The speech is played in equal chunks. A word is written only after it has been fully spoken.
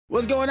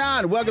What's going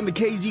on? Welcome to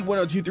KZ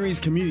 1023's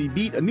Community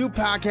Beat, a new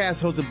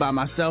podcast hosted by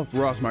myself,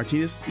 Ross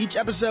Martinez. Each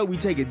episode, we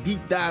take a deep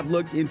dive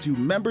look into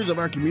members of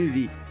our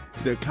community,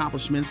 the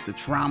accomplishments, the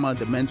trauma,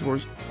 the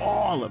mentors,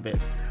 all of it.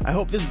 I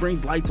hope this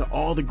brings light to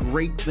all the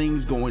great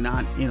things going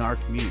on in our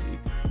community.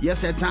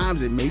 Yes, at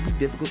times it may be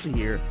difficult to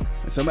hear,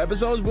 and some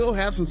episodes will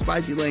have some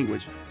spicy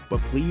language,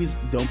 but please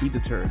don't be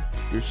deterred.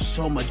 There's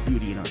so much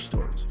beauty in our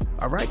stories.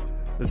 All right,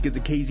 let's get to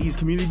KZ's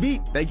Community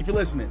Beat. Thank you for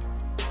listening.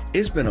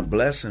 It's been a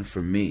blessing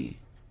for me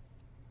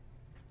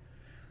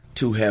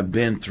to have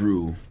been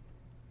through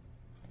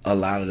a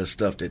lot of the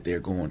stuff that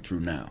they're going through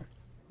now.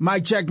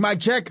 Mic check, mic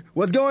check.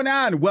 What's going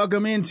on?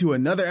 Welcome into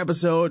another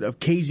episode of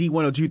KZ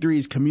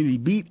 1023's Community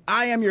Beat.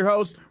 I am your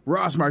host,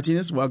 Ross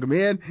Martinez. Welcome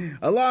in.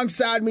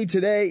 Alongside me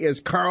today is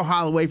Carl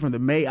Halloway from the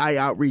May I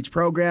Outreach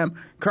program.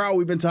 Carl,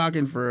 we've been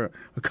talking for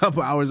a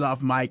couple hours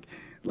off mic.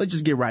 Let's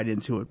just get right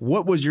into it.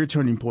 What was your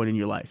turning point in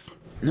your life?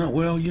 No,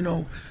 well, you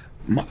know,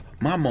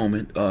 my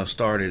moment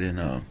started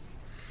in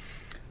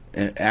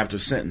after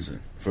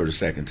sentencing for the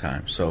second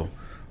time. So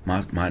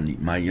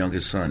my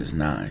youngest son is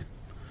 9.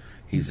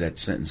 He's at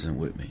sentencing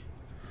with me.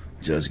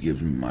 Judge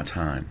gives me my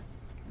time.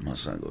 My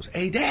son goes,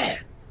 "Hey, Dad,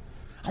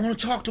 I want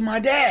to talk to my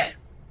dad."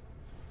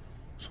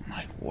 So I'm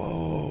like,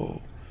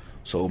 whoa.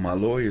 So my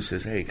lawyer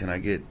says, "Hey, can I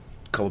get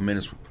a couple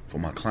minutes for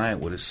my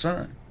client with his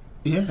son?"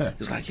 Yeah.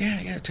 He's like,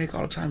 yeah, take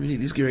all the time you need.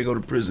 He's getting ready to go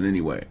to prison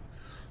anyway.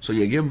 So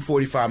yeah, give him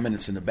 45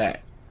 minutes in the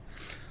back.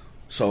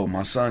 So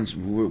my son's,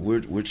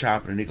 we're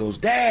chopping, and he goes,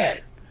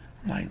 "Dad."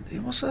 I'm like, "Hey,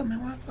 what's up,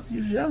 man? Why the fuck are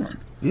you yelling?"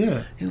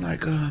 Yeah. He's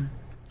like,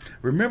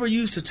 "Remember you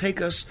used to take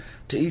us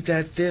to eat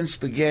that thin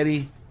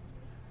spaghetti,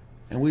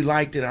 and we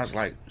liked it?" I was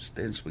like,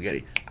 "Thin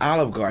spaghetti,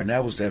 Olive Garden,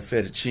 that was that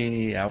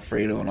fettuccine,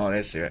 Alfredo, and all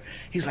that shit."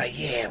 He's like,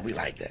 "Yeah, we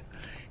like that."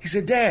 He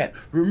said, "Dad,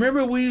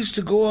 remember we used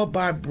to go up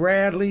by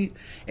Bradley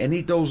and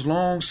eat those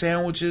long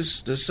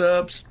sandwiches, the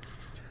subs?"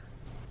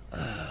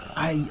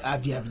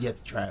 I've yet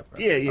to try it, bro.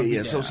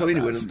 Yeah. So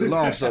anyway, the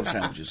long sub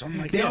sandwiches. I'm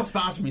like, they don't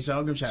sponsor me, so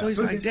I'll give a shot. So he's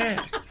like,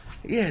 "Dad,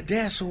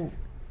 Dad, so,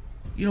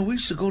 you know, we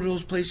used to go to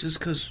those places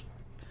because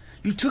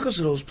you took us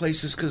to those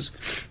places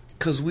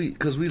because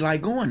we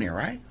like going there,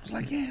 right?" I was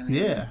like,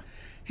 yeah.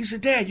 He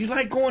said, "Dad, you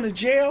like going to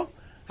jail?"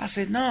 I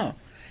said, "No."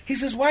 He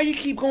says, "Why you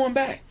keep going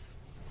back?"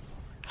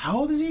 How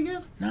old is he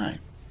again? 9.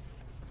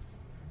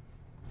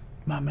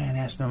 My man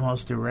asked the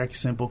most direct,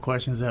 simple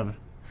questions ever.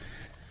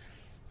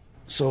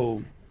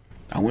 So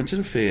I went to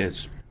the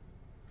feds.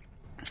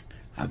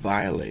 I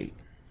violate.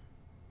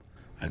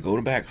 I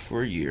go back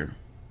for a year.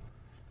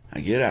 I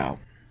get out.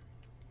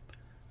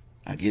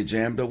 I get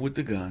jammed up with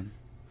the gun.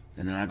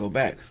 And then I go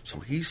back.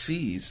 So he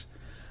sees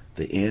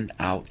the in,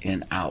 out,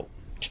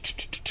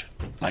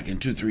 like in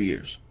 2-3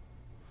 years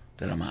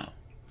that I'm out.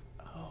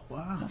 Oh,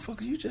 wow.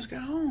 Motherfucker, you just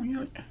got home.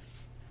 You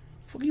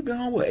been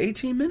home, what,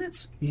 18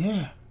 minutes?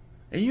 Yeah.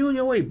 And you on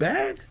your way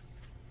back?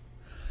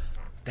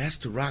 That's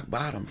the rock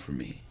bottom for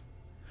me.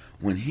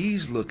 When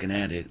he's looking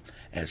at it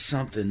as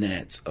something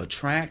that's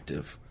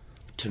attractive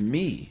to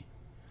me,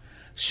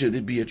 should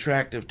it be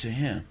attractive to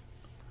him?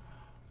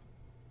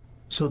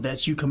 So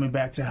that's you coming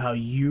back to how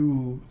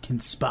you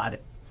can spot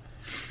it.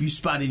 You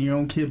spotted your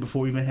own kid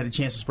before we even had a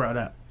chance to sprout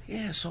out.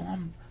 Yeah, so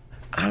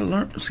I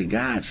learned. See,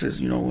 God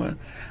says, you know what?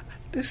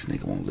 This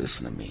nigga won't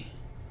listen to me.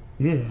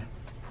 Yeah.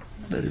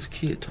 I'm gonna let his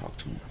kid talk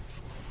to him.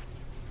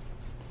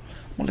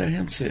 I'm gonna let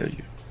him tell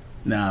you.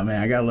 Nah,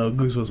 man, I got a little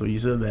goosebumps when you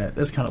said that.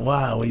 That's kind of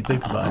wild when you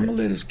think about it. I'm gonna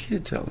let his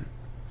kid tell him.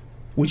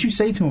 What'd you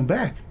say to him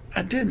back?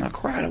 I didn't. I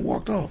cried. I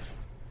walked off.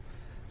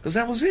 Because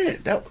that was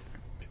it.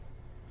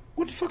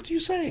 What the fuck do you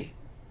say?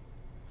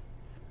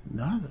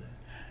 Nothing.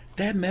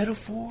 That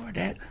metaphor,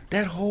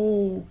 that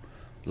whole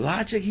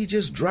logic he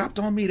just dropped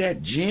on me,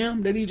 that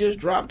gem that he just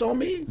dropped on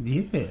me.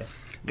 Yeah.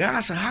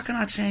 God said, how can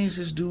I change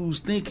this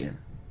dude's thinking?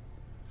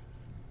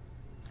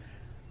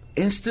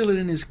 Instill it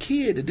in his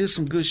kid that there's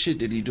some good shit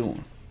that he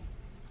doing.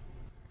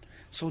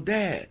 So,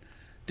 Dad,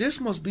 this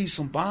must be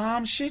some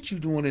bomb shit you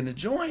doing in the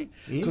joint.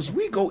 Because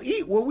we go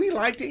eat where we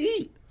like to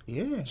eat.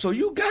 Yeah. So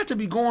you got to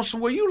be going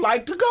somewhere you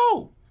like to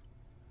go.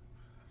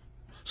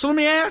 So let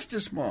me ask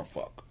this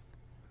motherfucker.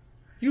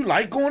 You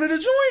like going to the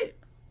joint?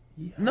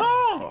 Yeah.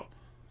 No.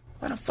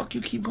 Why the fuck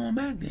you keep going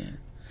back then?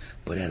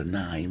 But at a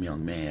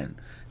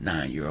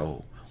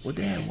 9-year-old, well,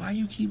 Dad, why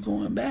you keep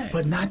going back?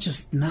 But not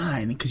just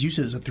 9, because you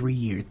said it's a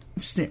 3-year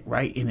stint,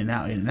 right? In and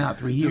out,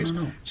 3 years.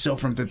 No. So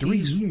from the 3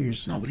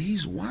 years. No, but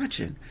he's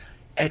watching.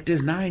 At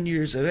this 9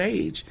 years of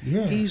age,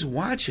 yeah. He's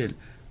watching.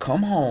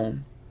 Come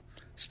home,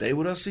 stay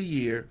with us a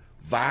year,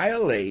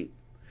 violate,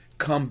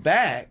 come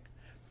back.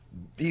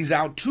 He's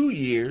out 2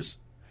 years,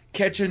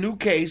 catch a new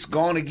case,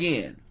 gone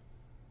again.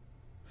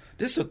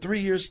 This is a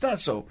 3-year stunt,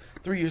 so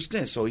 3-year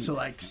stint. So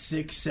like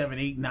 6, 7,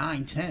 8,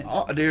 9, 10.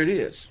 Oh, there it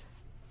is.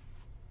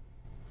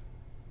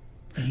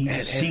 And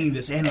he's seeing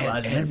this,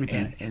 analyzing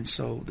everything. And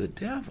so the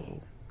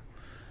devil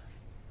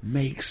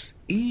makes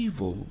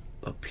evil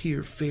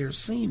appear fair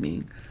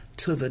seeming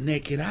to the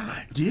naked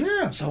eye.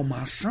 Yeah. So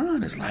my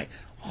son is like,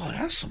 oh,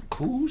 that's some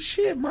cool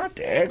shit. My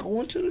dad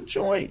going to the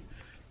joint.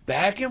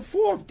 Back and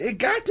forth. It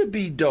got to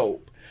be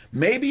dope.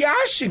 maybe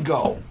I should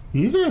go.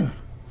 Yeah.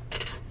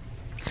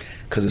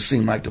 Because it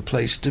seemed like the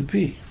place to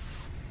be.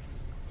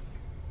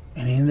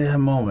 And in that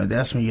moment,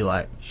 that's when you're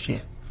like,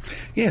 shit.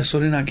 Yeah, so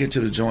then I get to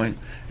the joint,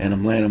 and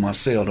I'm laying in my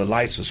cell. The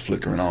lights is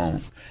flickering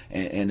on.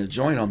 And the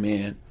joint I'm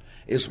in,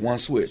 it's one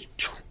switch.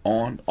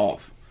 On,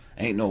 off.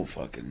 Ain't no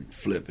fucking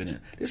flipping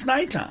it. It's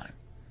nighttime.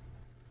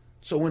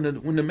 So when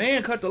the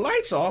man cut the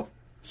lights off,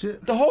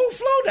 shit, the whole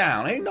flow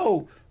down. Ain't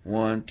no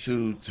 1,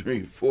 2,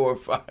 3, 4,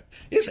 5.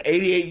 It's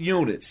 88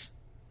 units.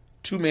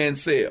 2-man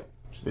cell.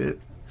 Shit.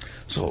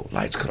 So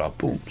lights cut off,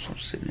 boom. So I'm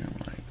sitting there, I'm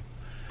like,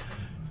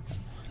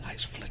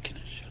 lights flicking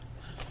and shit.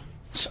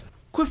 So,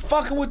 quit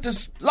fucking with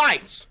the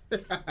lights.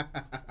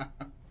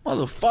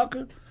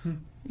 Motherfucker.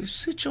 You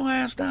sit your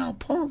ass down,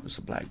 punk. It's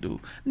a black dude.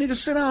 Nigga,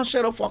 sit down,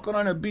 shut the fuck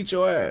on and beat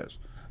your ass.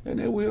 And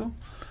they will.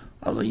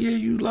 I was like, yeah,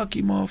 you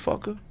lucky,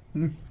 motherfucker.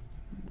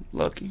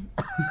 Lucky.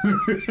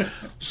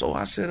 So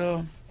I said,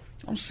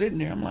 I'm sitting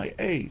there. I'm like,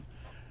 hey.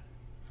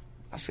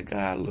 I said,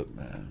 God, look,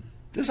 man.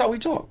 This is how we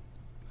talk.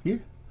 Yeah.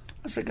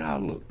 I said,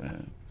 God, look,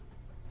 man.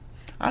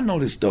 I know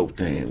this dope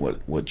thing,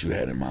 what you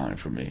had in mind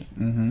for me.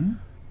 Mm-hmm.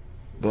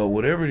 But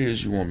whatever it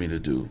is you want me to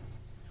do,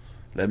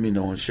 let me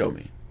know and show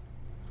me.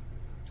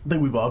 I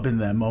think we've all been in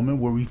that moment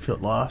where we felt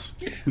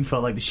lost. Yeah. We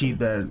felt like the sheep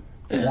that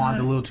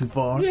wandered a little too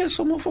far. Yeah,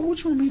 so motherfucker,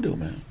 what you want me to do,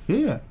 man?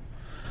 Yeah.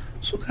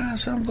 So God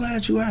said, I'm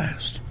glad you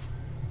asked.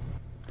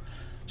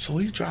 So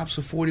he drops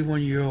a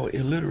 41-year-old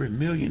illiterate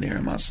millionaire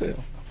in my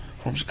cell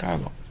from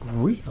Chicago.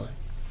 Really?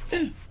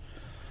 Yeah.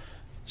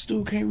 This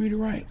dude can't read or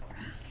write.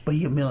 But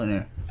he a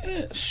millionaire.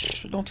 Yeah,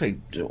 don't take...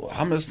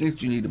 How much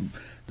think you need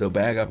to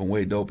bag up and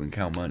weigh dope and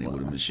count money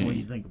with a machine? What do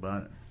you think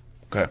about it?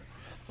 Okay.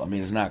 I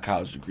mean, it's not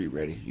college degree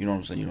ready. You know what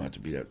I'm saying? You don't have to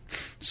be that.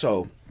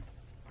 So,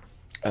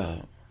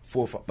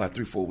 about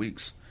 3-4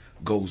 weeks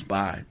goes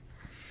by,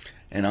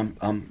 and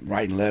I'm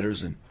writing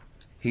letters, and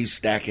he's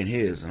stacking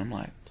his, and I'm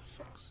like, what the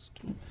fuck is this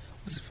dude?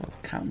 What's it for?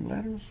 Counting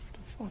letters?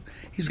 What the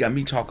fuck? He's got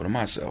me talking to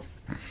myself.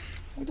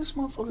 What this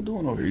motherfucker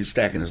doing over here? He's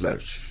stacking his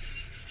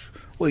letters.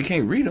 Well, he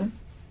can't read them.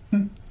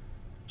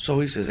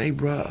 So he says, hey,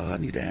 bro, I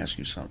need to ask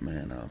you something,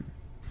 man.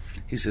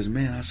 He says,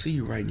 man, I see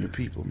you writing your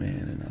people,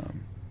 man, and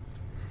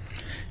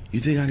you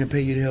think I can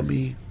pay you to help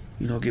me,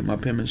 get my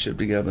penmanship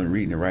together and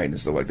reading and writing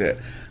and stuff like that?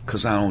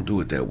 Because I don't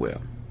do it that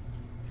well.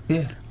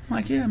 Yeah. I'm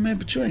like, yeah, man,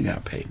 but you ain't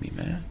got to pay me,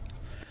 man.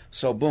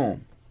 So,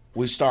 boom,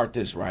 we start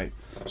this, right?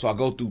 So I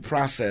go through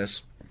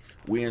process.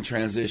 We in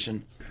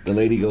transition. The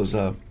lady goes,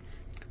 how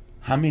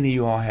many of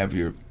you all have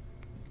your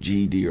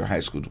GED or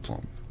high school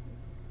diploma?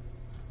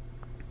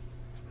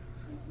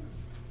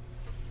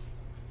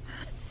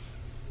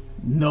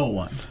 No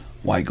one.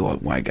 White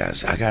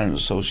guys. I got an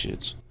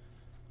associate's.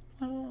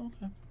 Oh,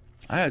 okay.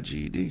 I had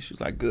GED.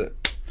 She's like, good.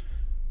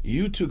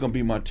 You two gonna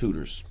be my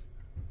tutors.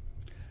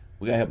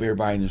 We gotta help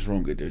everybody in this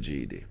room get their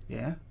GED.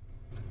 Yeah.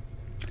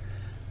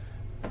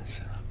 I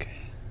said,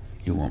 okay.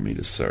 You want me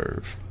to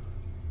serve?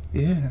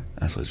 Yeah.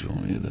 That's what you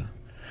want me to do.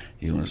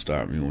 You want to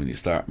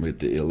start with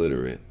the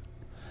illiterate,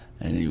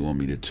 and then you want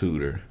me to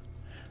tutor.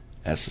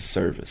 That's a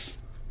service.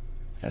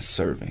 That's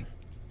serving.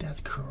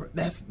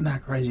 That's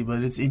not crazy,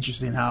 but it's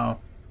interesting how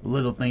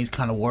little things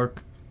kind of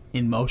work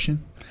in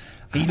motion.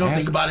 And you don't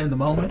think about it in the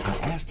moment. I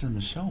asked him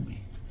to show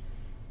me.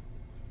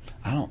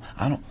 I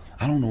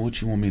don't know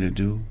what you want me to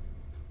do.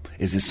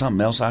 Is there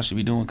something else I should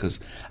be doing? Because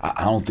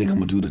I don't think I'm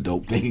gonna do the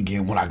dope thing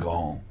again when I go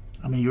home.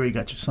 I mean, you already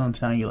got your son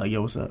telling you like,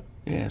 "Yo, what's up?"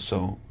 Yeah.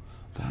 So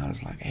God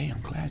is like, "Hey,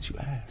 I'm glad you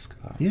asked."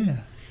 Yeah.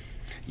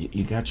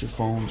 You got your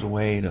phones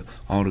away.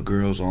 All the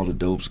girls, all the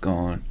dope's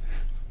gone.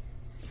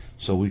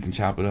 So we can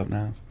chop it up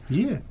now.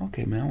 Yeah.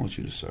 Okay, man. I want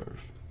you to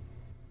serve.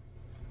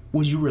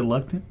 Was you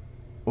reluctant,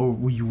 or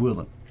were you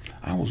willing?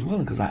 I was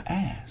willing because I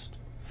asked.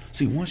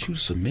 See, once you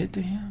submit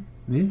to him,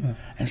 yeah,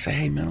 and say,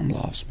 "Hey, man, I'm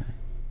lost, man."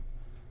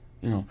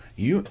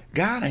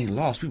 God ain't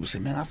lost. People say,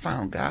 "Man, I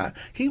found God."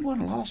 He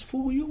wasn't lost,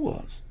 fool. You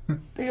was.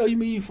 The hell you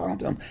mean you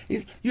found him?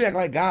 You act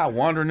like God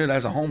wandering in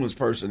as a homeless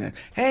person. And,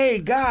 hey,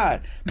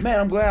 God, man,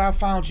 I'm glad I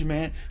found you,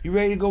 man. You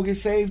ready to go get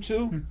saved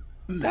too?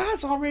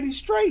 God's already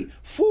straight.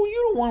 Fool,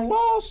 you the one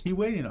lost. He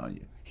waiting on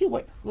you.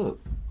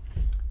 Look,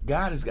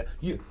 God is God.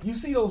 You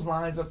see those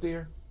lines up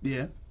there?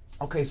 Yeah.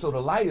 Okay, so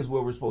the light is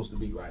where we're supposed to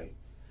be, right?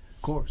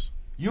 Of course.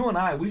 You and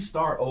I, we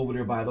start over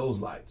there by those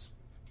lights.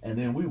 And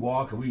then we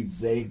walk and we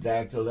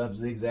zigzag to the left,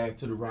 zigzag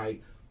to the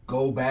right,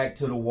 go back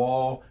to the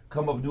wall,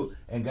 come up and do it.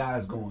 And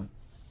God's going,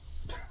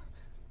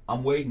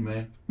 I'm waiting,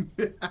 man.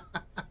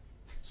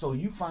 So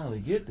you finally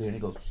get there and he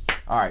goes,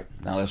 all right,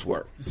 now let's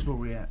work. This is where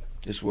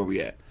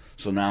we at.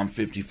 So now I'm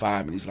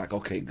 55 and he's like,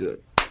 okay,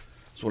 good.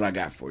 That's what I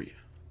got for you.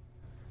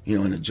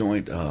 In the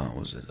joint,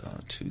 was it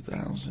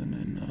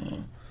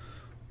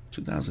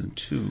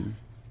 2002?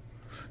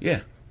 Yeah,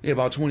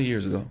 about 20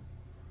 years ago.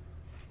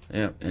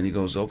 Yeah, and he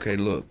goes, okay,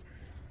 look.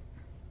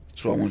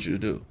 That's what I want you to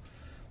do.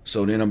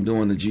 So then I'm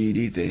doing the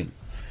GED thing.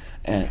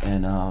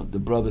 And the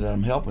brother that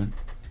I'm helping,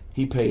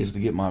 he pays to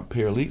get my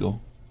paralegal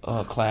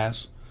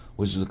class,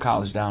 which is a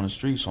college down the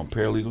street. So I'm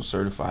paralegal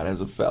certified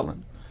as a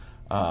felon.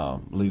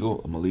 I'm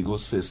a legal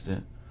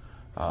assistant.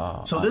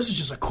 So this was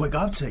just a quick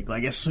uptake.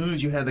 Like as soon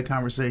as you had the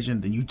conversation,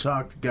 then you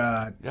talked to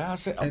God. God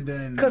said, and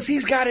then because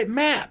he's got it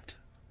mapped.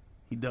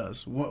 He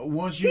does.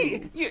 Once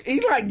you,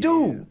 he like,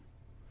 dude,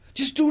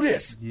 just do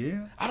this.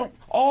 Yeah. I don't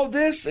all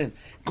this and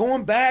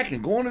going back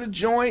and going to the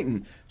joint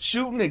and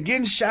shooting and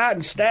getting shot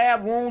and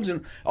stab wounds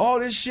and all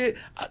this shit.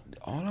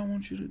 All I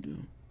want you to do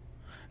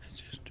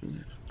is just do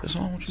this. That's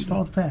all I want you to do.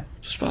 Follow the path.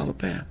 Just follow the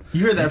path.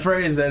 You heard that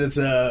phrase that it's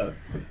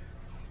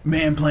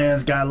man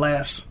plans, God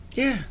laughs.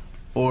 Yeah.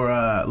 Or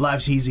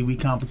life's easy, we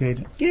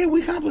complicated. Yeah,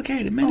 we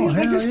complicated, man. Oh, He's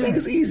like, this yeah. thing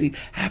is easy.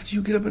 After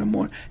you get up in the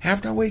morning,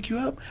 after I wake you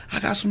up, I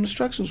got some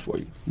instructions for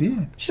you.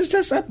 Yeah. It's just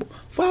that simple.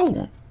 Follow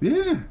them.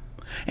 Yeah.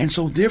 And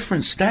so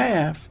different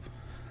staff,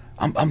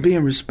 I'm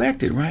being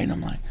respected, right? And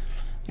I'm like,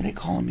 and they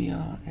calling me,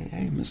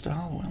 hey, Mr.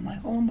 Halloway. I'm like,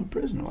 oh, I'm a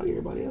prisoner like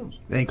everybody else.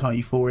 They ain't calling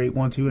you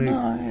 48128? No,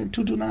 I had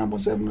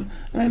 22917.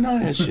 I ain't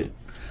none of that shit.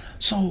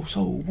 So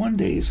one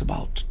day it's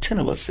about 10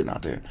 of us sitting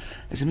out there.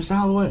 They said, Mr.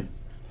 Halloway.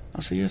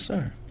 I said, yes,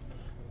 sir.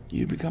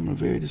 You're becoming a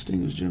very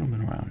distinguished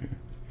gentleman around here.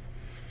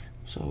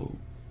 So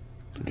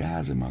the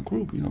guys in my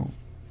group,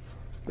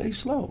 they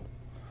slow.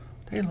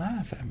 They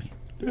laugh at me.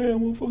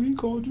 Damn, motherfucker, he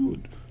called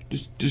you a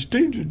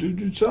distinguished,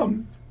 did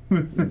something.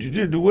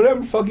 Whatever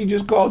the fuck he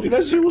just called you,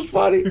 that shit was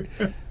funny.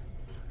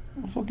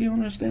 Motherfucker, you don't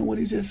understand what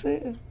he just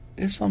said.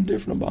 It's something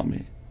different about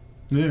me.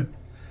 Yeah.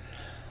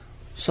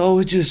 So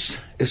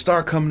it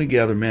started coming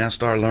together, man. I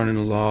started learning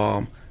the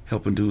law,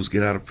 helping dudes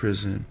get out of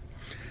prison.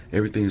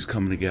 Everything's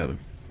coming together.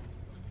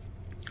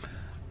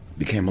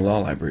 Became a law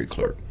library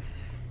clerk.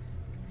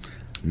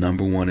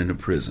 #1 in the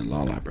prison,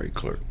 law library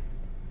clerk.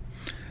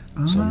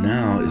 So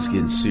now it's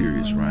getting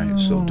serious, right?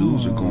 So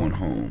dudes are going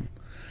home.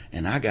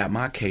 And I got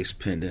my case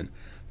pending.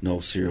 No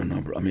serial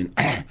number.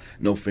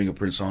 No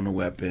fingerprints on the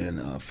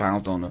weapon.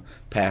 Found on the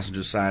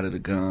passenger side of the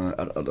gun,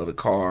 of the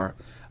car.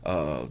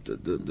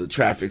 The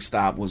traffic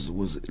stop was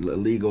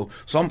illegal.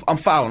 So I'm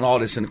filing all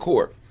this in the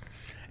court.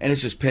 And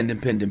it's just pending.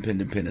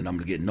 I'm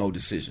gonna get no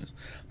decisions.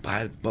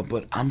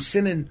 But I'm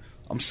sending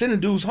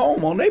dudes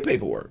home on their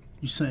paperwork.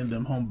 You sending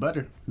them home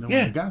better than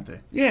when they got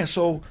there. Yeah,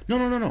 so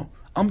no.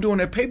 I'm doing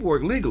their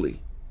paperwork legally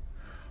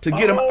to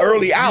get them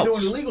early out. You're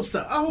doing the legal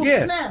stuff. Oh,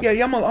 yeah, snap.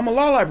 Yeah, I'm a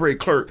law library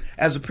clerk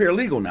as a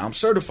paralegal now. I'm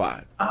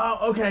certified.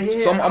 Oh, okay,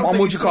 yeah. So I'm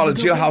what you call a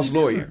jailhouse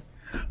lawyer.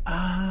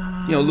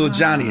 Little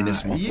Johnny in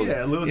this motherfucker.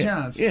 Yeah, little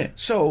John's. Yeah,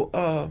 so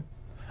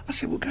I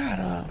said, well,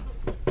 God,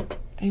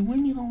 hey,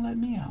 when you gonna let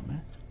me out,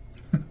 man?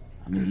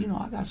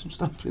 I got some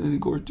stuff in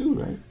court too,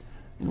 right?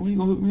 When you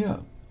gonna hook me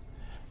up?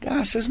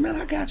 God says, man,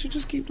 I got you.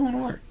 Just keep doing the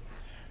work.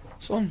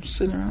 So I'm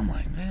sitting there, I'm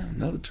like, man,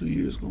 another 2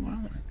 years go by.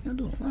 I'm like, you're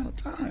doing a lot of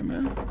time,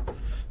 man.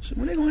 So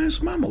when they gonna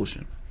answer my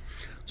motion?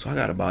 So I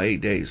got about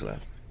 8 days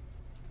left.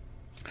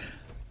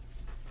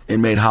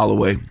 Inmate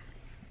Halloway,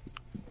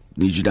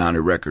 need you down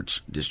at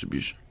records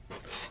distribution.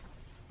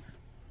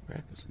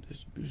 Records and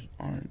distribution,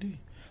 R&D.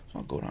 So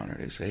I'll go down there.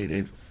 They say,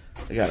 hey,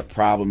 they got a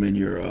problem in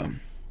your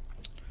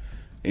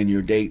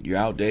date, your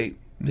out date.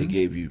 Mm-hmm. They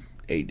gave you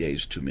 8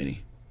 days too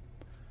many.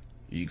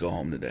 You go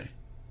home today.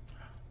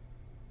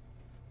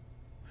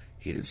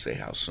 He didn't say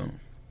how soon.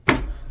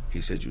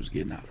 He said you was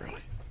getting out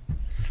early.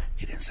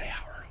 He didn't say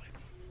how early.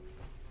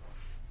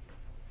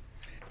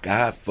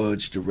 God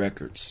fudged the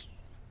records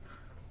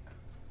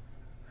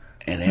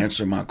and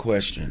answered my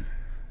question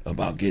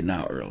about getting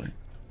out early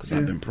because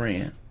I've been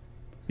praying.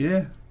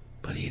 Yeah.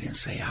 But he didn't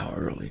say how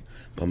early.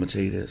 But I'm going to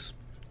tell you this.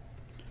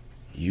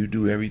 You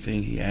do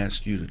everything he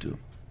asks you to do.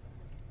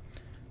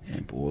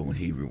 And boy, when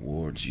he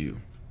rewards you.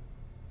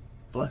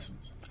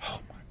 Blessings.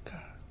 Oh my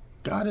God.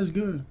 God is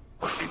good.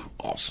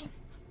 Awesome.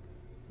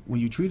 When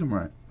you treat him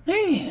right.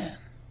 Man.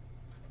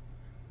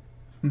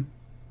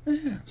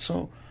 Yeah.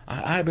 So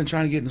I've been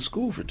trying to get into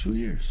school for 2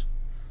 years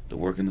to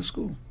work in the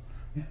school.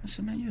 Yeah. I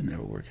said, man, you'll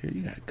never work here.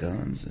 You got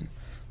guns and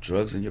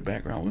drugs in your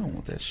background. We don't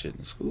want that shit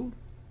in the school.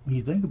 When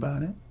you think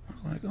about it. I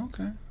was like,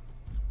 okay.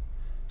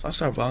 So I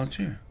started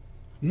volunteering.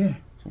 Yeah.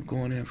 So I'm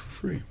going in for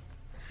free.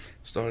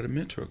 Started a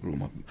mentor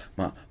group.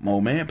 My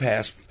old man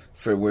passed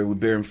February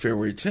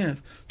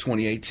 10th,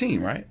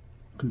 2018, right?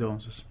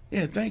 Condolences.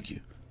 Yeah, thank you.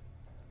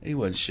 He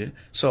wasn't shit.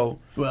 So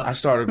I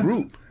started a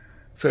group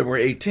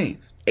February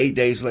 18th, 8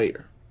 days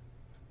later.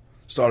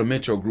 Started a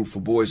mentor group for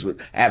boys with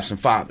absent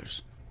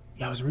fathers.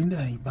 Yeah, I was reading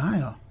that in your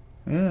bio.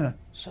 Yeah.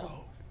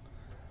 So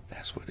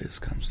that's where this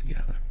comes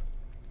together.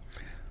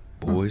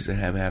 Boys that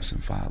have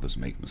absent fathers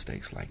make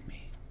mistakes like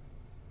me.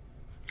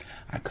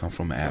 I come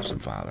from an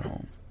absent father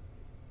home.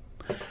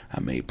 I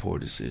made poor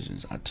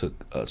decisions. I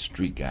took a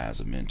street guy as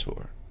a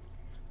mentor.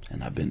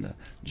 And I've been to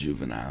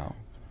juvenile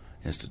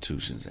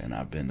institutions and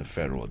I've been to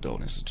federal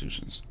adult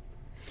institutions.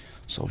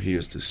 So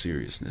here's the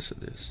seriousness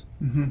of this.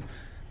 Mm-hmm.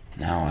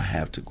 Now I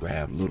have to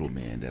grab little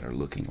men that are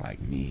looking like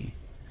me,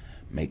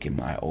 making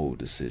my old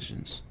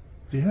decisions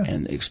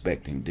and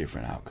expecting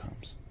different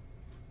outcomes.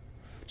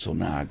 So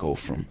now I go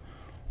from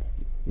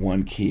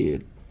one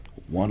kid,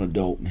 one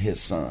adult and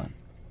his son.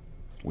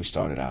 We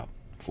started out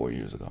 4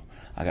 years ago.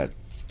 I got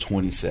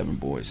 27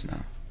 boys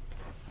now.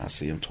 I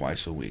see them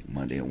twice a week,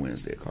 Monday and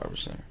Wednesday at Carver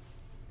Center.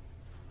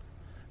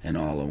 and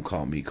all of them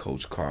call me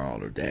Coach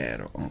Carl or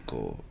Dad or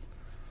Uncle.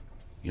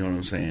 You know what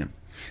I'm saying?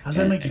 How's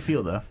that make you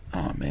feel, though?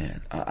 Oh,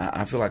 man.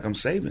 I feel like I'm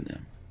saving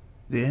them.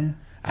 Yeah.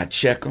 I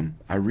check them.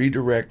 I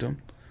redirect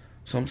them.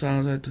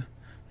 Sometimes I have to,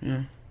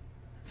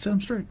 set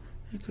them straight.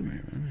 Hey, come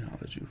here. Let me holler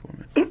at you for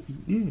a minute.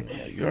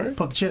 Yeah, you all right?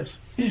 Pump the chest.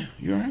 Yeah,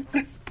 you all right?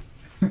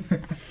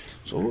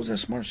 So what was that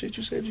smart shit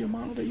you said to your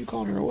mom that you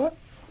called her what?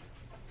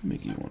 Let me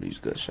give you one of these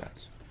gut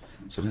shots.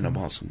 So then I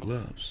bought some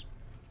gloves.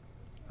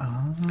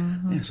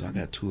 Yeah, so I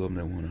got two of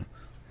them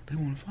that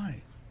wanna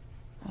fight.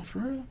 Oh, for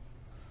real?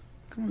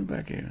 Come on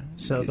back here.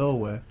 Sell the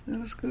old way. Yeah,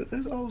 that's good.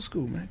 That's old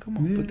school, man. Come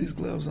on, put these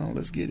gloves on.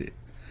 Let's get it.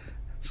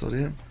 So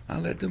then I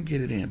let them get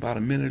it in. About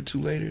a minute or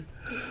two later,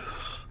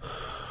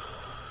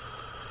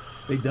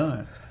 they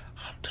done.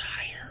 I'm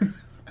tired.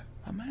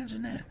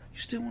 Imagine that. You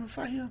still want to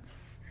fight him?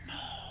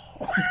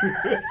 No.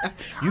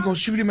 You gonna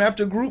shoot him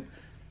after a group?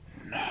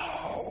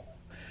 No.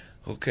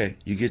 Okay,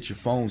 you get your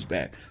phones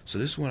back. So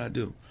this is what I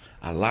do.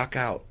 I lock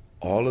out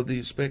all of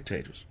these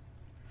spectators.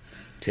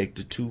 Take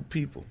the two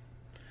people.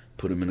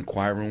 Put them in a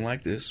quiet room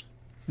like this.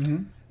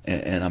 Mm-hmm.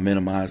 And I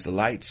minimize the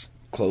lights.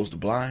 Close the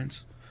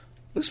blinds.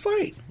 Let's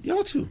fight.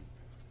 Y'all two.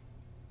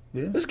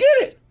 Yeah. Let's get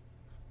it.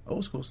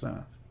 Old school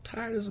style.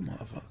 Tired as a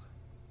motherfucker.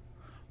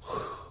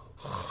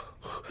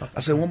 I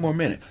said, one more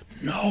minute.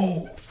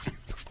 No.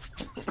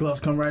 Gloves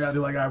come right out.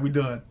 They're like, all right, we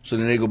done. So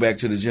then they go back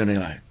to the gym. They're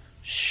like,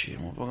 shit,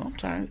 motherfucker, I'm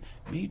tired.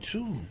 Me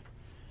too.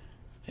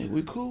 Hey,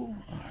 we cool?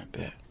 All right,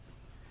 bet.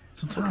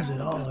 Sometimes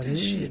it all that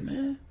is. shit,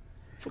 man.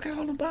 Forgot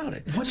all about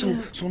it. What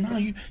So now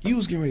you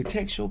was getting ready to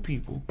text your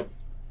people.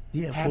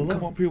 Yeah, Have them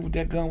come up here with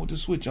that gun with the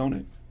switch on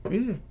it.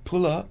 Yeah.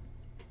 Pull up.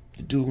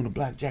 The dude in the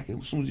black jacket,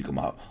 as soon as you come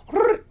out,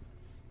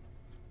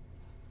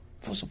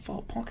 for some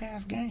punk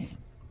ass game.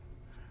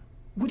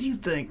 What do you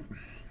think?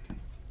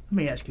 Let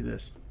me ask you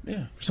this.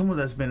 Yeah. For someone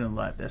that's been in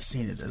life, that's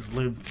seen it, that's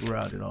lived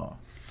throughout it all.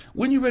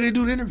 When you ready to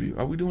do the interview?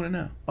 Are we doing it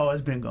now? Oh,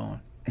 it's been going.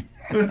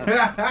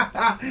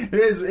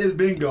 It's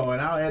been going.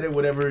 I'll edit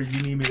whatever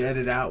you need me to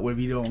edit out,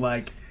 whatever you don't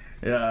like.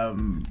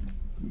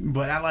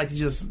 But I like to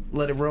just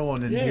let it roll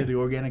and then hear the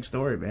organic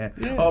story, man.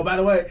 Yeah. Oh, by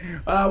the way,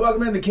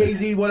 welcome in to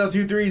KZ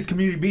 1023's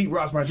Community Beat.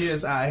 Ross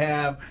Martinez. I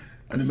have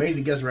an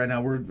amazing guest right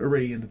now. We're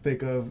already in the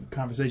thick of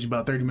conversation,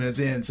 about 30 minutes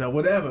in, so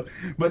whatever.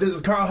 But this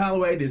is Carl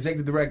Halloway, the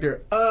executive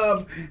director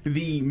of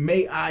the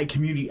May I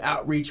Community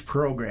Outreach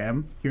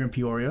Program here in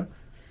Peoria.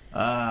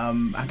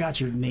 I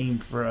got your name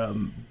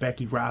from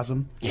Becky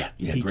Rosum. Yeah,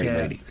 great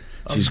lady.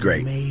 She's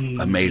great.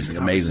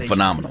 Amazing,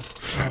 phenomenal.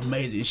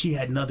 Amazing. She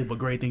had nothing but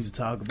great things to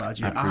talk about.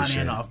 You on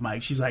and off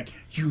mic. She's like,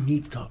 you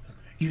need to talk.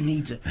 You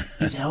need to.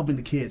 He's helping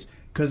the kids.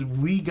 Because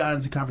we got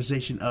into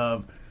conversation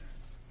of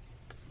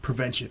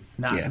prevention,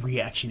 not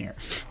reactionary.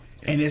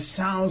 And it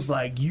sounds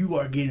like you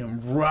are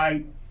getting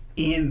right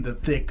in the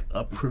thick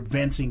of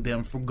preventing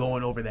them from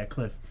going over that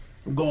cliff,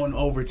 from going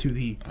over to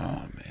the...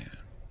 Oh, man.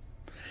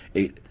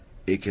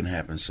 It can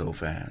happen so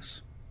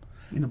fast.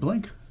 In a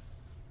blink.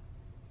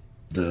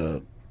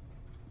 The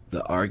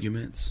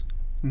arguments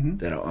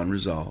that are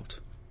unresolved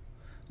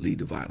lead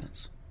to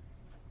violence.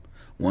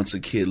 Once a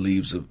kid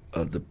leaves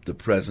the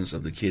presence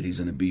of the kid he's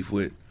in a beef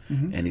with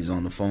and he's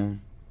on the phone,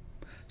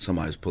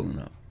 somebody's pulling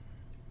up.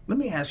 Let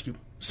me ask you,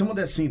 someone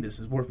that's seen this,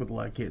 has worked with a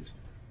lot of kids,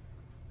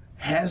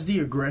 has the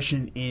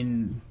aggression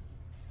in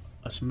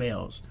us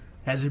males,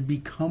 has it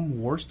become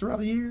worse throughout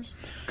the years?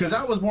 Because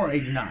I was born in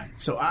 89,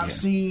 so I've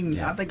seen,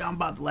 I think I'm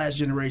about the last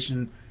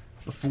generation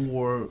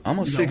before... I'm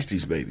a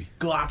 60s baby.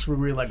 Glocks were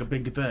really like a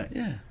big thing.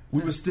 Yeah.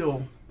 We would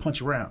still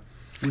punch around.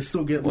 We'd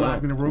still get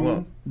locked in the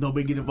room.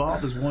 Nobody get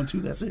involved. There's 1,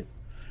 2, that's it.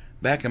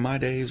 Back in my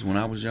days when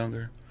I was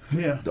younger,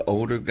 the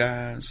older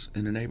guys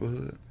in the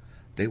neighborhood,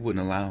 they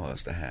wouldn't allow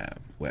us to have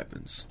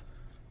weapons.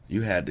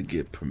 You had to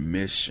get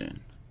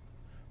permission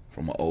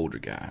from an older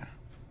guy.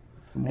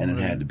 And it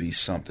had to be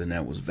something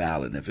that was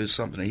valid. And if it's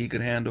something that he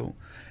could handle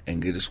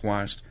and get it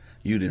squashed,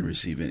 you didn't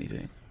receive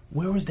anything.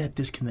 Where was that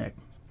disconnect?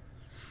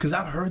 Because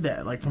I've heard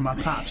that, like from my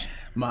pops,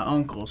 my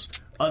uncles,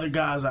 other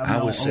guys I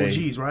know,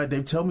 OGs, right?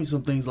 They tell me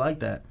some things like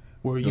that.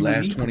 Where you the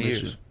last 20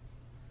 years.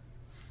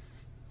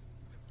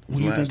 What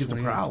do you think is the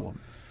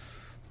problem?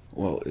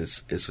 Well,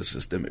 it's a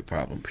systemic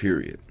problem,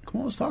 period.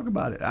 Come on, let's talk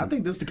about it. I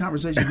think this is the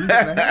conversation we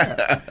got to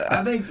have.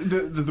 I think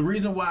the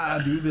reason why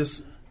I do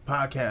this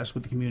podcast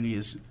with the community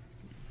is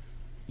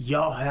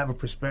y'all have a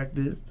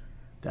perspective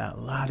that a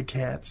lot of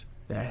cats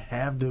that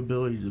have the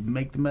ability to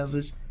make the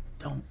message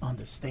don't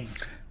understand.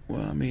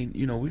 Well, I mean,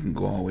 we can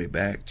go all the way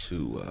back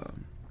to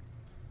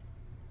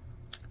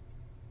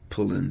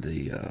pulling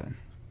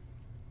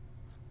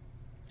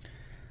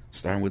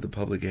starting with the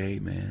public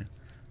aid, man,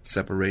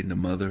 separating the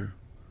mother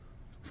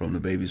from the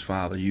baby's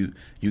father. You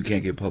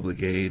can't get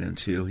public aid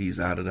until he's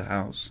out of the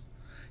house.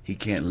 He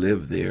can't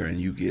live there, and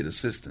you get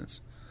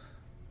assistance.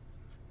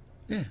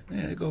 Yeah,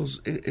 it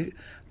goes.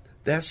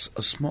 That's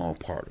a small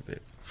part of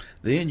it.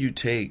 Then you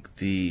take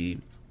the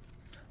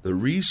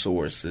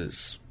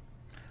resources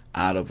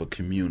out of a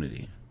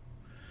community,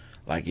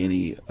 like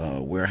any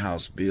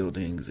warehouse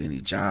buildings, any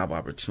job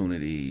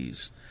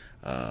opportunities,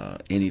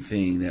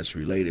 anything that's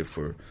related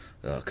for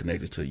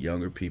connected to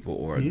younger people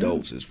or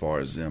adults, as far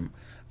as them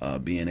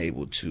being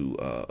able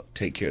to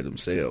take care of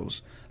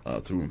themselves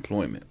through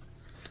employment.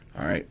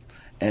 All right,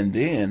 and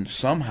then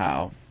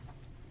somehow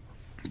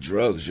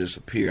drugs just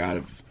appear out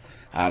of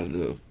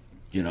the,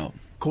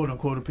 quote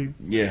unquote people.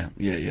 Yeah.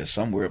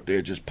 Somewhere up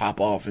there, just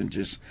pop off and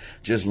just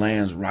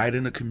lands right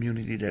in a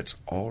community that's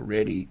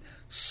already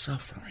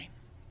suffering.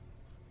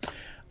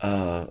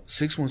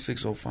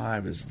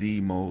 61605 is the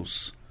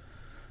most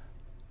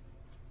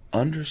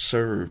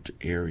underserved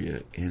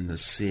area in the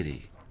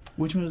city.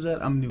 Which one is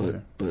that? I'm new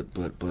there.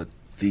 But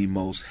the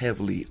most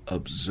heavily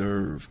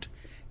observed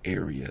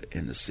area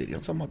in the city.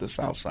 I'm talking about the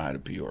south side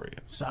of Peoria.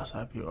 South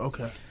side of Peoria.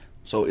 Okay.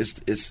 So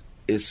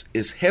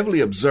it's heavily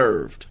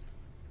observed,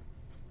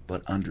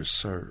 but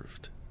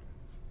underserved.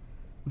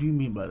 What do you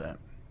mean by that?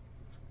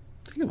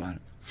 Think about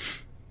it.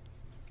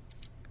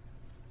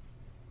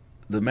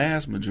 The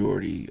mass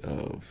majority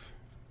of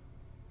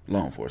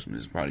law enforcement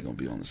is probably going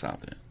to be on the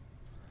south end.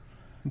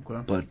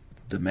 Okay. But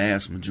the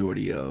mass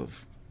majority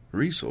of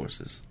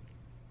resources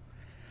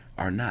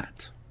are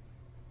not.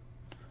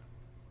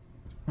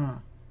 Huh.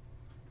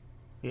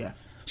 Yeah.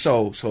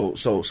 So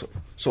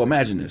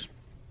imagine this.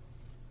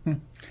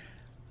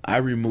 I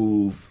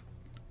remove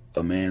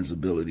a man's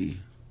ability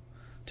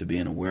to be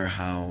in a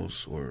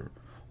warehouse or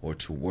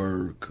to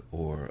work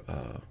or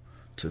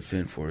to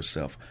fend for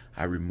himself.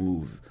 I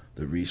remove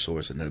the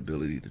resource and the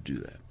ability to do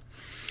that.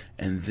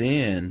 And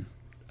then,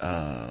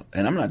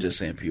 and I'm not just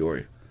saying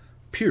Peoria,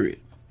 period.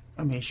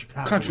 I mean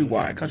Chicago.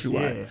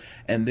 Countrywide. Yeah.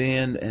 And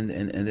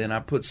then I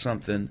put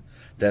something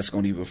that's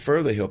going to even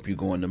further help you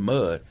go in the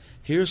mud.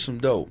 Here's some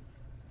dope.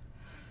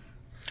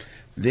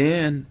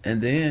 Then the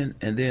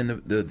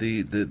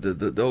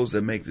those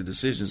that make the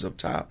decisions up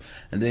top,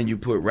 and then you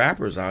put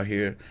rappers out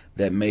here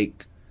that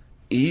make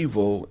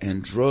evil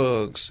and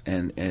drugs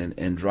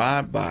and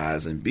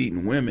drive-bys and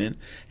beating women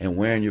and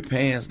wearing your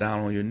pants down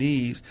on your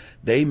knees.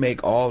 They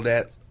make all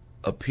that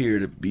appear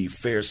to be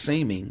fair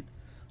seeming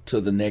to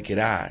the naked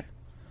eye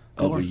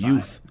of a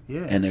youth,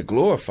 and they're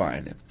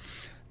glorifying it.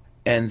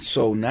 And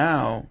so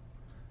now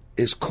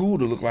it's cool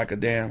to look like a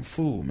damn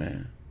fool,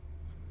 man.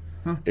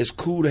 Huh. It's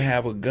cool to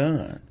have a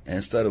gun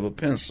instead of a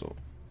pencil.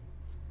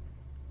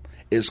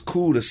 It's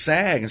cool to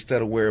sag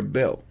instead of wear a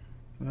belt.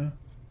 Yeah.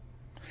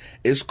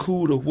 It's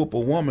cool to whoop a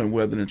woman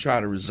rather than try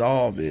to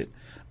resolve it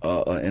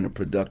in a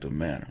productive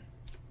manner.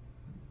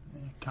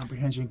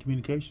 Comprehension and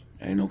communication.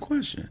 Ain't no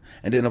question.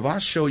 And then if I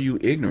show you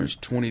ignorance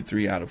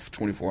 23 out of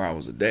 24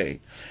 hours a day,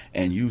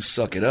 and you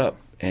suck it up,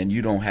 and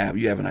you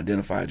haven't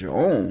identified your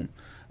own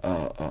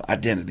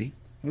identity,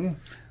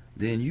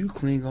 then you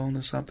cling on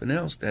to something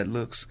else that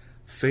looks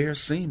fair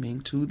seeming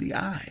to the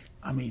eye.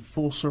 I mean,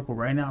 full circle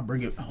right now,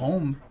 bring it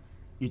home,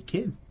 your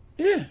kid.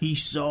 Yeah. He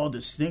saw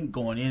the stink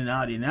going in and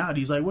out, in and out.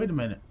 He's like, wait a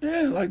minute.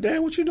 Yeah, like, Dad,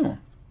 what you doing?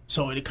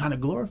 So it kind of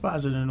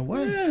glorifies it in a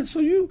way. Yeah, so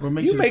you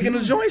making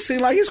the joint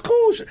seem like it's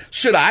cool.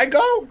 Should I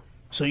go?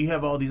 So you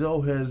have all these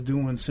old heads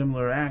doing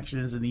similar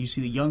actions, and then you see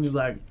the youngest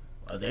like,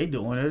 are they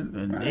doing it?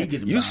 And they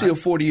get You see a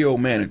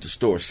 40-year-old man at the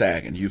store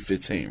sagging, you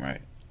 15,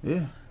 right?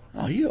 Yeah.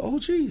 Oh, you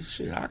OG.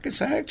 Shit, I can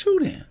sag too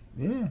then.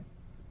 Yeah.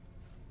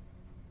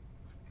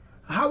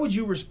 How would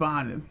you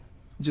respond,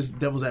 just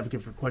devil's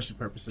advocate for question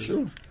purposes,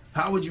 sure.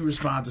 How would you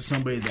respond to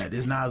somebody that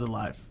is not of the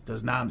life,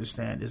 does not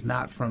understand, is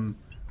not from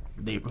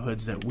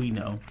neighborhoods that we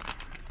know,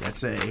 that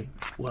say,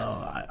 well,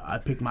 I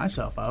pick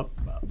myself up,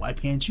 why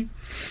can't you?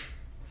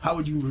 How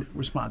would you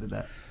respond to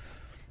that?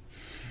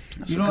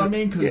 You know what I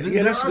mean? Because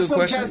there are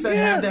some cats that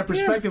have that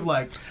perspective,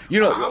 like, I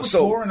was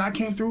poor and I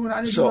came through and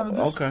I didn't do none of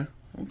this. Okay.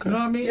 You know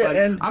what I mean? Yeah, like,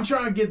 and I'm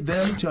trying to get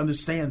them to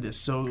understand this.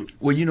 So,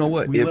 well, you know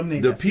what?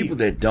 If the people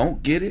that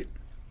don't get it,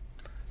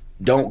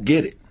 don't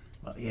get it.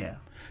 Yeah.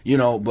 You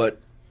know, but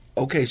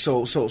okay,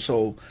 so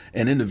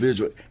an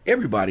individual,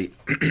 everybody's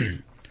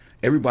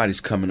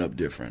coming up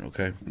different,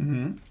 okay?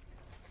 Mm-hmm.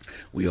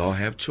 We all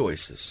have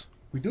choices.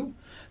 We do.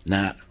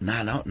 Not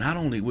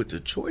only with the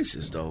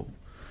choices though,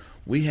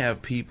 we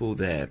have people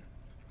that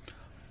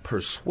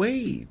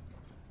persuade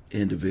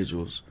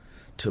individuals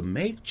to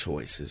make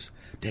choices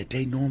that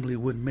they normally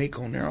wouldn't make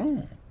on their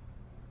own.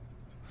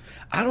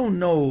 I don't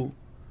know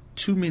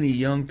too many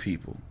young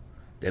people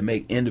that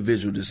make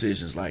individual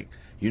decisions like,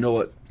 you know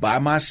what, by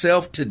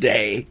myself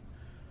today,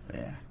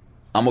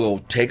 I'm going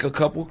to go take a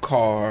couple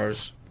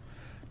cars,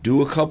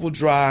 do a couple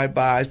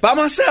drive-bys by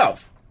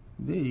myself.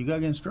 Yeah, you got to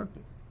get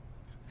instructed.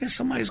 Yeah,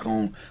 somebody's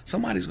going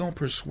to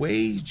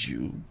persuade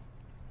you,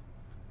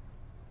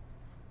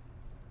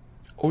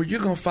 or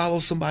you're going to follow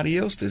somebody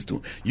else that's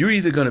doing. You're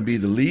either going to be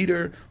the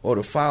leader or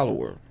the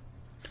follower.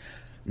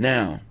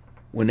 Now,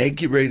 when they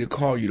get ready to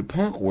call you the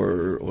punk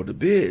word or the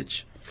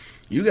bitch,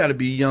 you got to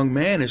be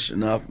man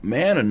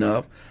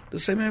enough to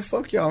say, man,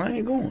 fuck y'all, I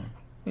ain't going.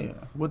 Yeah.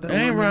 I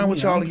ain't around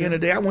with y'all again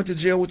today. I went to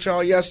jail with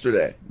y'all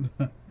yesterday.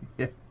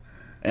 Yeah.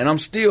 And I'm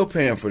still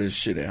paying for this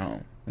shit at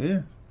home.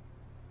 Yeah.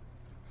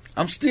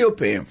 I'm still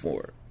paying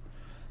for it.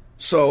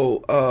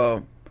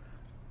 So,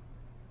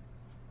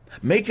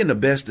 making the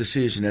best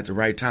decision at the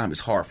right time is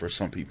hard for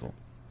some people.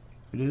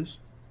 It is?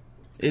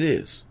 It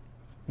is.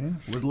 Yeah,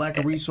 with lack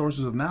of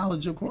resources of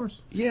knowledge, of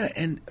course. Yeah,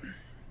 and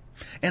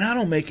I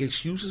don't make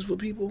excuses for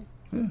people.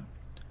 Yeah.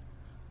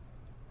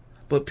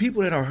 But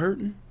people that are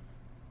hurting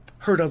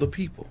hurt other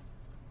people.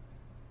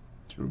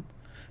 True.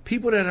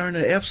 People that are in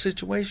an F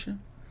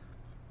situation,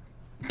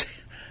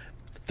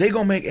 they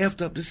gonna make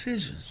effed up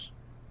decisions.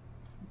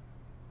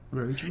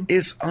 Very true.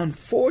 It's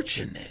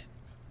unfortunate,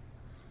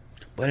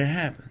 but it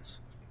happens.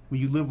 When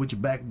you live with your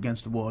back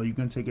against the wall, you're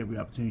gonna take every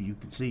opportunity you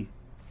can see.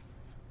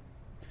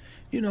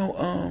 You know,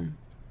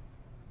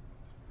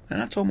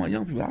 and I told my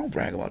young people, I don't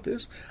brag about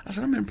this. I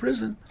said, I'm in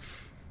prison,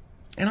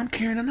 and I'm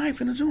carrying a knife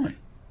in the joint.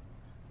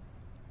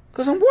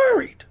 Because I'm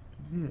worried.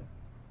 Yeah.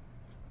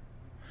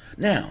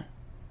 Now,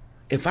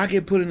 if I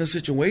get put in a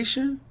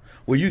situation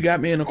where you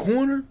got me in a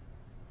corner,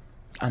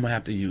 I'm going to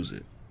have to use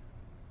it.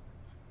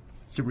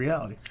 It's the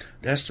reality.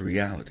 That's the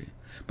reality.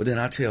 But then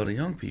I tell the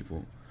young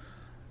people,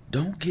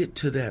 don't get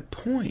to that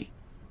point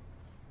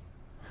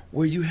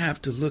where you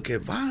have to look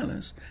at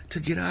violence to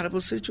get out of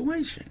a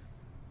situation.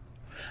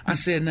 I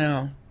said,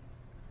 now,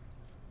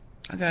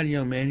 I got a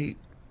young man, he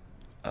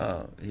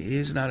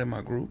is not in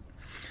my group,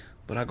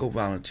 but I go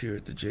volunteer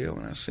at the jail,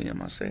 and I see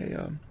him. I say,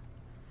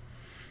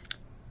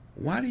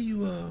 why do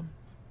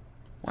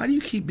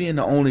you keep being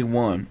the only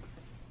one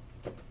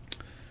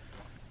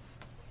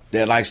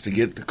that likes to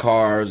get the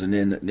cars, and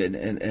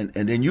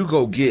then you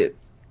go get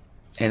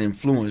and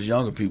influence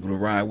younger people to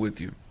ride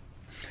with you,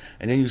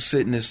 and then you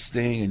sit in this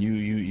thing and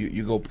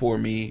you go pour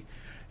me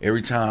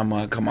every time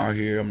I come out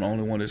here. I'm the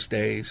only one that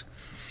stays.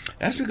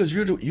 That's because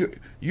you're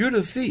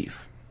the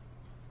thief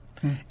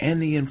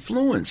and the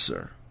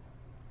influencer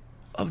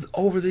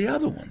over the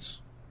other ones.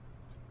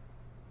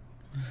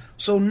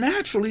 So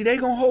naturally, they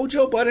gonna hold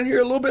your butt in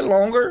here a little bit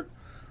longer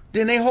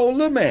than they hold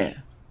little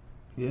man.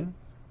 Yeah.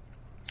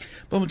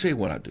 But I'm gonna tell you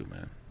what I do,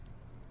 man.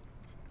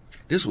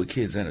 This is with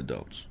kids and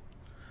adults.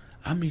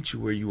 I meet you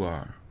where you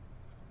are.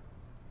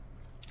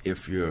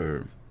 If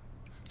your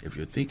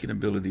thinking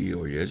ability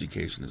or your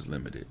education is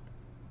limited,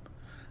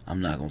 I'm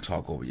not gonna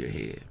talk over your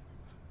head.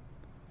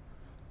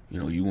 You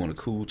know, you want to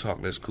cool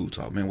talk, let's cool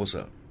talk. Man, what's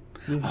up?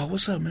 Yeah. Oh,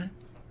 what's up, man?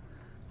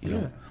 You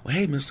know, well,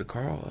 hey, Mr.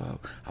 Carl,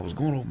 I was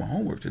going over my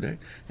homework today,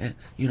 and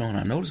and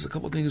I noticed a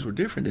couple of things were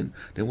different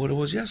than what it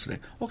was yesterday.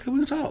 Okay, we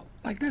can talk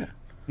like that.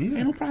 Yeah.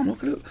 Ain't no problem.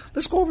 Okay,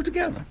 let's go over it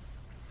together.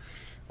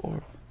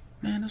 Or,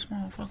 man, this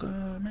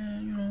motherfucker,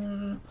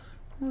 man,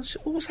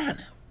 what's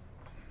happening?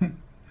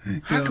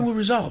 How can we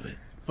resolve it?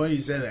 Funny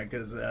you say that,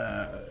 because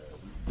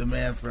the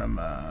man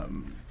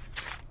from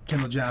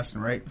Kendall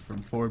Johnson, right,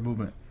 from Forward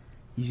Movement,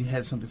 he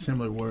had something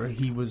similar where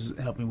he was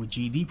helping with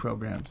GED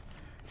programs,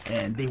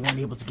 and they weren't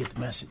able to get the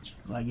message.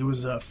 Like, it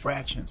was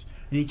fractions.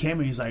 And he came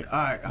in, he's like, all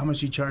right, how much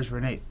do you charge for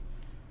an eighth?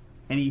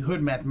 And he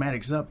hood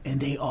mathematics up, and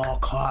they all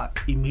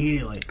caught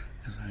immediately.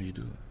 That's how you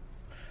do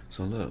it.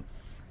 So, look.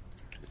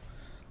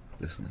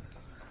 Listen.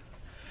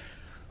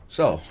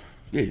 So,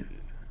 yeah.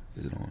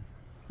 Is it on?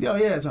 Yeah,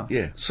 it's on.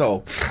 Yeah.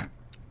 So,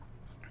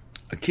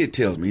 a kid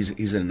tells me,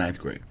 he's in the 9th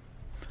grade.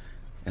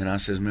 And I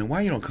says, man,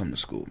 why you don't come to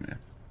school, man?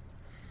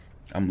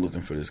 I'm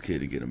looking for this kid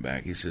to get him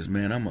back. He says,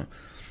 man, I'm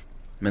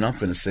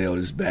finna sell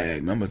this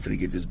bag. I'm finna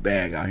get this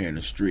bag out here in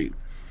the street.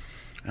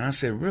 And I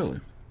said,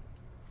 really?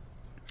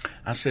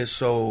 I said,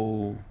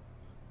 so,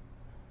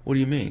 what do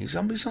you mean? He said,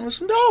 I'm gonna be selling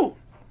some dope.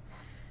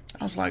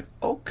 I was like,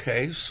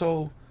 okay,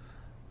 so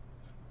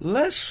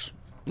let's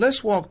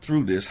walk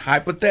through this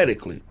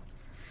hypothetically.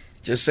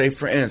 Just say,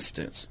 for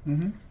instance,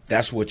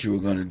 that's what you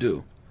were gonna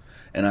do.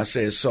 And I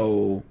said,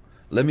 so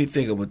let me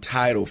think of a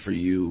title for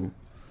you,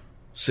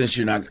 since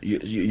you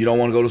don't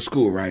want to go to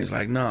school, right? He's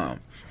like, no.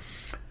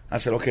 I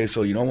said, okay,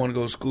 so you don't want to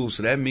go to school,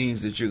 so that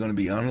means that you're going to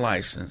be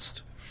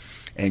unlicensed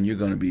and you're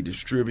going to be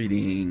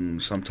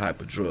distributing some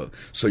type of drug.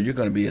 So you're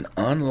going to be an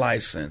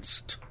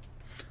unlicensed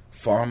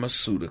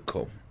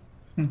pharmaceutical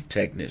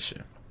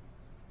technician.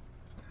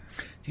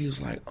 He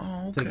was like,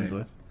 oh,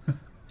 okay.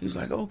 He was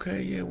like,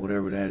 okay, yeah,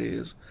 whatever that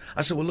is.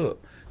 I said, well,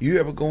 look, you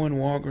ever go in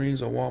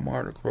Walgreens or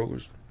Walmart or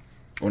Kroger's?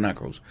 Or not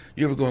Kroger's.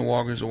 You ever go in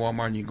Walgreens or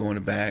Walmart and you go in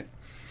the back,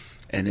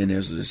 and then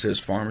it says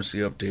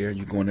pharmacy up there, and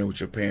you go in there with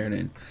your parent,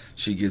 and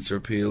she gets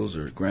her pills,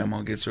 or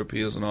grandma gets her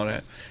pills and all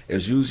that.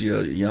 There's usually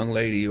a young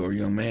lady or a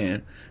young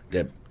man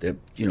that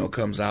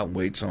comes out and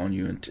waits on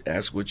you and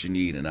asks what you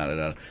need and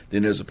da.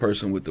 Then there's a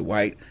person with the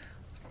white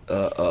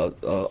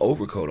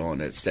overcoat on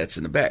that's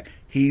in the back.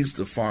 He's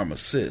the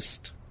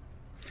pharmacist.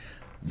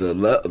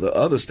 The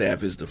other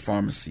staff is the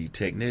pharmacy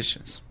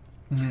technicians.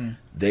 Mm-hmm.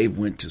 They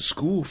went to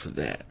school for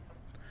that.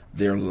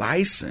 They're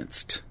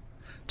licensed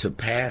to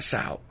pass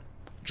out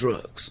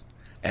drugs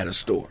at a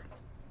store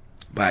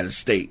by the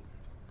state.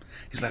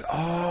 He's like,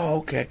 oh,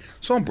 okay.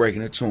 So I'm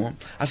breaking it to him.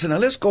 I said, now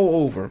let's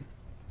go over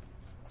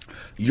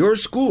your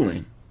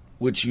schooling,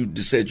 which you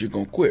said you're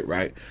going to quit,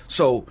 right?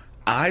 So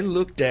I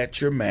looked at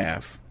your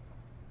math.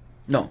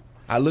 No,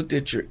 I looked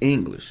at your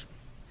English.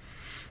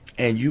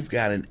 And you've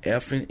got an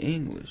F in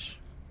English,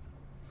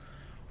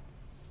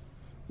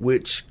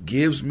 which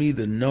gives me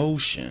the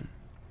notion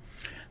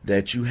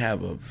that you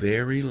have a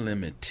very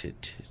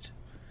limited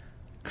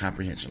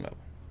comprehension level.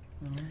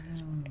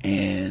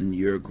 And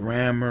your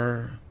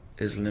grammar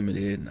is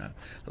limited. And I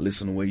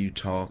listen to the way you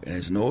talk, and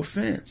it's no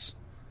offense,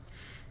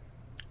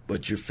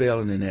 but you're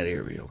failing in that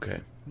area,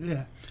 okay?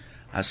 Yeah.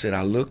 I said,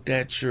 I looked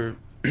at your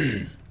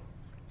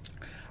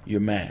your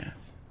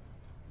math.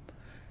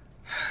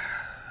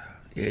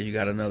 Yeah, you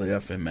got another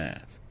F in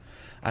math.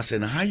 I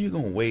said, now how you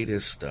going to weigh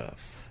this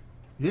stuff?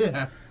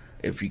 Yeah.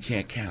 If you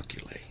can't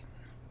calculate?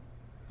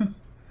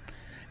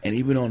 And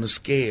even on the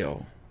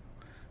scale,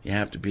 you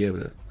have to be able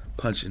to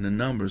punch in the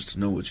numbers to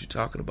know what you're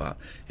talking about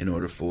in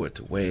order for it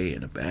to weigh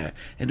in the bag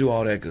and do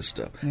all that good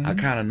stuff. I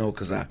kind of know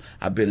because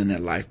I've been in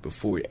that life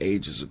before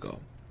ages ago,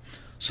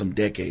 some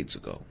decades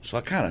ago. So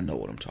I kind of know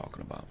what I'm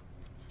talking about.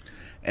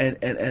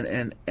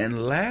 And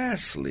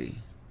lastly,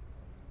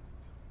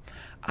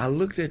 I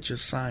looked at your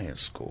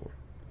science score,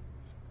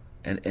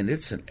 and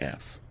it's an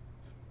F,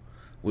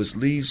 which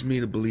leads me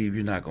to believe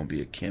you're not going to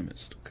be a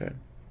chemist, okay?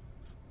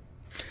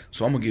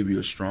 So I'm going to give you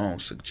a strong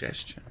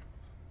suggestion.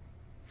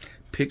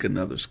 Pick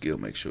another skill,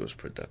 make sure it's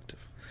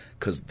productive.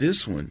 Because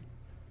this one,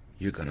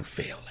 you're going to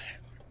fail at.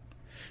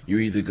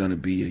 You're either going to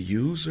be a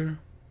user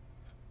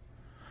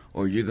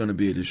or you're going to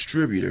be a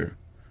distributor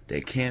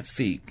that can't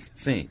think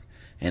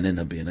and end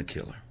up being a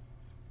killer.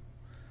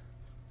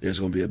 There's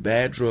going to be a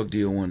bad drug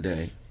deal one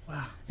day,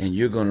 and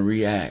you're going to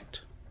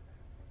react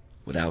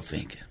without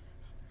thinking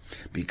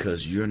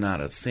because you're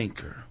not a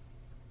thinker,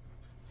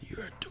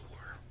 you're a doer.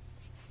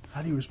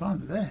 How do you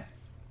respond to that?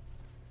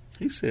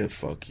 He said,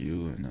 fuck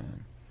you,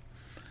 and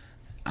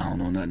I don't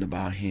know nothing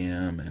about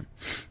him, and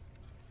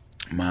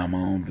mind my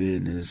own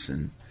business,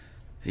 and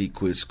he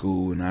quit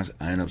school, and I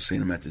ended up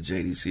seeing him at the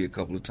JDC a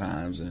couple of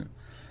times, and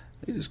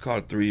he just caught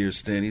a 3-year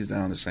stint. He's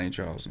down to St.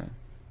 Charles now.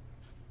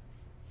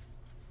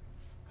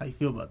 How you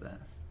feel about that?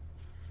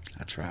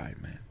 I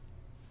tried, man.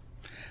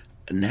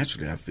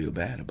 Naturally, I feel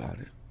bad about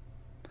it.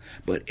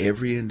 But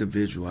every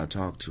individual I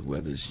talk to,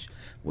 whether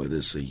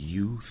it's a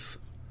youth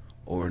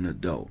or an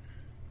adult,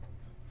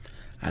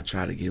 I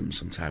try to give them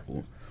some type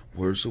of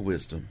words of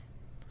wisdom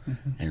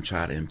and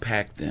try to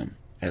impact them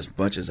as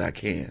much as I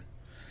can.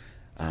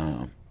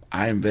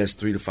 I invest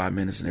 3 to 5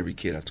 minutes in every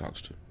kid I talk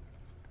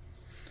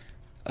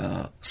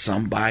to.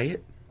 Some buy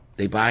it.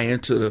 They buy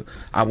into the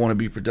I want to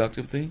be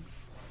productive thing.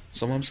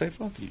 Some of them say,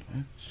 fuck you,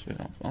 man. Shit,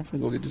 I'm finna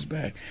go get this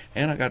bag.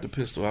 And I got the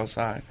pistol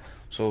outside.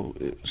 So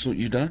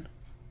you done?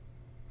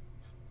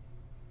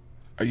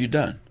 Are you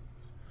done?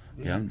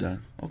 Yeah, I'm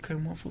done. Okay,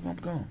 motherfucker, I'm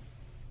gone.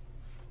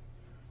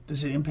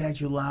 Does it impact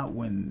you a lot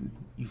when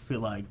you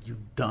feel like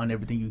you've done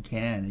everything you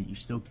can and you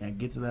still can't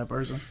get to that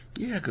person?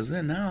 Yeah, because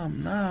then now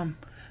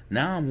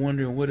I'm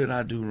wondering, what did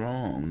I do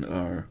wrong?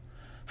 Or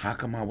how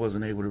come I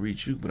wasn't able to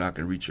reach you, but I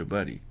can reach your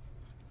buddy?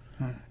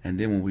 And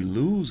then when we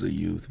lose a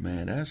youth,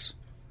 man, that's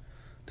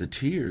the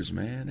tears,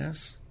 man.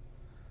 That's,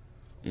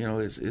 you know,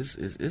 it's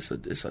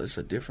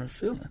a different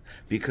feeling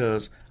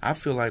because I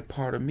feel like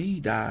part of me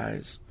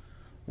dies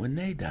when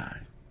they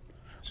die.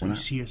 So when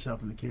you see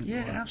yourself in the kids'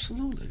 Yeah, life.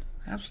 absolutely.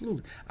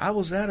 I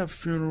was at a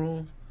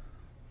funeral,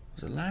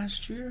 was it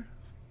last year?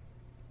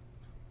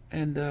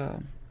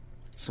 And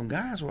some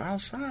guys were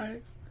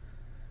outside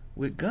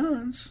with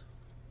guns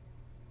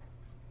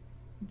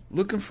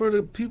looking for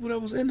the people that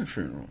was in the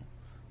funeral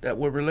that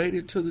were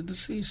related to the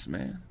deceased,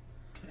 man.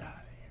 Get out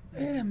of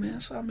here, man. Yeah, man.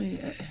 So, I mean,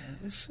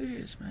 it's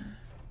serious, man.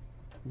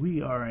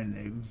 We are in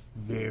a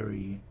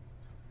very,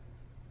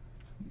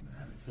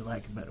 I feel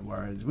like better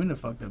words, we're in a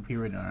fucked up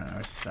period in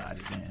our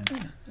society, man.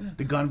 Yeah.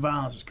 The gun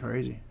violence is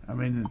crazy. I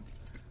mean,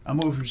 I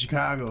moved from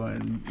Chicago,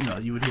 and you know,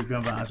 you would hear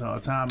gun violence all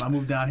the time. I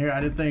moved down here. I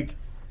didn't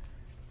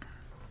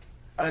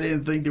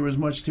think there was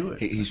much to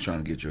it. He's trying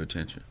to get your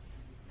attention.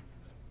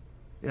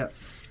 Yeah.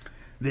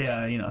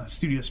 The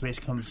studio space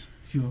comes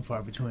few and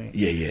far between.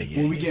 Yeah.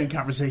 When we get in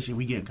conversation,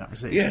 we get in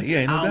conversation.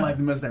 Yeah. No I don't doubt. like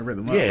to mess that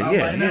rhythm up.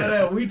 Yeah.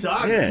 No, we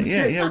talking.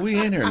 Yeah.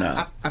 We in here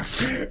now.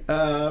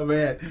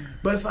 Man.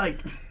 But it's like,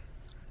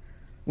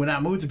 when I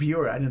moved to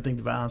Peoria, I didn't think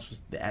the violence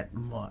was that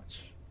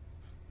much.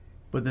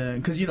 But then,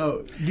 because, you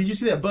know, did you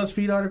see that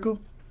BuzzFeed article?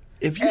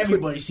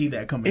 Everybody see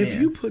that coming in. If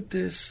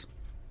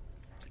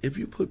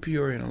you put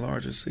Peoria in a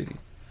larger city,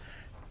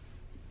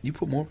 you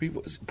put more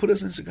people, put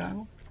us in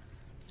Chicago,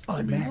 Oh,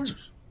 imagine.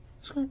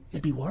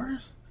 It'd be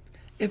worse.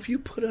 If you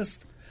put us,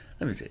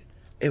 let me tell you,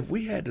 if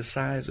we had the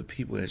size of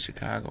people that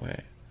Chicago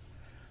had,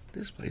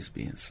 this place would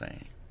be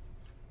insane.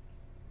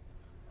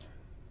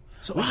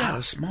 So we got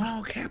a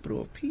small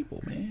capital of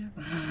people, man.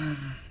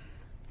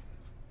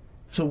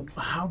 So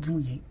how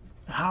can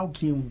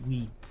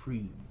we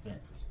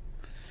prevent?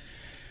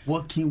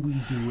 What can we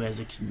do as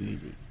a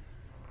community?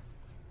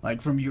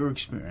 Like, from your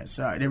experience,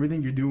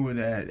 everything you're doing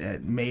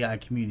at May I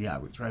Community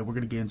Outreach, right? We're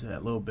going to get into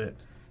that a little bit.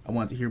 I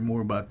want to hear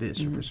more about this,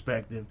 your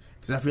perspective,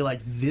 because I feel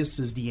like this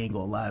is the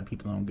angle a lot of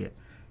people don't get.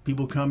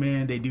 People come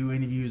in, they do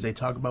interviews, they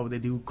talk about what they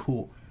do,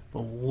 cool.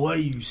 But what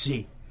do you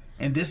see?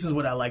 And this is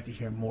what I like to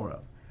hear more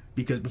of.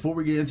 Because before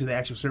we get into the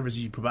actual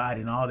services you provide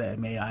and all that,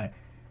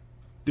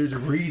 there's a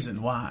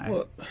reason why.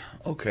 Well,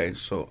 okay,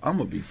 so I'm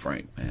gonna be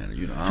frank, man.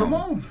 You know, I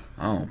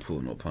don't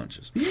pull no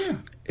punches. Yeah.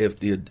 If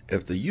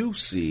the youth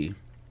see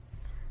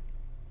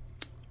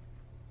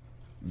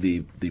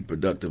the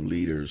productive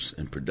leaders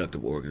and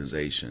productive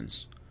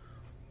organizations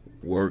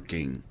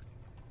working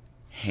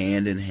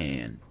hand in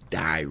hand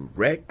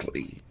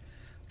directly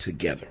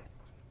together,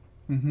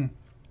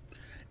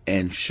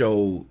 and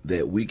show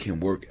that we can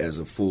work as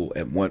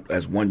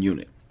one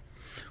unit.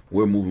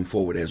 We're moving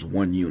forward as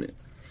one unit.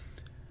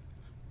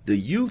 The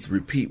youth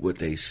repeat what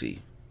they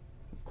see.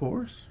 Of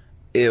course.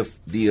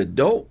 If the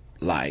adult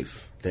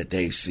life that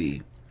they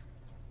see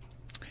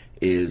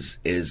is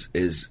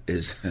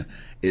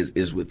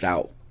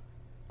without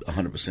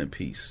 100%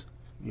 peace,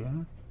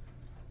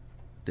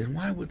 then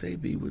why would they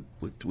be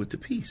with the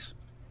peace?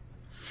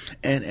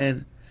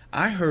 And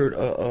I heard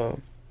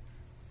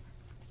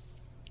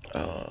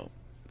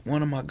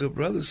one of my good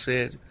brothers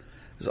said,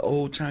 it's an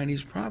old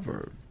Chinese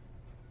proverb.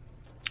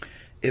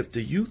 If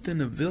youth in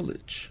the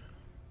village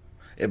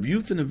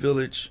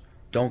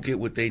don't get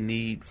what they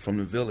need from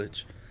the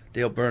village,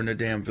 they'll burn the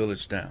damn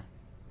village down.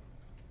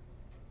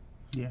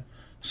 Yeah.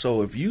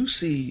 So if you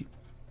see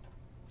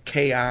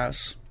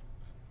chaos,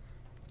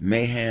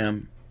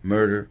 mayhem,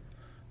 murder,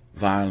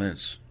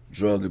 violence,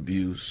 drug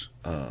abuse,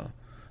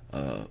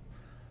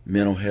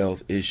 mental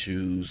health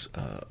issues,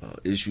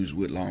 issues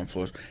with law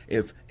enforcement,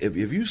 if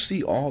you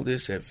see all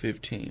this at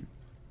 15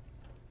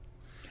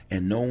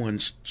 and no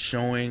one's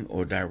showing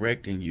or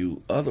directing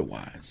you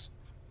otherwise,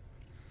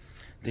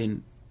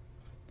 then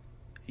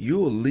you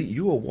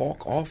will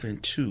walk off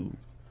into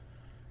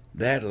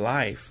that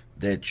life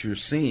that you're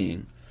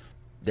seeing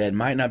that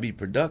might not be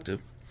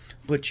productive,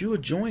 but you'll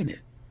join it.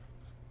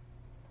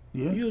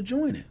 Yeah. You'll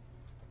join it.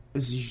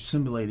 As you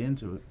assimilate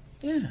into it.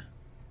 Yeah.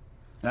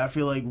 And I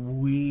feel like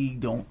we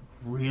don't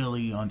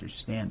really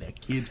understand that.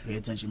 Kids pay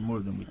attention more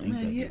than we think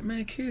they do.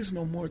 Man, kids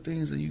know more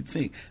things than you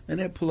think. Man,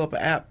 they pull up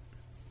an app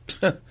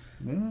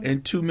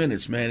in 2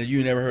 minutes, man, that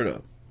you never heard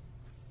of.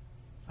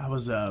 I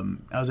was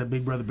at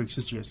Big Brother Big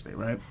Sister yesterday,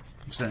 right?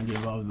 I'm starting to get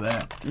involved with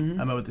that. I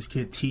met with this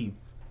kid T.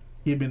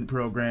 He had been in the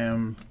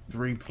program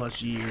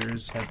 3+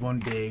 years, had one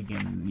big,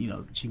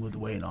 and she moved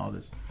away and all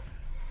this.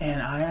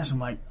 And I asked him,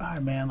 like, all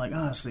right, man, like,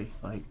 honestly,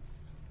 like,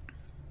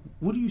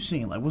 what are you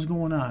seeing? Like, what's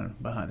going on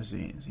behind the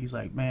scenes? He's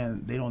like,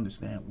 man, they don't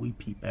understand. We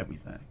peep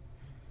everything.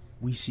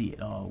 We see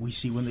it all. We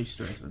see when they're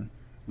stressing.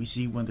 We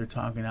see when they're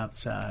talking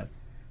outside.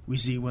 We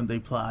see when they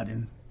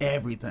plotting.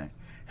 Everything.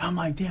 And I'm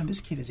like, damn, this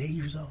kid is 8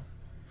 years old.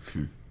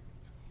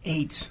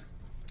 8.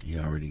 He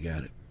already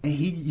got it.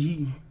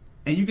 And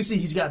and you can see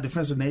he's got a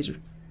defensive nature.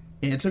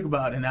 And it took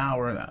about an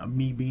hour of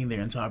me being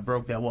there until I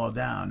broke that wall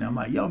down. And I'm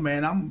like, yo,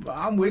 man,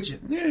 I'm with you.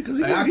 Yeah, because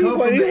he like,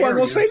 wasn't going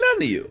to say nothing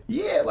to you.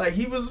 Yeah, like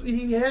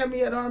he had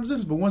me at arm's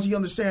distance. But once he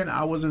understand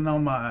I wasn't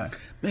on my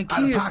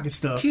out-of-pocket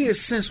stuff. Kids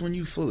sense when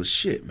you full of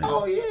shit, man.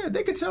 Oh, yeah.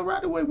 They can tell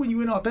right away when you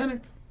inauthentic.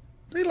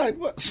 They like,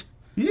 what?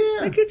 Yeah.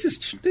 Like, get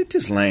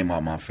this lame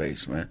on my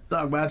face, man.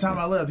 Dog, by the time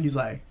I left, he's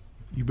like,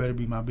 you better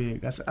be my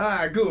big. I said, all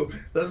right, cool.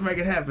 Let's make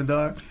it happen,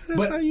 dog.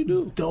 That's how you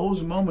do.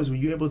 Those moments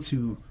when you're able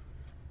to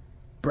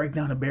break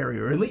down a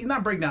barrier, or at least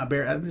not break down a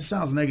barrier. This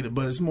sounds negative,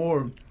 but it's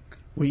more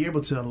when you're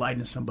able to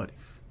enlighten somebody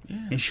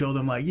and show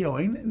them, like, yo,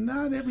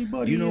 not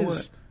everybody. You know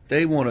what?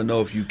 They want to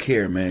know if you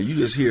care, man. You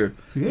just here.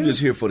 Yeah. You just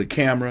here for the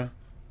camera.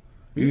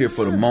 You here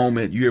for the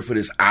moment. You here for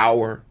this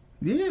hour.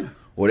 Yeah.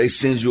 Or they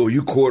send you, or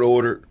you court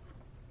ordered,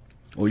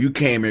 or you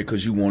came here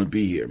because you want to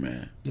be here,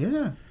 man.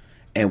 Yeah.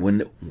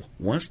 And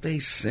once they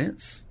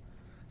sense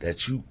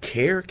that you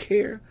care,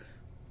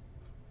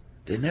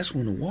 then that's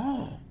when the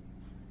wall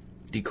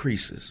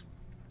decreases.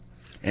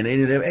 And they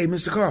did, hey,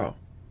 Mr. Carl,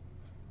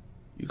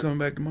 you coming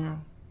back tomorrow?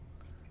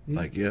 Yeah.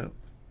 Like, yeah.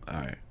 All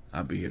right,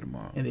 I'll be here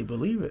tomorrow. And they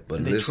believe it. But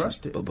and listen, they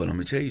trust it. But let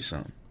me tell you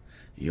something.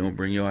 You don't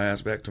bring your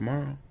ass back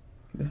tomorrow,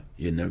 yeah,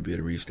 you'll never be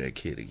able to reach that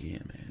kid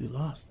again, man. You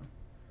lost them.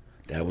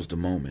 That was the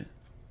moment.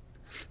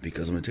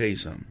 Because I'm going to tell you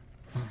something.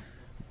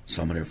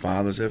 Some of their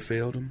fathers have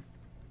failed them.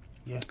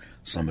 Yeah.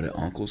 Some of their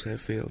uncles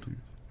have failed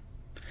them.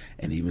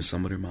 And even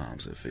some of their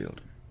moms have failed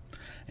them.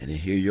 And then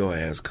here your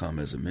ass come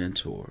as a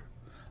mentor,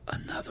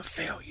 another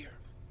failure.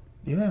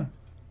 Yeah.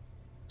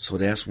 So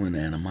that's when the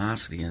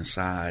animosity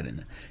inside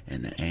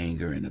and the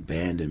anger and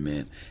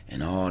abandonment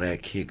and all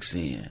that kicks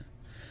in.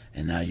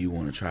 And now you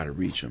want to try to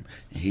reach him.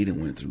 And he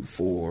done went through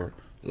 4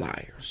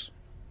 liars.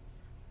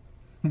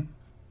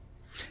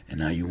 And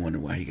now you wonder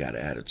why he got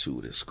an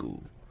attitude at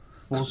school.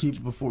 4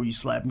 people before you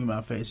slap me in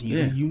my face. And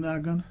you think you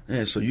not gonna?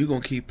 Yeah, so you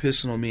going to keep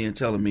pissing on me and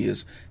telling me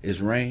it's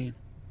rain?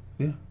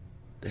 Yeah.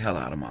 The hell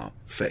out of my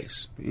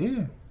face.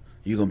 Yeah.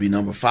 You going to be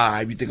number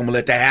 5? You think I'm going to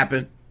let that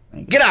happen?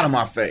 Get out of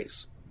my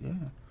face. Yeah.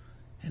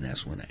 And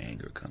that's when the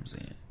anger comes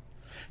in.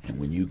 And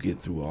when you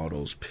get through all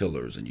those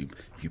pillars and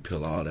you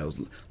peel all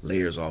those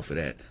layers off of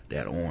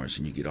that orange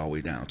and you get all the way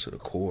down to the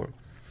core,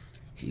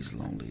 he's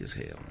lonely as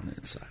hell on the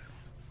inside.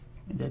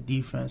 And that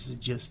defense is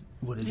just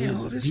what it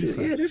is.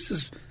 This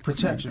is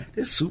protection. Man,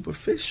 it's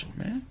superficial,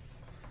 man.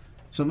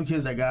 Some of the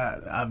kids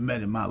I've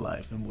met in my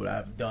life and what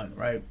I've done,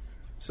 right?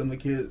 Some of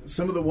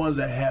the ones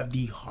that have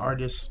the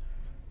hardest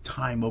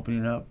time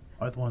opening up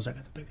are the ones that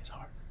got the biggest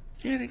heart.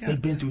 Yeah,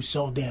 they've been through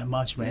so damn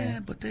much, man. Yeah,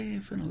 but they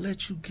ain't finna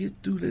let you get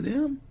through to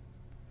them.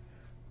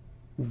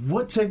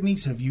 What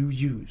techniques have you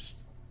used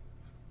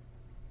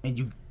and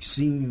you've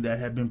seen that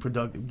have been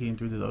productive getting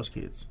through to those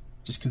kids?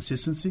 Just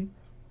consistency,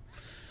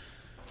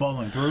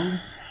 following through,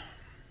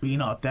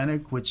 being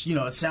authentic, which, you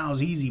know, it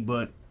sounds easy,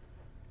 but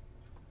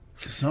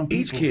some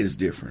people, each kid is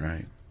different,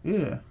 right?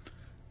 Yeah.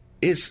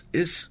 It's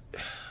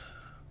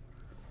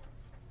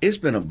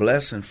been a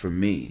blessing for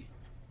me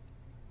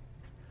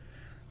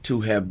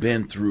to have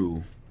been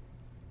through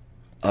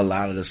a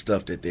lot of the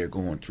stuff that they're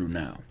going through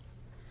now.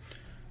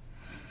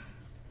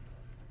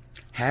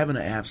 Having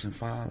an absent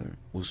father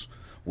was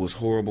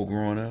horrible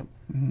growing up.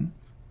 Mm-hmm.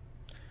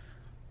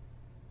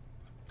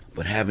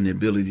 But having the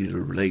ability to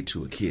relate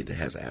to a kid that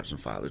has an absent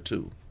father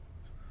too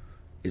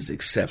is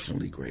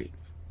exceptionally great.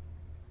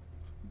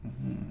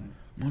 Mm-hmm.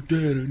 My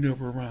dad ain't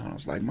never around. I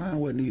was like, mine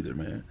wasn't either,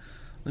 man.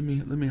 Let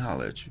me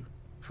holler at you.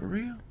 For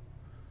real?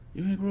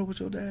 You ain't grow up with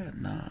your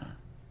dad? Nah.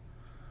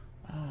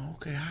 Oh,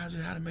 okay. How'd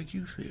it make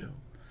you feel?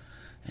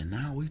 And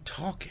now we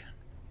talking.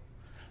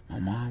 My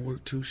mom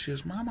worked 2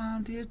 shifts. My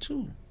mom did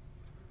too.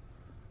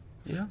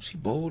 Yeah, she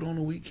bowled on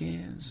the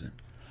weekends and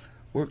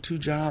worked 2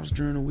 jobs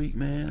during the week,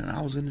 man. And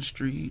I was in the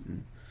street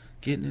and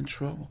getting in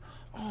trouble.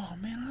 Oh,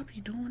 man, I'll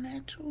be doing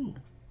that too.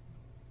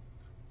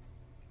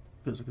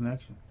 There's a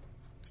connection.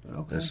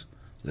 Okay.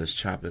 Let's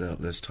chop it up.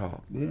 Let's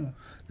talk. Yeah.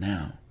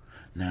 Now,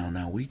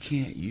 we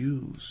can't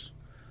use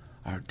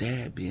our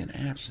dad being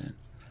absent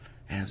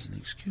as an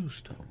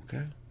excuse, though,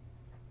 okay?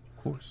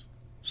 Of course.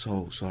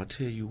 So I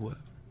tell you what.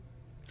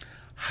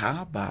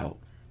 How about,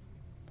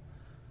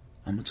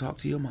 I'm going to talk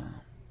to your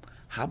mom.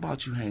 How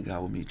about you hang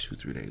out with me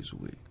 2-3 days a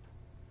week?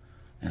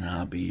 And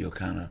I'll be your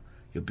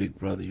big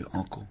brother, your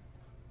uncle.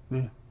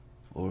 Yeah.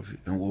 Or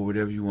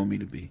whatever you want me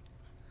to be.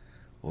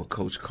 Or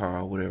Coach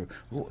Carl, whatever.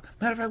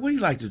 Matter of fact, what do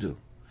you like to do?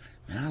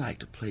 Man, I like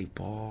to play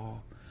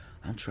ball.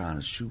 I'm trying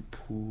to shoot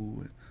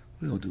pool.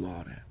 We're going to do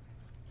all that.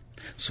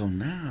 So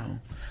now,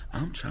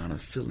 I'm trying to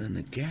fill in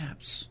the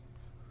gaps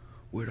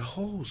where the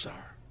holes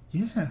are.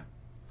 Yeah.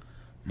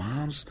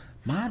 Mom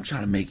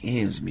trying to make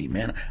ends meet,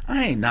 man.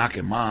 I ain't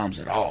knocking moms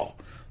at all.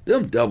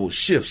 Them double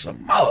shifts a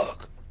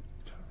mug.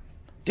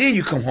 Then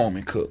you come home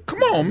and cook.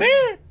 Come on,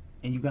 man.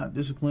 And you got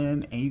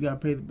discipline, and you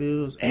got to pay the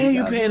bills. And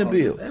you paying the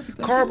bill.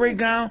 Car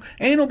breakdown,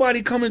 ain't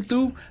nobody coming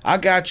through. I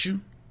got you.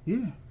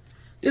 Yeah.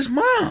 It's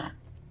mom.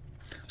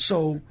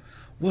 So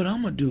what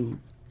I'm going to do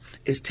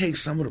is take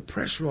some of the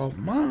pressure off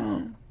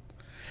mom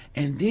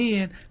and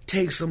then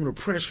take some of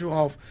the pressure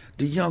off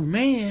the young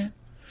man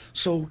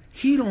so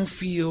he don't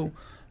feel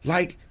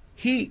like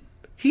he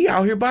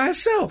out here by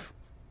himself.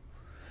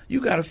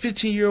 You got a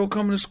 15-year-old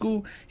coming to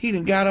school. He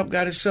done got up,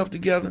 got himself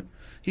together.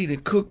 He done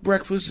cooked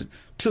breakfast and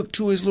took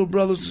 2 of his little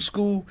brothers to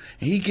school,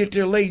 and he get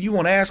there late. You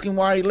want to ask him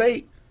why he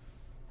late?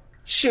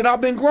 Shit,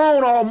 I've been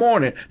grown all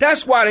morning.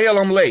 That's why the hell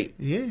I'm late.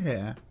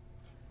 Yeah.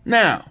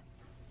 Now.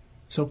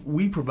 So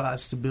we provide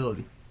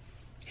stability.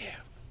 Yeah.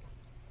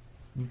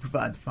 We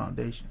provide the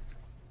foundation.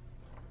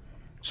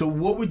 So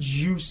what would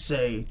you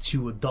say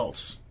to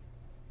adults?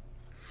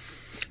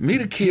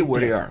 Meet a kid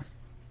where they are.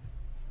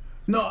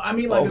 No, I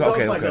mean like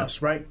adults like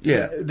us, right?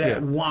 Yeah.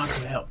 That want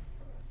to help.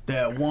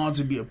 That want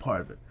to be a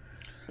part of it.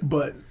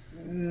 But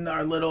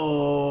are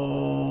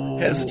little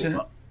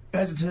hesitant,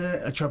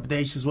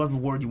 trepidatious, whatever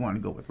word you want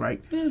to go with,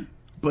 right? Yeah.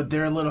 But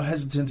they're a little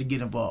hesitant to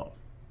get involved.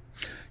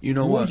 You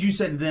know what would you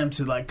say to them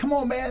to like, come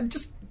on, man,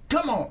 just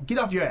come on, get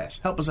off your ass,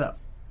 help us out?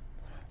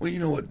 Well, you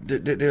know what?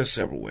 There are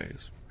several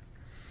ways.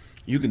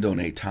 You can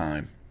donate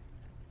time.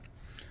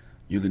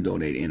 You can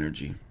donate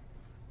energy.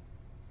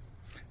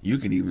 You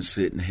can even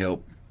sit and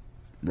help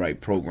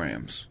write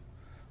programs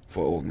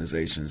for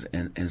organizations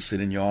and sit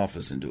in your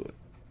office and do it.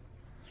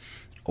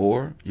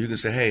 Or you can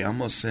say, hey, I'm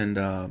going to send,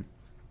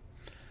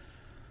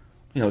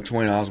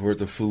 $20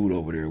 worth of food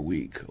over there a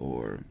week,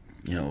 or,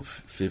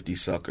 50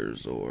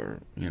 suckers, or,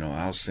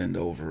 I'll send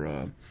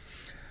over,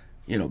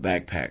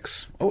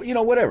 backpacks, or,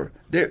 whatever.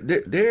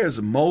 There's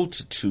a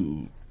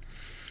multitude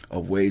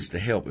of ways to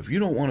help. If you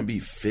don't want to be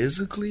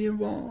physically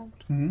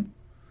involved, mm-hmm.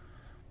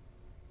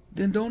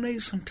 then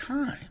donate some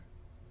time.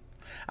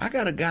 I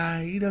got a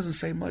guy, he doesn't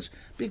say much,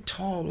 big,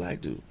 tall,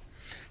 black dude.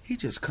 He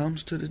just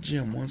comes to the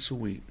gym once a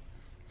week.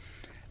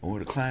 Or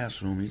the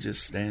classroom, he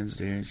just stands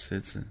there and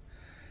sits and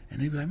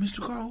they be like, Mr.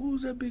 Carl,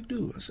 who's that big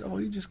dude? I said, oh,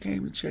 he just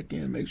came to check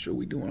in, make sure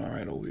we doing all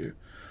right over here.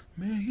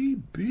 Man, he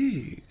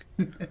big.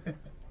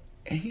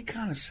 And he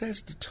kind of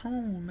sets the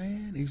tone,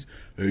 man. He's,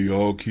 hey,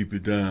 y'all keep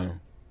it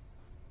down.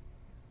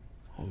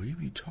 Oh, he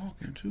be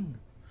talking too.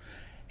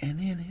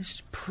 And then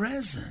his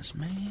presence,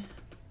 man.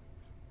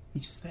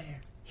 He's just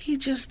there. He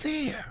just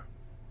there.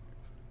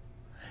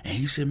 And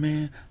he said,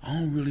 man, I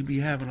don't really be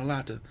having a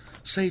lot to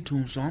say to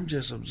him, so I'm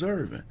just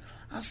observing.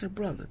 I said,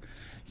 brother,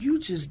 you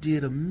just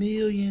did $1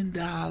 million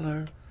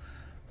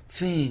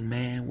thing,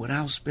 man,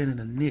 without spending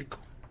a nickel.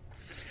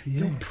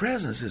 Yeah. Your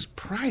presence is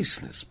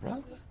priceless,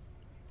 brother.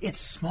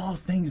 It's small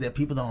things that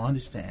people don't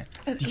understand.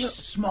 The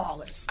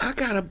smallest. I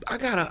got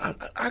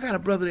a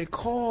brother that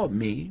called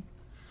me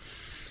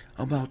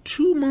about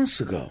 2 months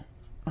ago.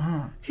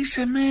 Uh-huh. He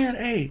said, man,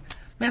 I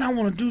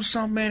want to do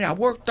something, man. I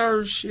work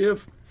third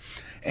shift,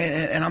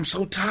 and I'm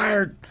so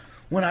tired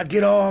when I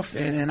get off,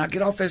 and I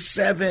get off at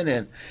 7,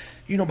 and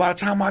by the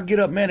time I get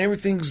up, man,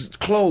 everything's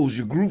closed.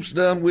 Your group's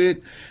done with,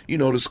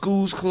 the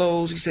school's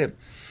closed. He said,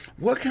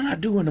 what can I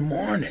do in the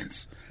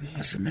mornings?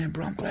 I said, man,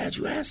 bro, I'm glad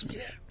you asked me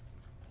that.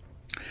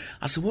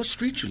 I said, what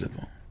street you live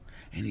on?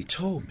 And he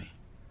told me.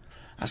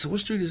 I said,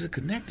 what street is it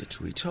connected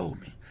to? He told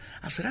me.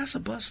 I said, that's a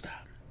bus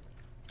stop.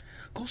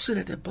 Go sit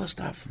at that bus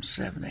stop from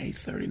 7 to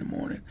 8:30 in the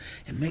morning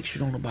and make sure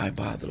don't nobody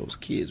bother those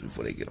kids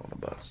before they get on the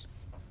bus.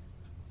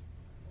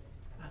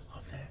 I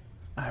love that.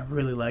 I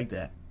really like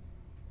that.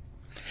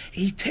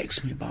 He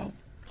texted me about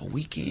a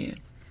weekend.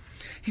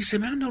 He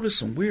said, man, I noticed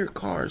some weird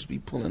cars be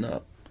pulling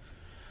up.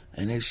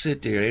 And they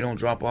sit there. They don't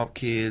drop off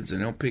kids and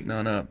they don't pick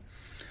none up.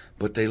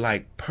 But they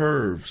like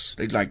pervs.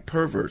 They like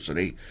perverts. So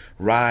they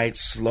ride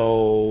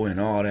slow and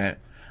all that.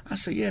 I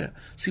said, yeah.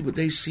 See, but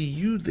they see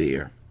you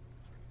there.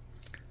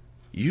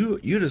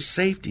 You're the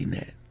safety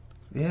net.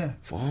 Yeah.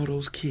 For all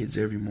those kids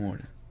every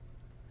morning.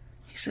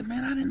 He said,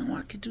 man, I didn't know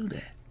I could do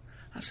that.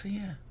 I said,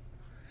 yeah.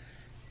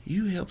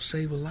 You help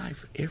save a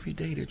life every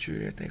day that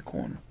you're at that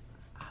corner.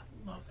 I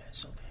love that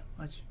so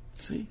damn much.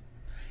 See?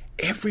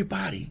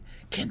 Everybody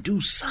can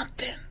do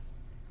something.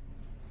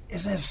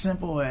 It's as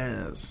simple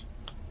as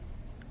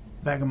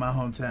back in my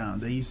hometown,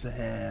 they used to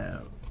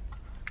have.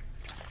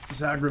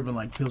 So I grew up in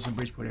like Pilsen,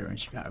 Bridgeport area in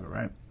Chicago,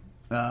 right?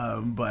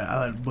 But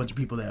I had a bunch of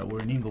people that were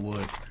in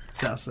Inglewood,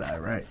 South Side,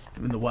 right?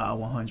 In the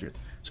Wild 100s.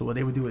 So what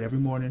they would do it every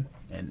morning,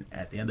 and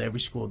at the end of every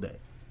school day,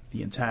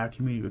 the entire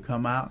community would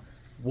come out,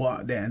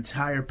 walk that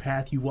entire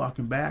path you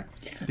walking back.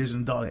 Yeah. There's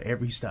an adult at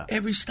every stop.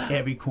 Every stop.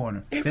 Every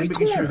corner. Every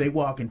making sure they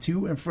walking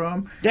to and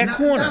from. That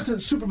corner. Not to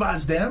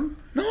supervise them.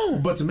 No.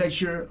 But to make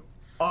sure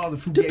all the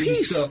fugazi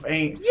stuff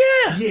ain't.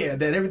 Yeah,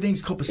 that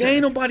everything's copacetic. There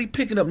ain't nobody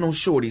picking up no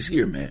shorties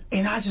here, man.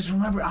 And I just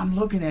remember I'm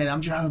looking at it,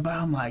 I'm driving by,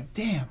 I'm like,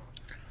 damn.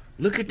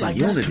 Look at the unity.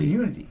 That's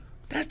community.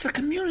 That's the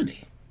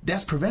community.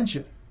 That's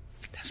prevention.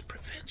 That's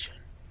prevention.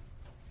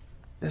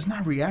 That's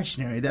not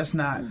reactionary. That's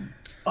not,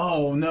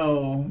 oh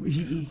no,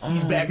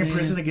 he's back in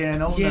prison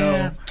again. Oh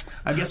no.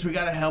 I guess we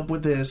gotta help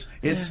with this.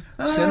 It's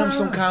send him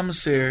some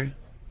commissary.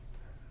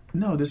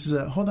 No, this is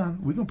hold on,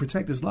 we're gonna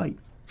protect this light.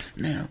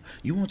 Now,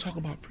 you want to talk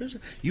about prison?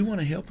 You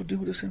want to help a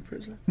dude that's in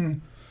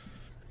prison?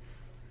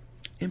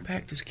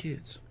 Impact his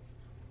kids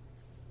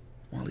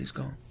while he's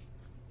gone.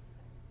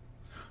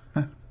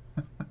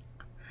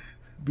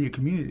 Be a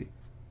community.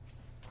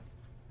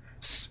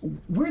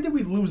 Where did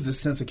we lose the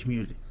sense of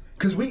community?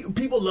 Because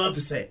people love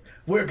to say,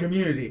 we're a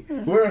community,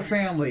 we're a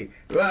family,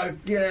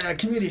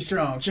 community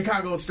strong,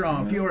 Chicago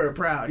strong, pure,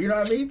 proud. You know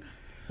what I mean?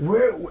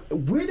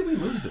 Where did we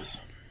lose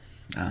this?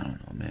 I don't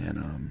know,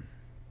 man.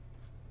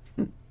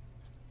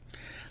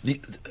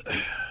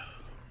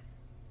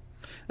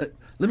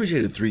 Let me tell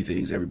you the 3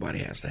 things everybody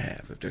has to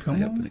have if they're going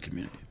to help in the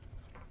community.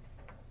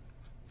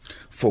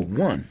 For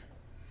one,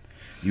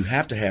 you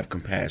have to have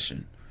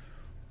compassion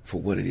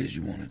for what it is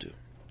you want to do.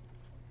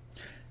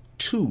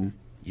 2,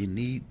 you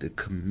need the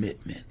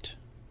commitment.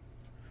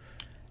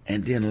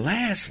 And then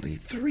lastly,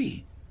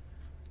 3,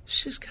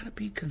 it's just got to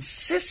be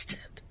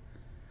consistent.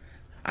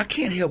 I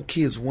can't help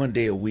kids 1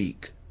 day a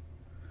week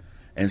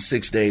and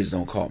 6 days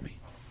don't call me.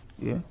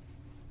 Yeah.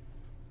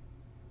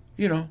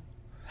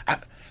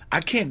 I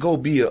can't go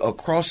be a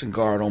crossing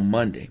guard on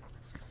Monday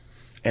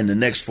and the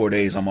next 4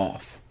 days I'm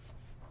off.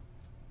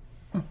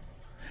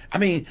 I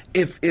mean,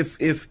 if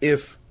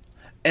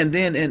and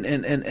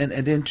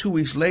then 2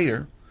 weeks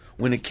later,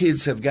 when the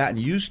kids have gotten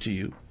used to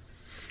you,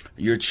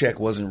 your check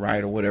wasn't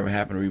right or whatever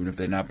happened, or even if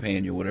they're not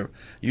paying you or whatever,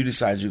 you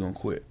decide you're going to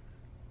quit.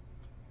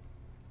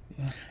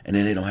 Yeah. And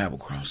then they don't have a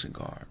crossing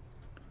guard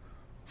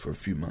for a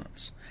few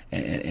months.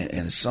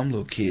 And some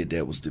little kid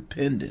that was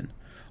dependent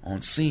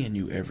on seeing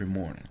you every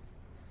morning,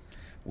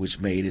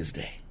 which made his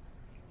day.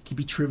 It could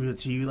be trivial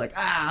to you, like,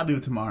 I'll do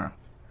it tomorrow.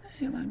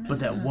 Like, but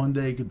that one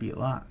day could be a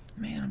lot.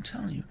 Man, I'm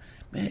telling you,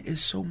 man,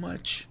 it's so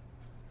much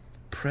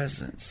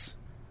presence.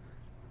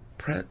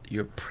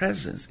 Your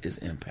presence is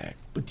impact.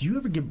 But do you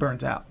ever get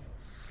burnt out?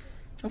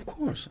 Of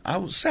course.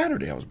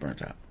 Saturday I was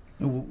burnt out.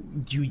 Do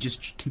you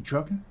just keep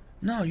trucking?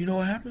 No, you know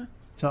what happened?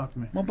 Talk to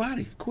me. My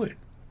body quit.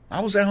 I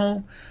was at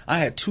home. I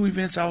had 2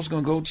 events I was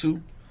going to go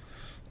to.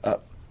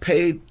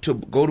 Paid to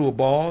go to a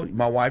ball,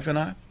 my wife and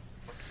I.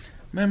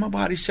 Man, my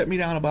body shut me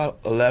down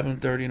about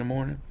 11:30 in the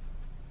morning.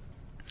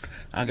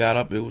 I got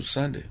up. It was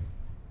Sunday.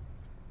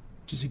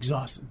 Just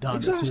exhausted. Done.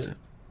 Exhausted.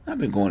 I've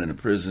been going into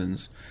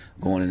prisons,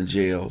 going into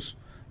jails,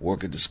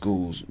 working at the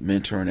schools,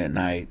 mentoring at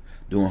night,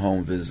 doing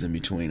home visits in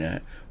between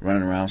that,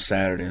 running around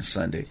Saturday and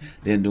Sunday,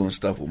 then doing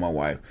stuff with my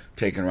wife,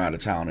 taking her out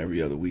of town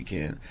every other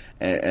weekend,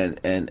 and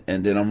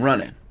then I'm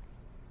running.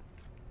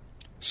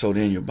 So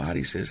then your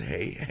body says,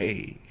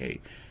 hey,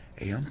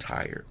 I'm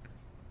tired.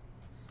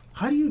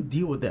 How do you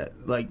deal with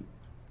that? Like,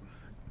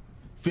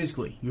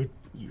 physically,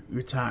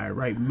 you're tired,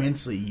 right?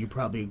 Mentally, you're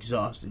probably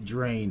exhausted,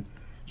 drained.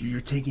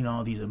 You're taking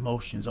all these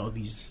emotions, all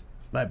these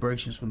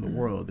vibrations from the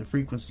world, the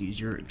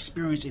frequencies. You're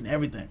experiencing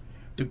everything,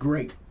 the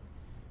great,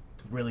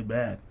 the really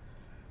bad.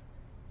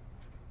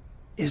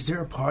 Is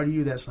there a part of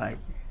you that's like,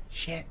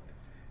 shit,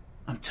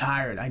 I'm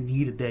tired. I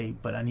need a day,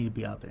 but I need to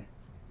be out there?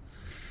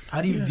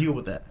 How do you deal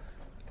with that?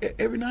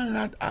 Every now and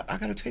then I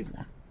got to take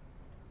one.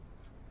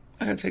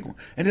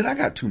 And then I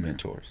got 2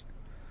 mentors.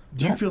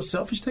 Do you feel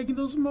selfish taking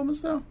those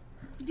moments, though?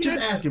 Yeah.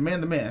 Just asking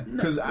man to man.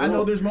 Because I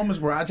know there's moments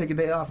where I take a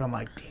day off and I'm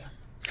like, damn.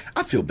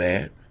 I feel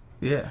bad.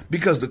 Yeah.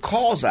 Because the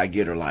calls I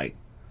get are like,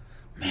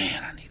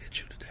 man, I needed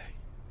you today.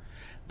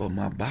 But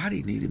my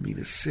body needed me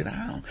to sit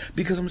down.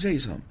 Because I'm going to tell you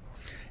something.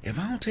 If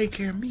I don't take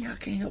care of me, I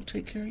can't help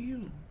take care of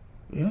you.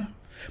 Yeah.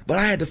 But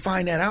I had to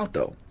find that out,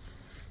 though.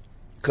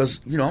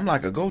 Because, I'm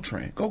like a go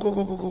train. Go, go,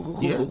 go, go, go,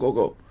 go, Yeah. go, go,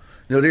 go.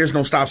 There's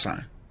no stop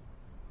sign.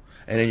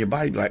 And then your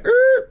body be like,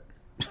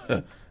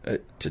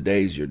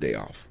 today's your day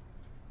off.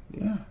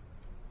 Yeah.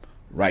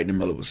 Right in the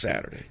middle of a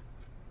Saturday.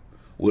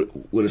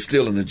 With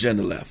still an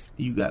agenda left.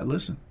 You got to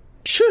listen.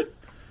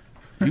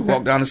 You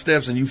walk down the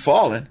steps and you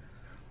falling.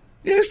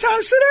 Yeah, it's time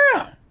to sit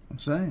down. I'm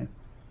saying.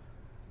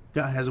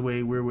 God has a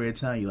weird way of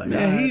telling you, like,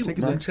 man, take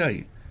a I'm day. telling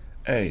you,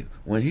 hey,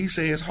 when he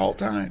says it's halt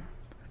time,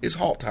 it's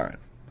halt time.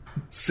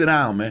 Sit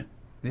down, man.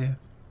 Yeah.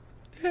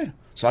 Yeah.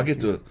 So I get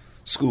to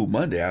school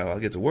Monday, I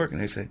get to work,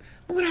 and they say,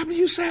 what happened to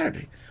you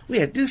Saturday? We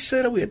had this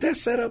set up, we had that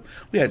set up,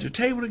 we had your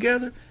table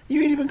together, you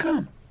didn't even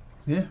come.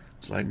 Yeah.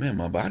 It's like, man,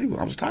 my body,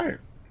 I was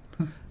tired.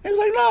 They was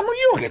like, no,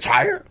 you don't get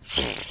tired.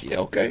 Yeah,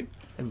 okay.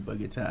 Everybody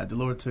get tired. The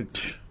Lord took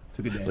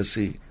a day. But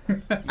see,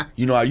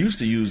 I used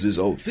to use this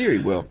old theory.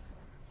 Well,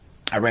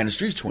 I ran the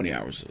streets 20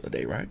 hours a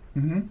day, right?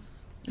 Mm-hmm.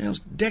 It was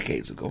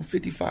decades ago. I'm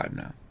 55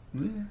 now.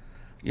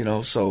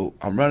 Yeah. So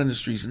I'm running the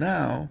streets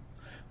now,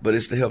 but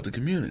it's to help the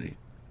community.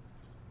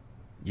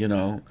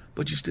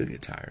 But you still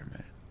get tired,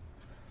 man.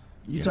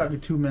 You're talking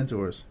 2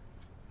 mentors.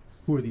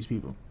 Who are these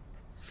people?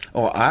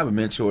 Oh, I have a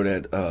mentor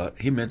that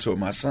he mentored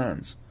my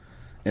sons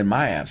in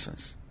my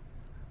absence.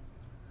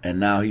 And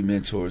now he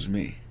mentors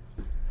me.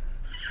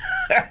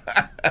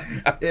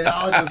 It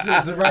all just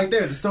it's right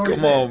there. The story.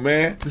 Come on,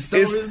 man. The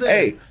story is there.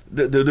 Hey,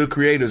 the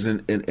creator's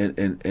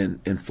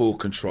in full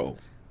control.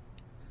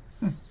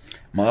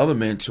 My other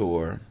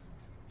mentor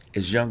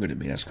is younger than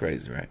me. That's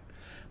crazy, right?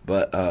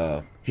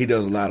 But he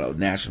does a lot of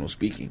national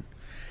speaking.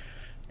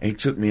 And he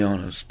took me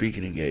on a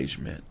speaking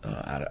engagement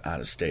out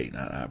of state,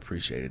 and I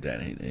appreciated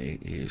that.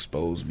 He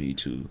exposed me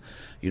to,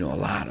 a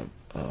lot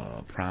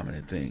of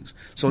prominent things.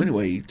 So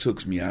anyway, he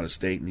took me out of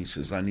state, and he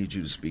says, I need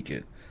you to speak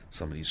at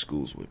some of these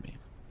schools with me.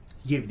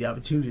 He gave you the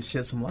opportunity to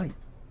shed some light.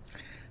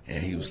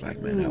 And he was like,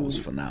 man, that was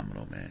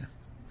phenomenal, man.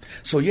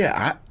 So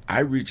yeah, I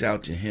reach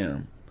out to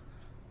him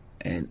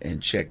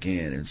and check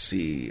in and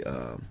see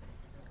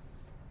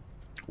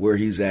where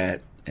he's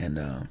at and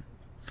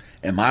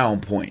my own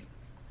point,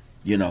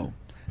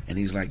 And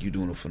he's like, you're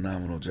doing a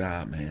phenomenal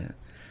job, man.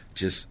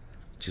 Just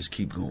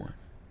keep going.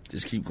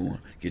 Just keep going.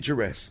 Get your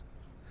rest,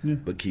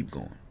 but keep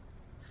going.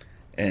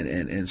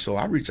 And so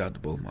I reach out to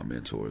both my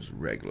mentors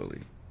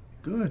regularly.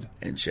 Good.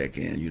 And check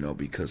in,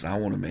 because I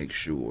want to make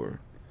sure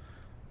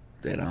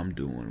that I'm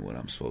doing what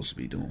I'm supposed to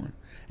be doing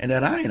and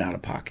that I ain't out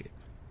of pocket.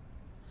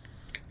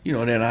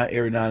 Then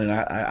every now and then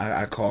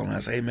I call and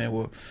I say, hey, man,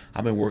 well,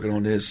 I've been working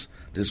on this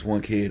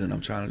one kid and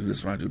I'm trying to do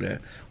this and I do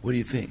that. What do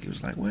you think? He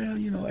was like, well,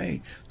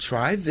 hey,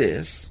 try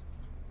this.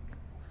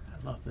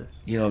 I love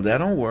this. If that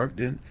don't work,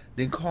 then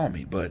call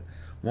me. But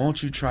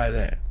won't you try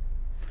that?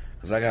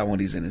 Because I got one of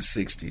these in his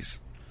 60s.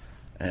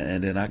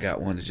 And then I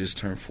got one that just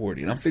turned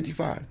 40. And I'm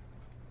 55.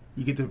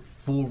 You get the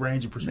full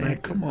range of perspective.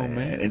 Man, come on,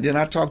 man. And then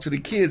I talk to the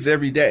kids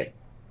every day.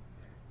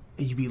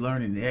 And you be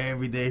learning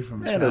every day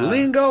from the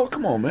lingo.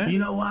 Come on, man. You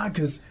know why?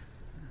 Because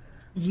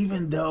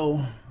even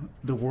though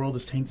the world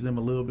has tainted them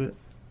a little bit,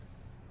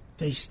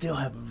 they still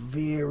have a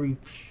very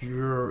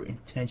pure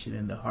intention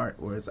in the heart.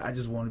 Whereas I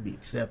just want to be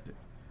accepted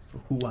for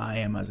who I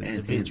am as an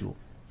individual.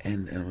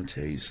 And I'm going to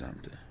tell you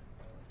something.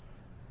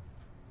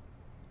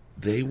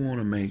 They want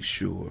to make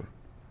sure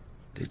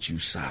that you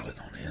solid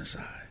on the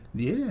inside.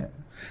 Yeah.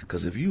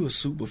 Because if you a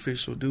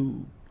superficial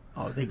dude,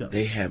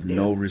 they have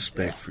no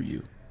respect for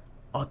you.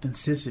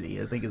 Authenticity,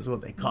 I think is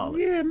what they call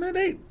it. Yeah, man,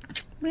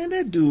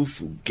 that dude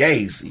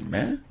fugazi,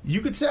 man.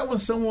 You could tell when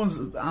someone's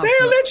they'll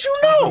let you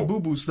know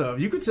boo-boo stuff.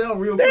 You could tell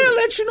real quick. They'll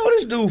let you know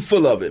this dude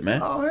full of it,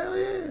 man. Oh, hell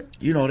yeah.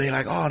 They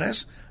like, oh,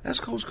 that's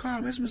Coach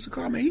Carr, that's Mr.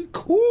 Carr, man. He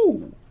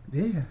cool.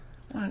 Yeah.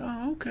 I'm like,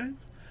 oh, okay.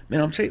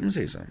 Man, let me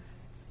tell you something.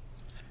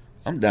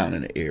 I'm down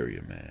in the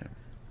area, man.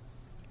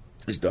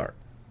 It's dark.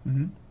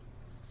 Mm-hmm.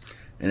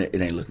 And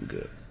it ain't looking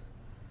good.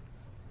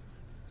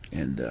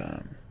 And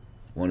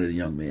one of the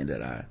young men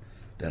that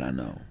I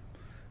know,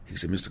 he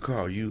said, Mr.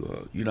 Carl, you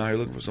out here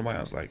looking for somebody?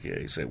 I was like, yeah.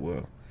 He said,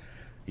 well,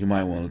 you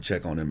might want to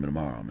check on them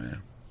tomorrow,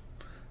 man.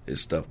 There's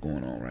stuff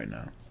going on right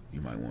now.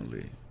 You might want to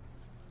leave.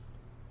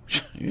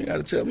 You ain't got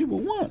to tell me but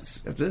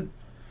once. That's it.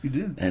 You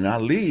did. And I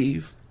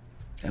leave,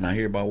 and I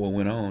hear about what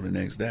went on the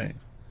next day.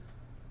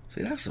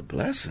 See, that's a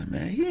blessing,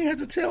 man. He ain't have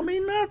to tell me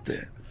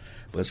nothing.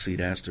 But see,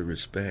 that's the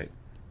respect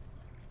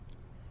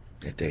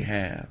that they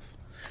have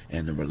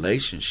and the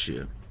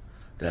relationship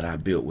that I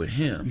built with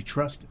him. You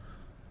trust it.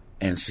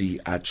 And see,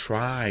 I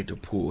tried to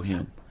pull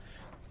him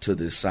to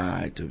this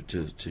side to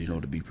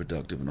be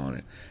productive and all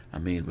that. I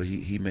mean, but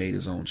he made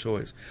his own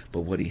choice.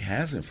 But what he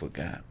hasn't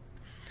forgot,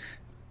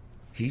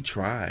 he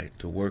tried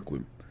to work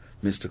with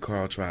Mr.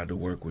 Carl tried to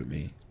work with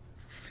me.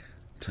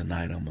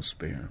 Tonight I'm going to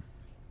spare him.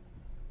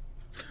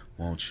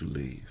 Won't you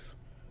leave?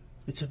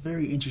 It's a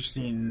very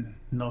interesting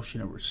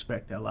notion of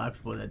respect that a lot of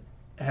people that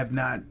have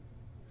not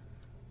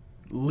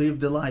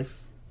lived the life,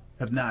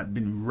 have not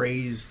been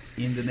raised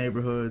in the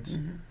neighborhoods,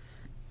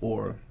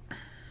 or,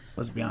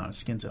 let's be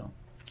honest, skin tone.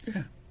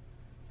 Yeah.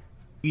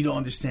 You don't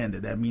understand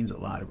that means a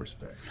lot of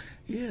respect.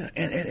 Yeah,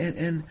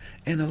 and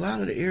a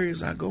lot of the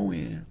areas I go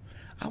in,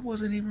 I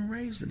wasn't even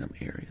raised in them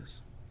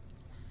areas.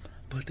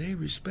 But they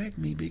respect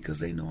me because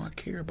they know I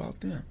care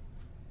about them.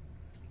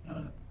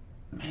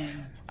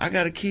 Man. I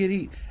got a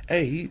kid,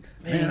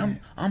 man,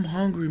 I'm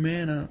hungry,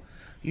 man.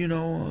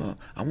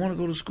 I want to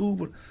go to school,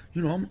 but,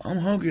 I'm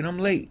hungry and I'm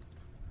late.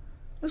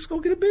 Let's go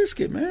get a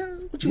biscuit,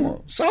 man. What you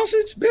want?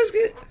 Sausage?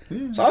 Biscuit?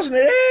 Yeah. Sausage and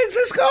eggs?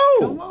 Let's go.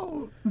 Come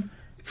on.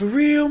 For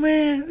real,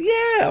 man?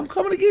 Yeah, I'm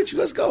coming to get you.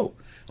 Let's go.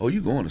 Oh, you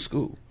going to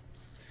school.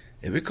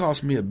 If it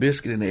costs me a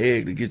biscuit and an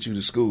egg to get you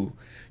to school,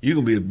 you're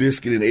going to be a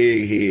biscuit and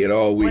egg head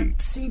all week.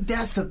 But see,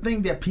 that's the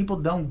thing that people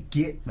don't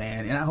get,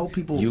 man. And I hope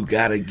people... You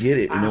got to get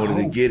it in order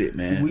to get it,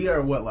 man. We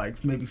are,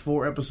 maybe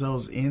 4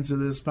 episodes into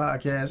this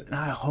podcast, and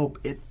I hope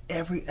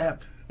every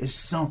ep is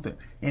something.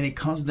 And it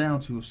comes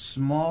down to a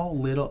small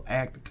little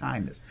act of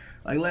kindness.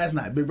 Like last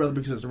night, Big Brother,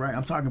 Big Sister, right?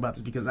 I'm talking about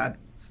this because I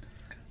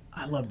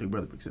love Big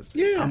Brother, Big Sister.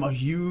 Yeah. I'm a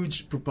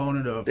huge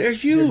proponent of... They're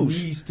huge.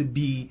 There needs to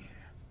be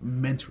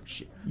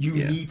mentorship. You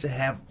need to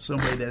have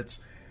somebody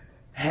that's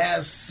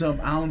has some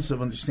ounce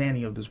of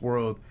understanding of this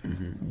world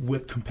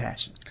with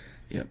compassion.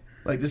 Yep.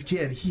 Like this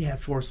kid, he had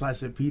 4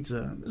 slices of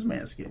pizza. This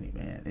man's skinny,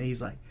 man. And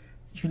he's like,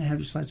 you gonna have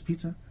your slice of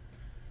pizza?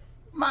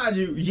 Mind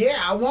you,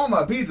 I want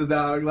my pizza,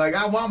 dog. Like,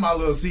 I want my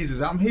Little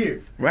Caesars. I'm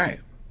here. Right.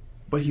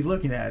 But he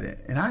looking at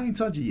it, and I ain't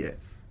touch it yet.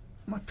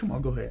 I'm like, come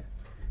on, go ahead.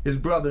 His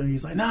brother,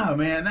 he's like, nah,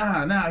 man,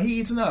 nah, he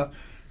eats enough.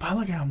 But I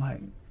look at him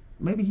like,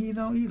 maybe he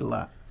don't eat a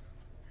lot.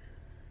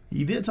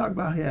 He did talk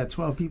about he had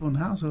 12 people in the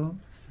household.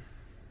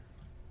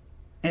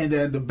 And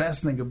then the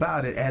best thing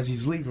about it, as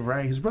he's leaving,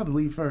 right? His brother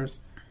leave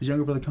first. His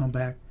younger brother come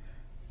back.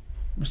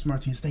 Mr.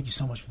 Martinez, thank you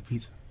so much for the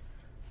pizza.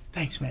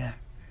 Thanks, man.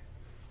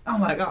 I'm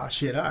like, oh,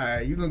 shit, all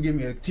right. You're going to give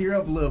me a tear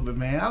up a little bit,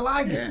 man. I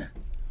like it.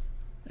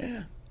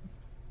 Yeah.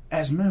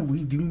 As men,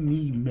 we do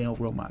need male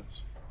role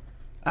models.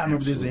 I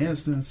remember there's an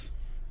instance,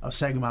 I was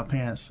sagging my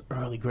pants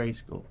early grade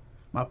school.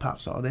 My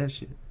pop saw that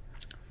shit.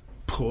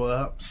 Pull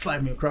up,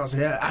 slap me across the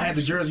head. I had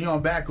the jersey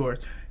on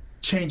backwards.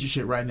 Change your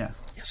shit right now.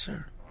 Yes,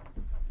 sir.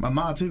 My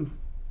mom, too.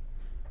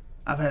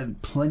 I've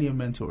had plenty of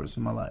mentors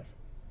in my life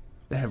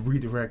that have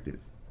redirected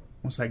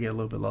once I get a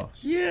little bit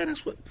lost. Yeah,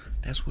 that's what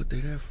they're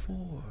there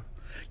for.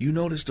 You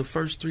notice the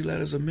first 3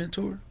 letters of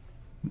mentor?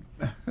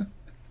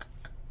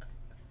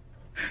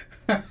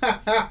 I've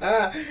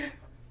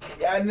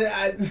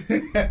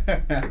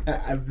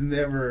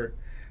never...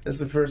 That's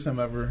the first time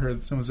I've ever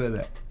heard someone say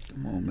that.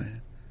 Come on,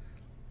 man.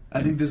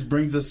 I think this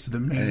brings us to the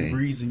main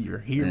reason you're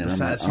here, man,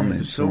 besides hearing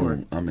the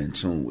story. I'm in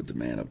tune with the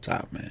man up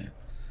top, man.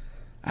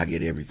 I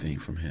get everything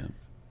from him.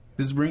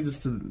 This brings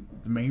us to the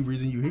main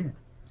reason you're here.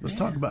 Let's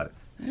talk about it.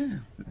 Yeah.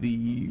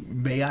 The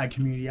May I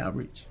Community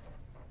Outreach.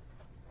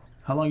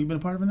 How long you been a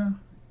part of it now?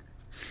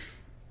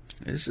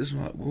 This is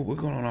we're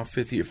going on our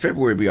 5th year.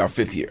 February will be our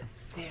 5th year.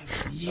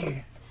 5th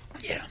year.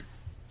 Yeah.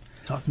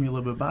 Talk to me a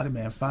little bit about it,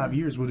 man. 5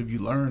 years. What have you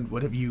learned?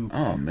 What have you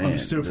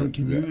understood from the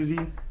community?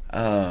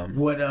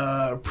 What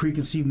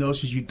preconceived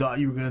notions you thought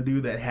you were going to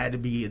do that had to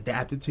be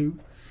adapted to?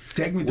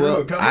 Take me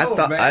through it. Come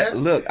on,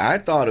 man. I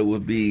thought it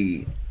would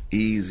be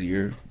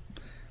easier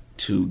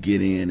to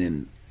get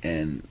in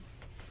and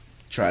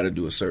try to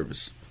do a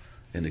service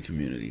in the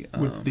community.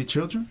 With the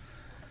children?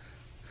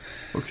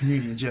 Or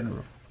community in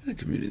general? The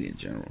community in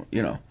general.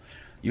 You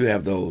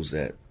have those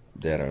that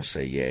are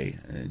say yay,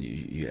 and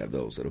you have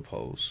those that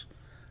oppose.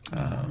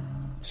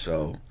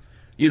 So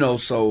you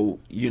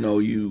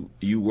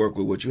work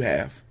with what you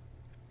have,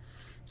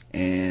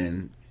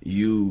 and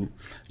you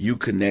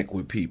connect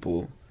with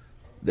people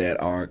that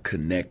are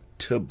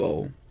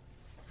connectable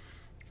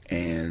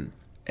and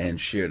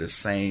share the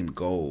same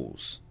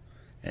goals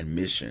and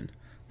mission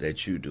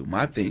that you do.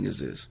 My thing is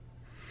this: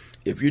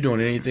 if you're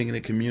doing anything in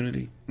the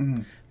community,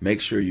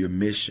 make sure your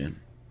mission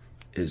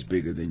is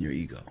bigger than your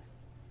ego.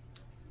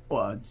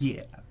 Well,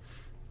 yeah.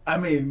 I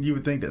mean, you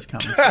would think that's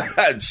common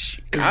sense.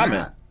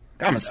 Common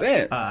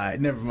sense. All right,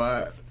 never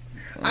mind.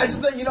 I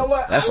just think, you know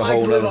what? That's I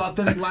like to live an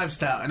authentic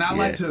lifestyle, and I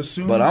like to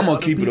assume. But I'm gonna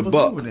that keep it a other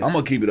buck. people do I'm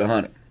gonna keep it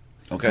 100.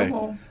 Okay, Come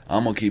on.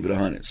 I'm gonna keep it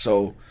 100.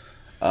 So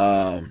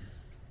yeah.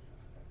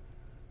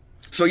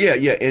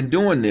 In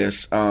doing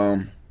this,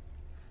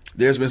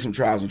 there's been some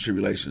trials and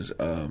tribulations,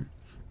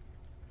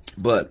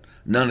 but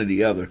none of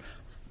the other.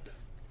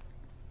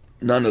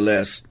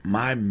 Nonetheless,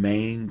 my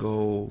main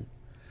goal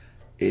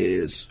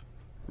is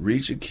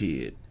reach a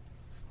kid,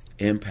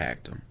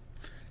 impact them,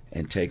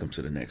 and take them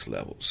to the next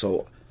level.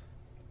 So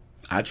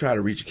I try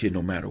to reach a kid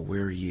no matter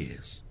where he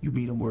is. You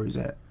meet him where he's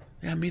at.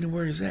 Yeah, I meet him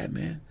where he's at,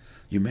 man.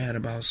 You mad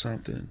about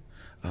something,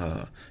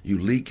 you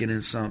leaking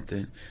in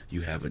something,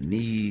 you have a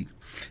need.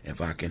 If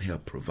I can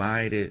help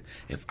provide it.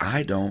 If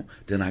I don't,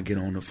 then I get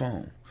on the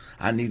phone.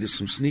 I needed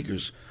some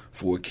sneakers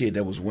for a kid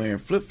that was wearing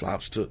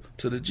flip-flops to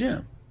the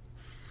gym.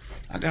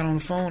 I got on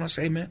the phone. I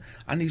say, man,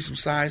 I need some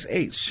size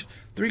 8s.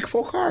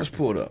 3-4 cars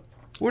pulled up.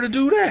 Where the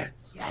dude at?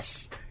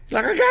 Yes.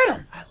 Like, I got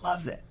him. I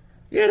love that.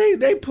 Yeah,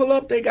 they pull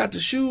up. They got the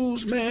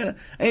shoes, man.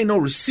 Ain't no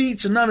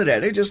receipts or none of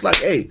that. They just like,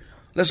 hey,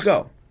 let's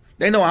go.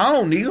 They know I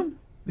don't need them.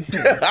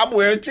 I'm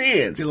wearing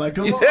 10s. You're like,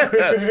 come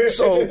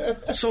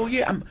on. So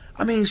yeah,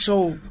 I mean,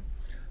 so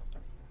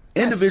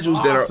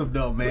individuals That's awesome, that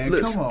are though, man.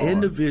 listen, Come on.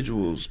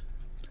 individuals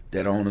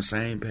that are on the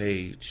same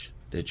page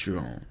that you're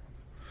on,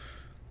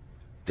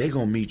 they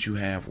gonna meet you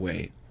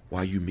halfway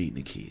while you meeting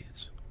the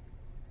kids.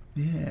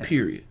 Yeah.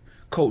 Period.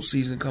 Coat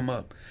season come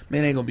up,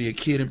 man, ain't gonna be a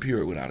kid in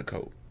Puritan without a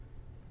coat.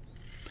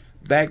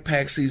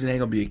 Backpack season ain't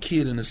gonna be a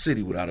kid in the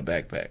city without a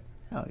backpack.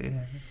 Oh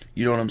yeah.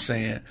 You know what I'm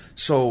saying?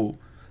 So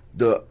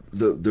the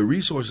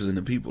resources and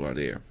the people are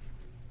there.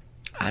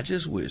 I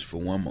just wish for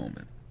one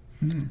moment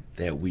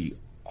that we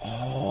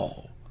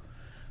all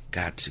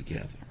got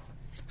together.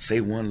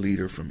 Say one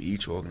leader from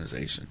each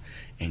organization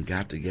and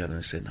got together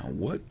and said, now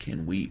what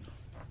can we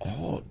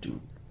all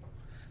do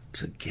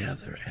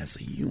together as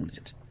a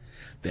unit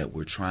that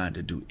we're trying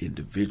to do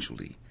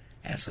individually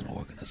as an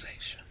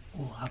organization?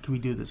 Oh, how can we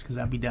do this? Because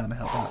I'd be down to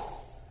help out.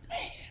 Oh,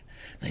 man.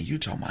 Now you're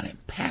talking about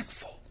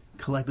impactful.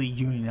 Collectively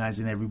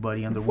unionizing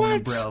everybody under one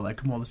umbrella. Like,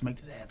 come on, let's make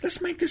this happen.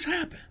 Let's make this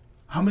happen.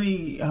 How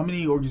many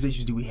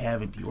organizations do we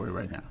have in Peoria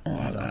right now? Oh,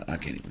 I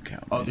can't even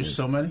count. Oh, man. there's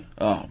so many?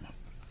 Oh, my.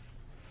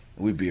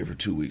 We'd be here for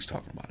 2 weeks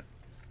talking about it.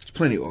 There's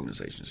plenty of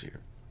organizations here.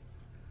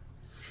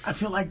 I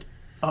feel like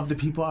of the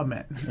people I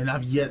met, and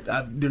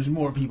there's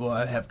more people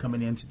I have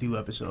coming in to do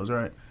episodes,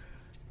 right?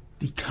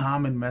 The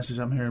common message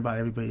I'm hearing about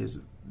everybody is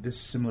this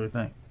similar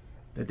thing.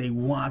 That they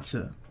want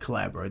to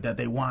collaborate, that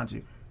they want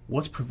to.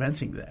 What's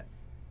preventing that?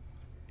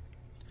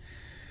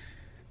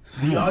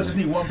 You all just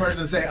need one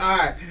person to say, all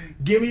right,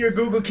 give me your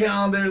Google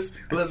calendars,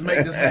 let's make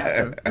this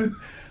happen.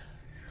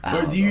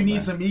 Or do you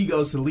need some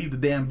egos to leave the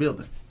damn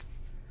building?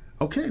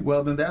 Okay,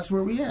 well, then that's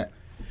where we at.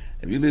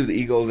 If you leave the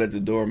egos at the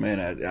door, man,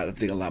 I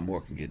think a lot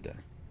more can get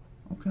done.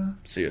 Okay.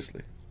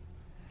 Seriously.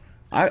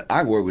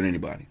 I work with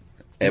anybody.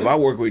 If I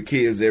work with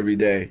kids every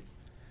day,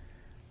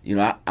 you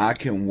know, I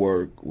can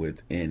work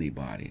with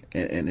anybody,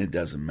 and it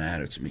doesn't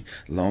matter to me.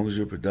 As long as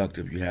you're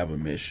productive, you have a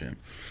mission,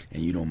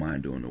 and you don't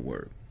mind doing the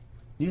work.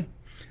 Yeah.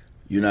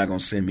 You're not going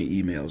to send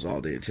me emails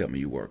all day and tell me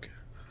you're working.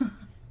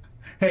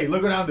 Hey,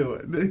 look what I'm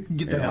doing.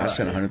 Get the hell out. I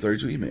sent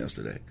 132 emails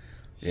today.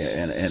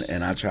 Yeah,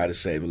 and I try to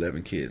save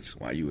 11 kids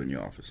while you were in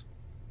your office.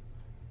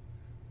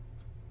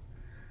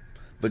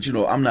 But, you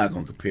know, I'm not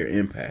going to compare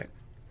impact.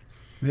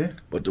 Yeah.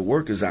 But the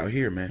work is out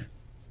here, man.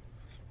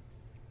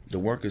 The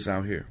work is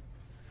out here.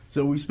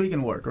 So we speaking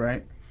of work,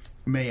 right?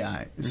 May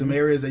I? Some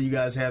areas that you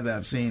guys have that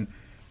I've seen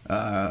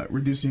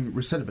reducing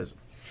recidivism.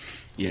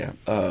 Yeah.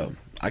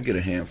 I get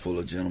a handful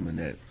of gentlemen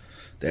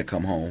that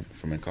come home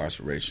from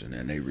incarceration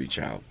and they reach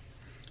out.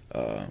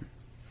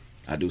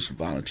 I do some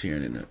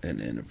volunteering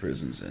in the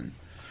prisons, and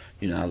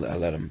you know, I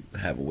let them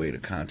have a way to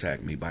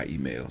contact me by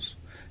emails,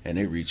 and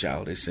they reach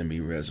out. They send me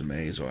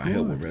resumes, or I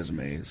help with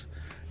resumes,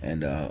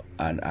 and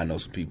I know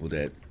some people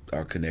that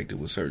are connected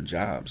with certain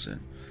jobs,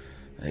 and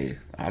hey,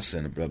 I'll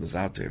send the brothers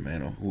out there,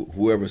 man, or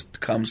whoever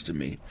comes to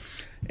me,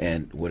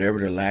 and whatever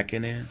they're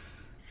lacking in,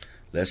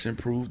 let's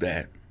improve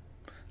that.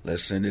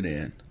 Let's send it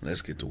in.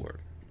 Let's get to work.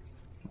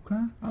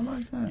 Okay, I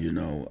like that. You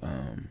know,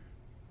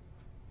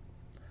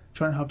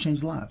 trying to help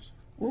change lives.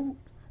 Well,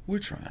 we're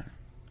trying.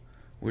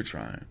 We're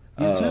trying.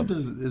 The attempt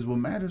is what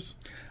matters,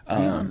 to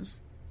be honest.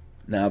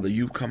 Now, the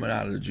youth coming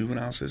out of the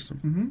juvenile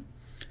system,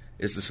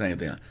 it's the same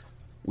thing.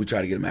 We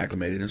try to get them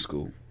acclimated in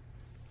school,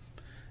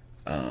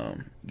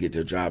 get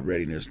their job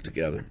readiness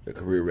together, their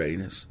career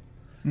readiness,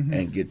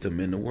 and get them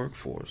in the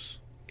workforce.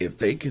 If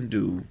they can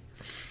do,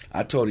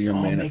 I told a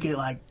young man, make it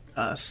like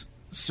us.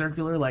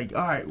 Circular, like,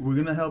 all right, we're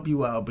going to help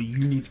you out, but you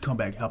need to come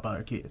back and help out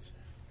our kids.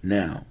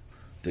 Now,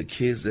 the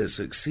kids that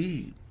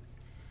succeed,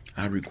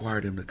 I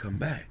require them to come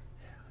back.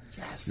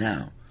 Yes.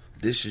 Now,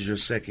 this is your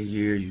second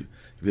year. You've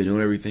been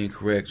doing everything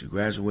correct. You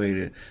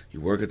graduated.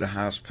 You work at the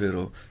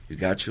hospital. You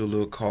got your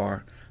little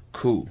car.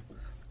 Cool.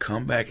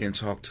 Come back and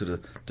talk to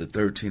the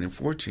 13 and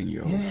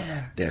 14-year-old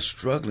that's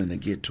struggling to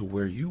get to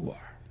where you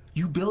are.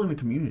 You building a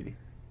community.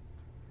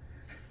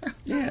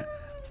 Yeah.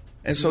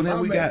 And so then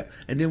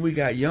we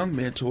got young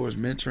mentors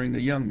mentoring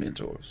the young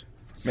mentors.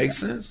 Make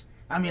sense?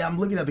 I mean, I'm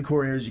looking at the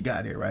core areas you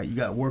got here, right? You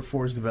got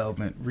workforce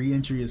development,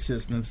 reentry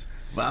assistance,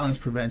 violence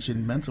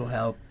prevention, mental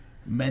health,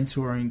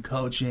 mentoring,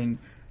 coaching,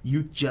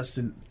 youth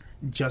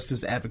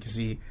justice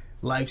advocacy,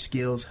 life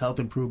skills, health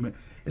improvement.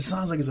 It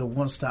sounds like it's a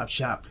one-stop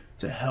shop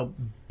to help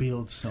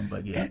build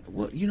somebody up.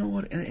 Well, you know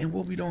what? And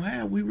what we don't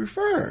have, we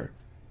refer.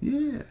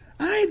 Yeah.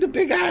 I ain't the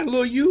big-eyed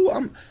little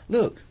you.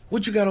 Look,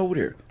 what you got over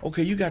there?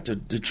 Okay, you got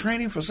the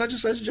training for such and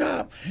such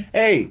job.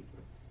 Hey,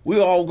 we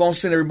all gonna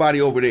send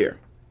everybody over there.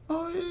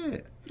 Oh yeah.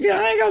 Yeah,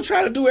 I ain't gonna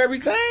try to do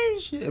everything.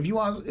 Shit,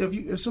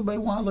 if somebody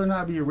want to learn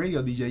how to be a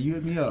radio DJ, you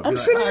hit me up. I'm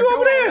sending you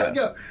over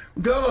there.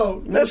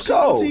 Go. Let's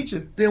go.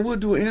 Teacher. Then we'll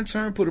do an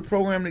intern, put a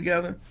program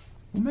together.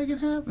 We'll make it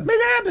happen. Make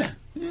it happen.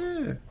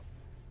 Yeah.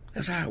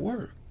 That's how it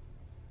works.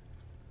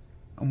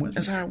 I'm with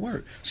That's you. how it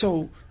works.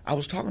 So I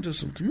was talking to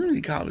some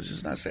community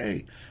colleges, and I said,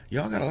 hey,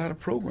 y'all got a lot of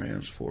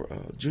programs for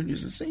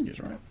juniors and seniors,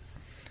 right?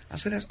 I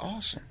said, that's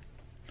awesome.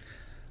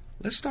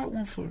 Let's start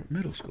one for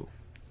middle school.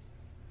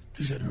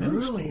 He said,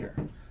 middle Earlier.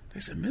 school? They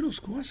said, middle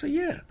school? I said,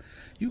 yeah.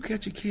 You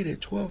catch a kid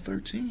at 12,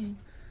 13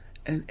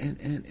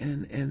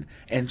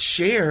 and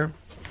share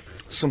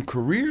some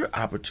career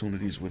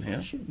opportunities with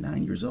him. Shit,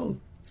 9 years old.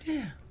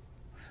 Yeah.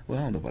 Well,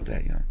 I don't know about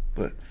that young,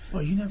 but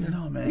Well, you never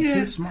know, man. yeah,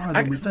 Kids smarter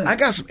than we think. I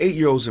got some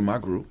 8-year-olds in my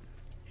group.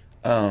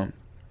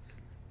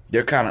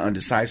 They're kind of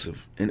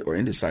indecisive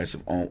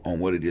on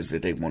what it is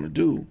that they want to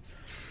do.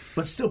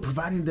 But still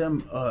providing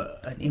them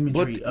an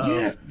imagery But, of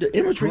yeah, the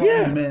imagery, grown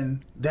yeah.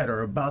 men that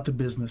are about the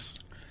business,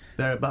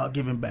 that are about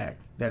giving back,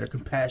 that are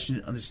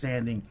compassionate,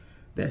 understanding,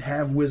 that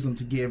have wisdom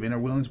to give and are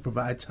willing to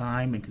provide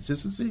time and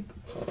consistency.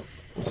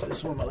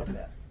 This what am I looking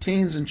at?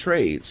 Teens and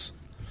Trades,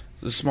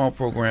 the small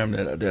program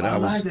that I I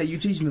was. like that. You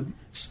teaching them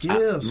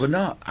skills. But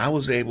no, I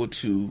was able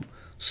to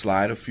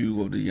slide a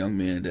few of the young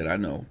men that I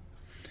know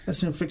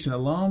That's him fixing a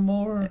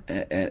lawnmower.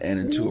 and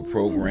into a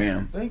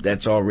program thank you.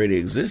 that's already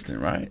existing,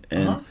 right?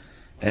 And Uh-huh.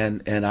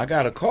 and I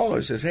got a caller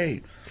that says,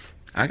 hey,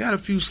 I got a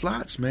few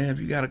slots, man. If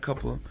you got a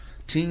couple of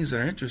teens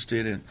that are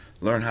interested in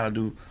learn how to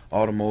do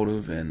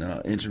automotive and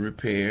engine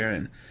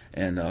repair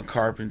and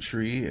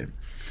carpentry and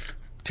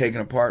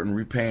taking apart and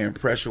repairing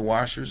pressure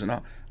washers and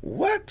all.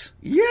 What?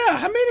 Yeah,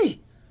 how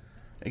many?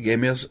 They gave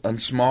me a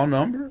small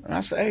number, and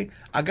I said, hey,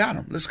 I got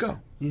them. Let's go.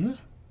 Yeah.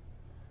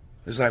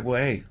 It's like,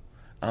 well, hey,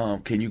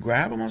 can you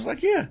grab them? I was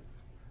like, yeah.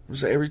 It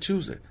was every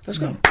Tuesday. Let's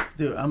go.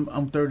 Dude,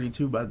 I'm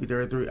 32, about to be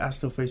 33. I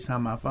still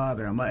FaceTime my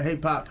father. I'm like, hey,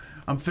 Pop,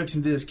 I'm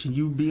fixing this. Can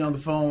you be on the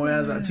phone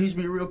as I teach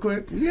me real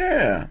quick?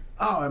 Yeah.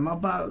 Oh, and my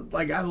Bob,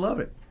 like, I love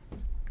it.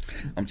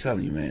 I'm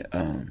telling you,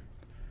 man.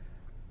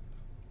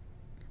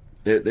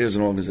 There's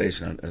an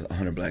organization,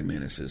 100 Black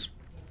Men, that says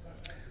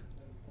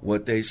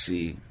what they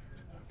see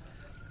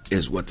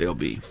is what they'll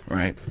be,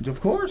 right?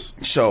 Of course.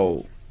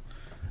 So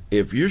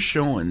if you're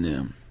showing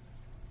them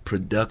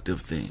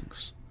productive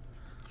things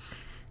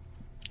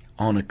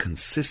on a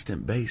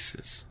consistent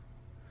basis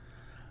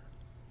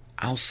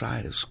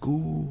outside of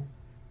school,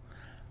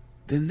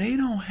 then they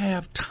don't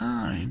have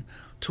time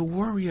to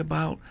worry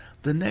about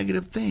the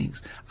negative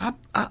things. I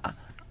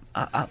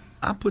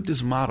put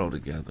this motto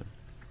together.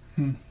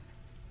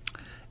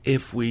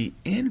 If we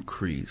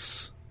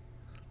increase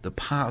the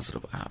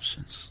positive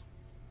options,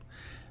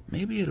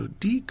 maybe it'll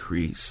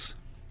decrease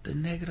the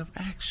negative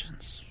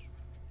actions.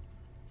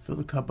 Fill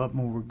the cup up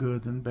more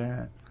good than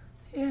bad.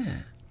 Yeah.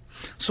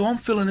 So I'm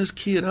filling this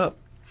kid up.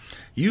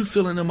 You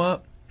filling him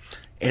up.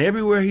 And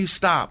everywhere he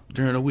stopped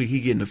during the week, he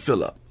getting a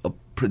fill up, a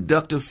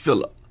productive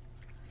fill up.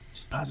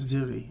 Just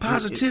positivity.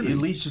 Positivity. At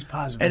least just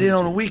positive. And then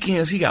on the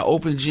weekends, he got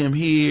open gym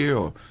here,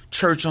 or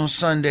church on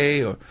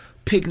Sunday, or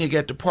picnic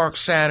at the park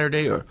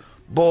Saturday, or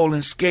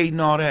bowling, skating,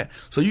 all that.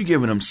 So you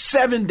giving him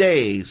 7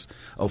 days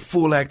of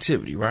full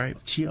activity, right?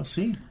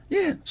 TLC.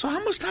 Yeah. So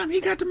how much time he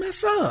got to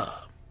mess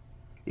up?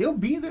 He'll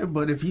be there,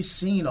 but if he's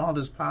seen all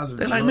this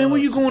positive, They're like, man, where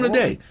you going support,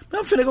 today? Man,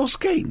 I'm finna go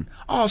skating.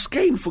 Oh,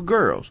 skating for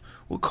girls.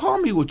 Well, call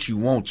me what you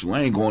want to.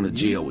 I ain't going to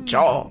jail with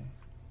y'all.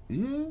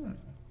 Yeah.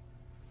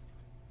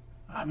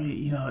 I mean,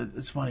 you know,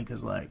 it's funny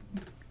because, like,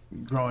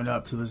 growing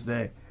up to this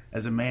day,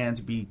 as a man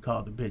to be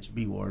called the bitch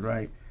B-word,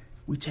 right?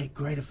 We take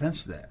great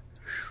offense to that.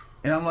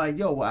 And I'm like,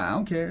 yo, I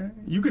don't care.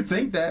 You could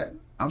think that.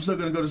 I'm still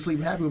going to go to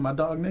sleep happy with my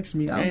dog next to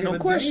me. I don't Ain't give no a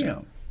question.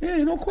 damn. Yeah,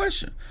 ain't no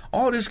question.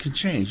 All this can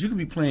change. You could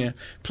be playing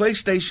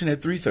PlayStation at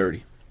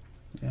 3:30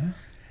 Yeah.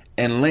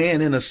 and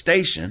laying in a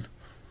station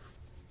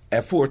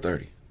at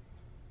 4:30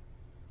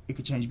 It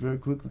could change very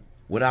quickly.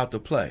 without the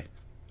play.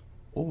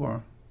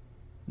 Or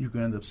you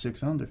could end up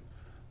 6 under.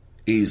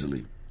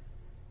 Easily.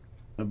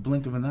 A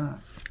blink of an eye.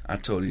 I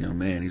told a young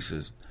man, he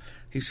said,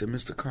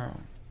 Mr.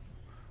 Carl,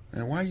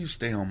 man, why you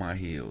stay on my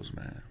heels,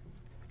 man?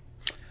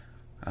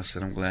 I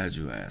said, I'm glad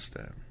you asked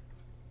that.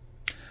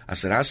 I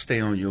said, I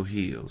stay on your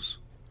heels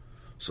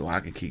so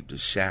I can keep the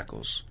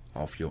shackles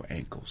off your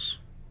ankles.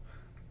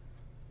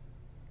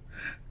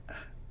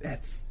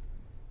 That's,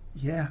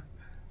 yeah.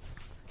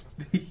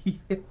 Yeah.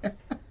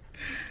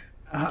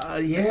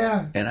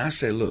 And I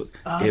said, look.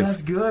 Oh,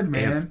 that's good,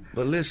 man.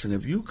 But listen,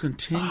 if you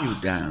continue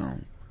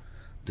down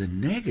the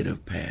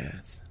negative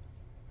path,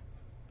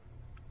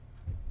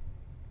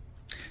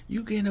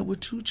 you end up with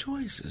 2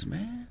 choices,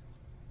 man.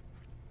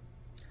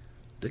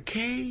 The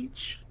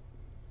cage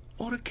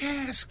or the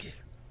casket.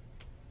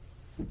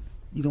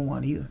 You don't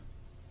want either.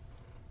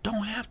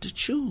 Don't have to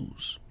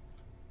choose.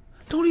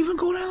 Don't even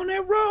go down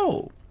that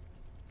road.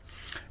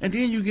 And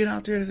then you get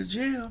out there to the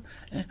jail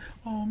and,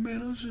 oh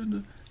man, I shouldn't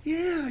have.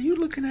 Yeah, you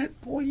looking at,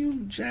 boy,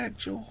 you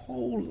jacked your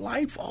whole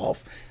life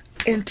off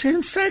in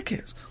 10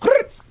 seconds.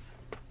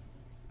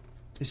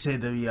 They say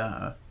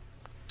the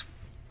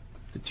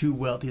 2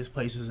 wealthiest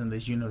places in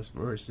this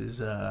universe is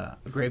a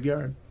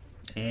graveyard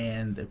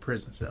and a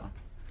prison cell.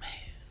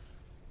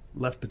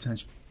 Left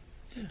potential.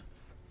 Yeah.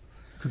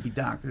 Could be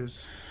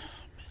doctors.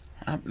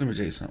 Let me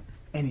tell you something.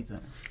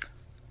 Anything.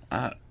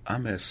 I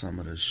met some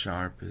of the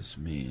sharpest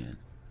men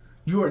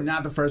You are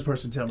not the first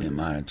person to tell me in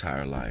this. my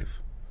entire life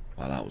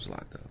while I was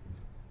locked up.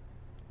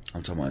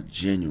 I'm talking about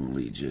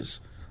genuinely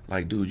just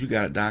like, dude, you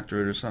got a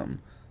doctorate or something?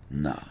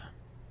 Nah.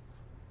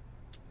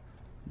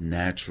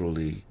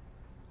 Naturally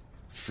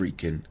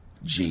freaking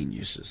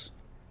geniuses.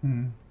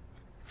 Mm-hmm.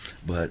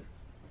 But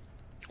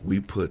we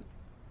put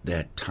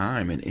that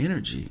time and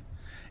energy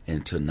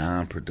into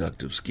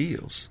non-productive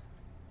skills.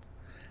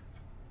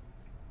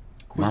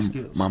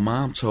 Skills. My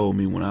mom told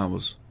me when I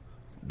was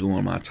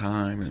doing my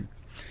time, and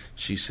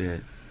she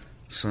said,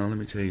 son, let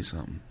me tell you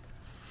something.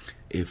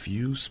 If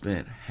you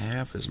spent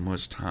half as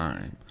much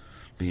time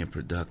being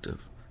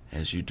productive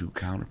as you do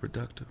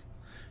counterproductive,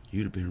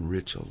 you'd have been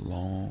rich a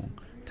long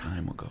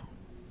time ago.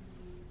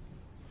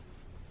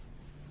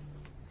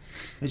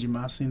 Has your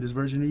mom seen this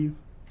version of you?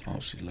 Oh,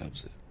 she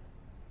loves it.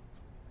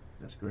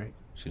 That's great.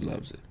 She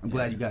loves it. I'm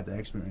glad you got the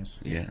experience.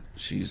 Yeah,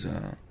 she's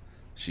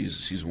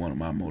one of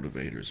my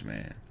motivators,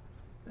 man.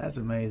 That's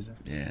amazing.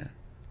 Yeah.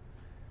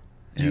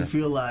 Do you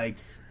feel like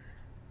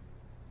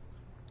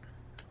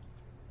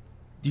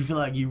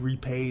you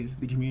repaid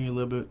the community a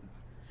little bit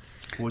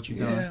for what you've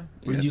done?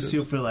 Or do you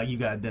still feel like you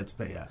got a debt to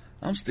pay out?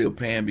 I'm still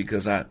paying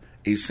because I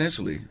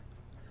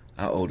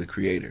owe the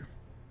Creator.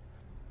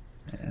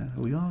 Yeah,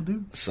 we all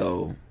do.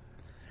 So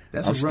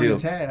that's a running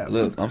tab.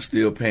 Look, I'm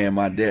still paying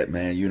my debt,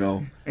 man. You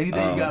know,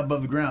 anything you got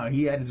above the ground,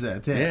 he added to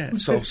that tab. Yeah.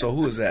 So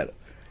who is that?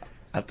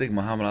 I think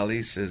Muhammad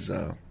Ali says,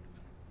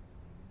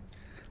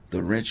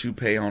 the rent you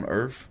pay on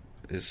earth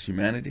is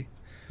humanity,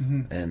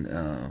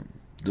 and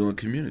doing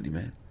community,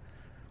 man.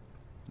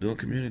 Doing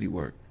community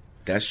work.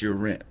 That's your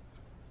rent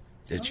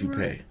that you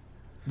pay.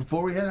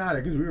 Before we head out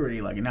of here, because we're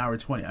already like an hour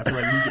 20. I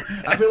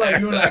feel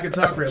like you and I could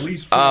talk for at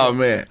least 4. Oh,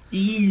 man.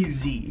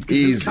 Easy.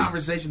 This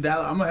conversation,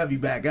 I'm going to have you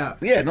back out.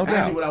 Yeah, no doubt.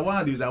 Actually, what I want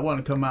to do is I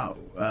want to come out.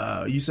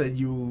 You said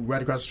you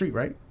right across the street,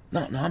 right?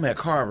 No, I'm at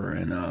Carver.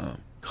 And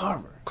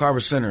Carver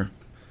Center.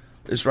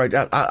 It's right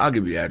there. I'll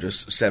give you the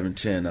address,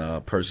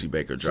 710 Percy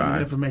Baker Drive.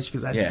 Some information,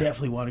 because I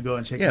definitely want to go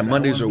and check this out. Yeah,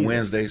 Mondays or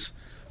Wednesdays,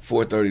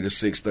 4:30 to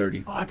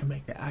 6:30. Oh, I can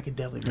make that. I can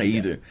definitely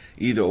make that.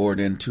 Either or.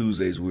 Then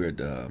Tuesdays we're at...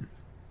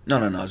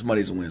 No. It's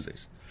Mondays and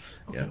Wednesdays.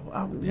 Okay, Yeah.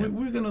 well,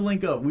 we're going to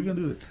link up. We're going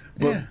to do this.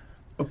 But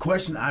a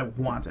question I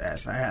want to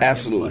ask. I have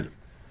Absolutely.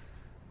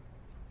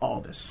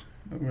 All this.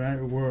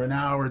 Right? We're an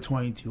hour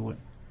 22 in.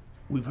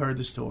 We've heard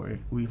the story.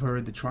 We've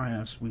heard the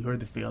triumphs. We've heard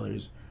the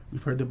failures.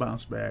 We've heard the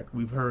bounce back.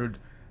 We've heard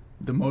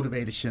the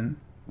motivation.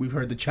 We've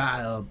heard the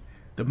child.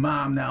 The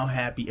mom now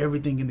happy.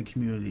 Everything in the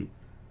community.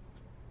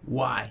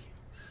 Why?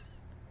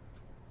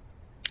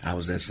 I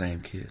was that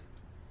same kid.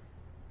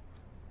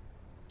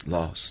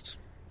 Lost.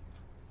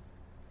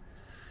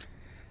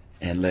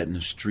 And letting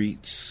the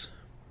streets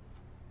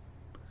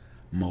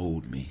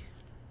mold me.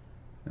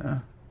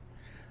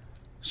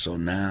 So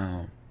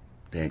now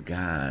that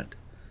God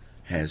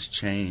has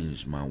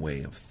changed my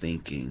way of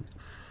thinking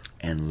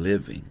and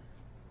living,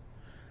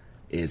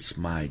 it's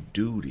my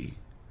duty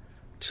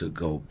to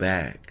go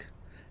back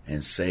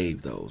and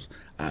save those.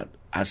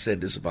 I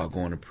said this about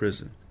going to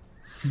prison.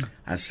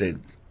 I said,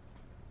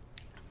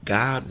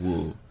 God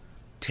will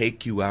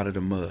take you out of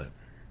the mud,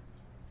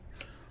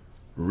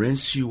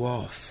 rinse you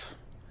off,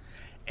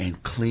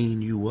 and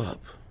clean you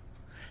up,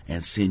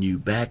 and send you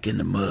back in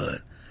the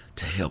mud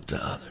to help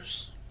the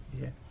others.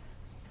 Yeah.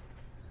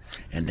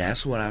 And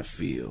that's what I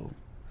feel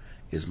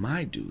is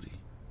my duty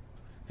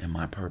and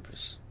my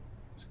purpose.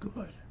 It's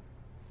good.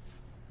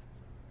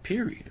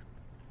 Period.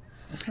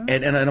 Okay.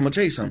 And I'm going to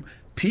tell you something.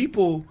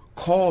 People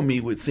call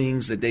me with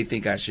things that they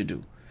think I should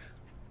do.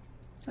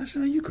 I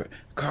said, man,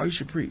 Carl, you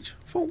should preach.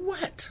 For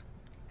what?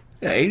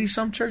 They got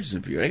 80-some churches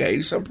in Peoria. They got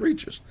 80-some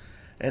preachers.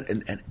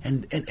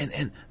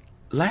 And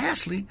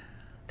lastly,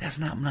 that's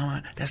not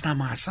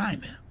my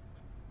assignment.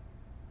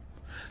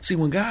 See,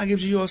 when God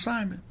gives you your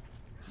assignment,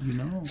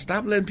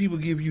 stop letting people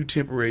give you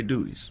temporary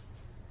duties.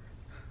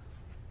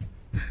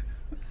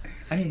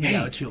 I ain't hang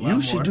out with you a lot you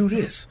more. should do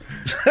this.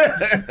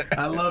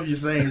 I love your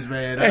sayings,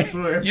 man. I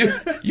swear.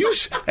 You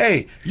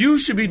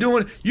should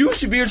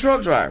be a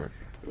truck driver.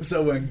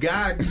 So when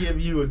God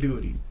gives you a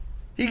duty,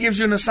 He gives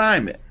you an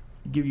assignment.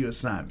 give you an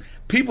assignment.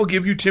 People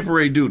give you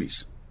temporary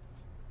duties.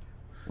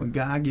 When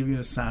God gives you an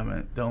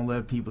assignment, don't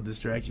let people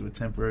distract you with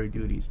temporary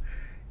duties.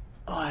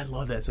 Oh, I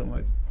love that so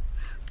much.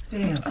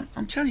 Damn.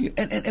 I'm telling you,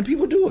 and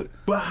people do it.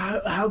 But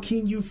how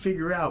can you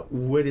figure out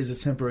what is a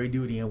temporary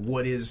duty and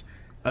what is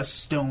a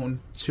stone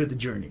to the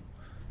journey?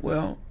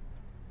 Well,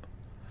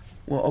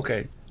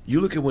 okay.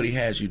 You look at what He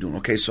has you doing.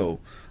 Okay, so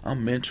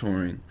I'm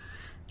mentoring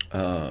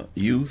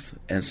youth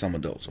and some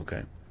adults,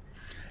 okay?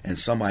 And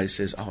somebody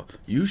says, oh,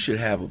 you should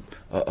have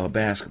a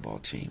basketball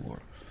team,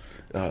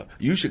 or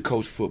you should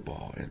coach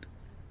football. And,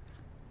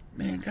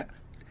 man, God,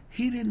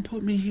 He didn't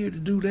put me here to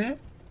do that.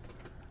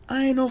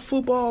 I ain't no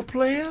football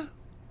player.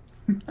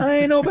 I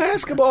ain't no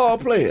basketball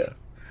player.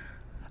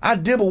 I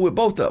dibble with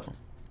both of them.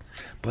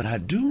 But I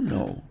do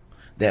know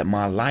that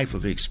my life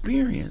of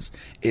experience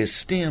is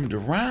stemmed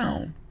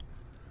around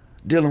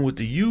dealing with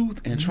the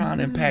youth and trying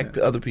to impact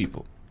other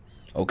people.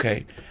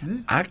 Okay?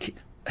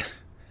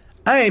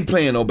 I ain't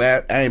playing no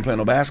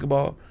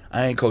basketball.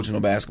 I ain't coaching no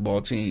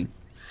basketball team.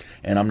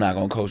 And I'm not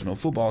going to coach no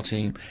football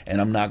team. And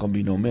I'm not going to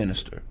be no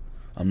minister.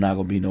 I'm not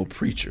going to be no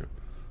preacher.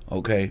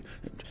 Okay?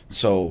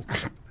 So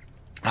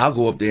I'll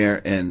go up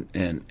there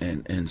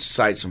and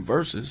cite some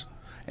verses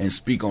and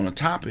speak on a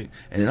topic.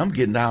 And then I'm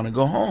getting down and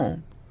go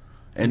home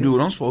and do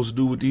what I'm supposed to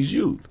do with these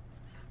youth.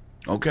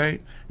 Okay?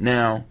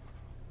 Now,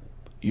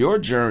 your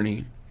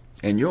journey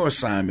and your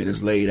assignment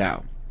is laid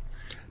out.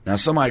 Now,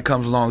 somebody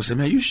comes along and says,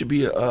 man, you should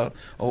be a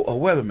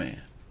weatherman.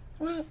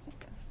 Well,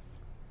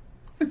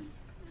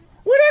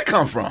 where'd that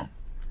come from?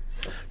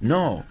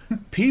 No,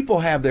 people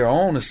have their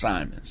own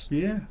assignments.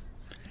 Yeah.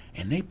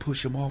 And they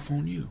push them off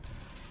on you.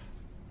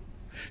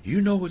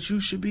 You know what you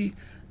should be?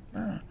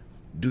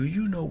 Do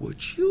you know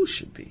what you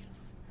should be?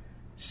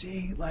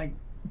 See, like,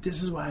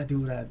 this is why I do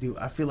what I do.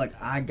 I feel like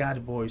I got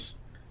a voice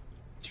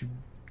to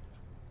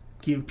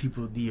give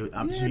people the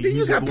opportunity. Yeah,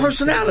 you got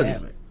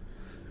personality.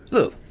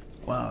 Look.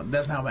 Well,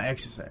 that's not my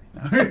exercise.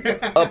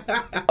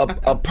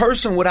 a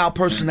person without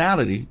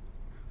personality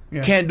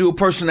can't do a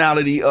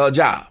personality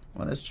job.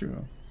 Well, that's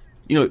true.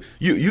 You know,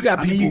 you got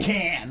people. I mean, you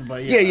can,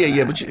 but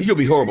but you'll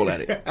be horrible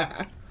at it.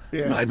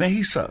 Yeah. Like, man,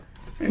 he sucked.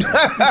 You know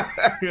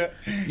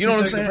what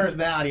I'm saying? The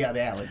personality out of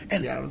the alley.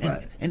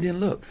 And then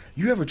look,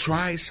 you ever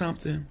try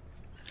something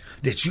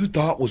that you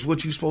thought was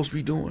what you're supposed to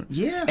be doing?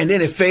 Yeah. And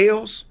then it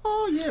fails?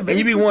 Oh, yeah. And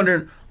you be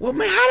wondering, well,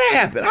 man, how that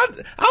happened?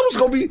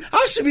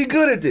 I should be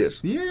good at this.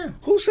 Yeah.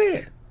 Who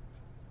said?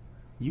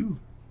 You.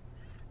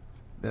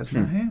 That's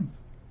not him.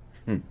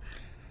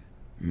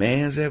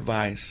 Man's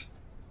advice.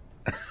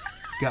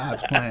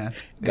 God's plan.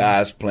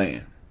 God's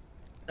plan.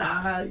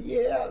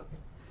 Yeah.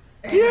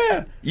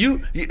 Yeah.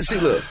 You see,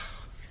 look.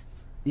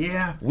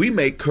 Yeah. We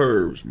make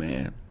curves,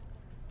 man.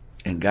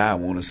 And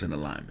God wants us in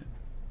alignment.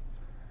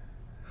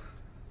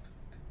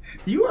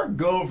 You are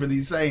gold for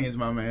these sayings,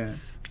 my man.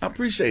 I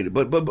appreciate it,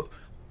 but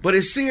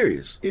it's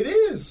serious. It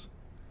is.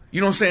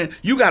 You know what I'm saying?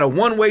 You got a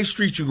one-way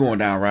street you going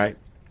down, right?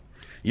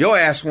 Your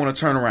ass want to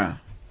turn around.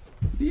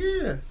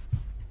 Yeah.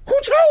 Who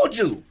told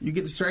you? You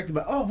get distracted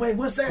by, oh, wait,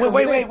 what's that?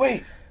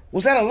 Wait.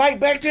 Was that a light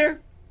back there?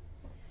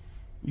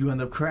 You end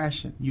up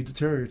crashing. You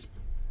deterred.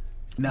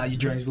 Now your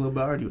journey's a little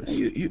bit arduous.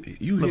 You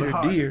hit a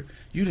deer.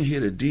 You didn't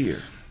hit a deer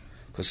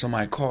because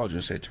somebody called you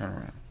and said, turn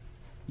around.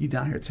 You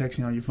down here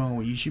texting on your phone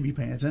when you should be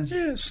paying attention.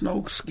 Yeah,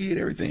 snow, skid,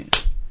 everything.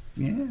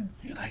 Yeah.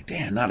 You're like,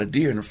 damn, not a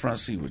deer in the front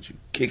seat with you,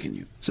 kicking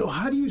you. So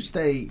how do you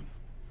stay...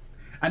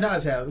 I know I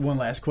just have one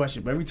last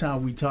question, but every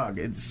time we talk,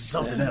 it's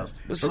something else.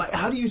 But like,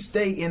 how do you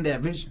stay in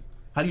that vision?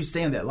 How do you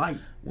stay in that light?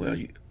 Well,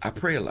 I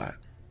pray a lot.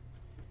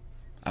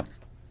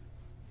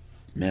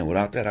 Man,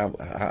 without that,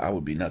 I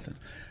would be nothing.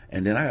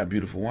 And then I got a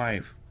beautiful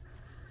wife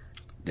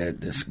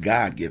that's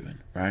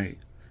God-given, right?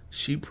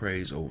 She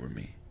prays over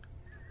me.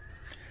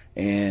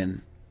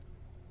 And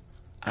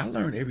I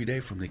learn every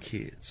day from the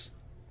kids.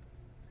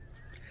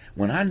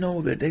 When I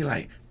know that they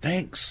like,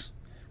 thanks,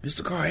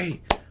 Mr. Carr,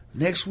 hey,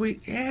 next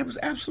week, yeah, it was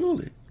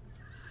absolutely.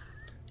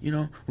 You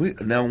know,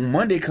 now when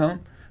Monday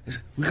come,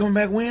 we coming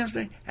back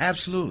Wednesday?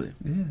 Absolutely.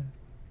 Yeah.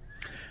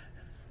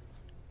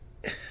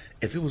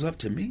 If it was up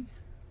to me,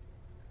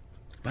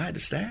 if I had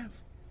the staff,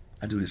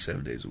 I'd do this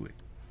 7 days a week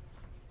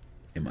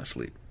in my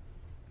sleep.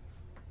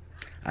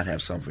 I'd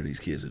have something for these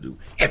kids to do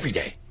every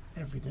day.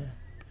 Every day.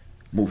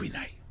 Movie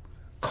night,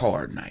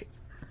 card night,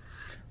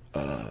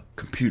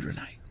 computer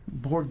night.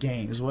 Board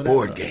games, whatever.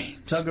 Board games.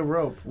 Tug of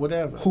rope,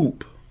 whatever.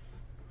 Hoop.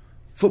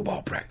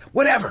 Football practice,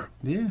 whatever.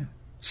 Yeah.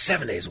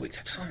 7 days a week.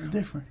 That's something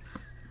different.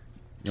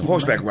 You know,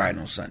 horseback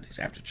riding on Sundays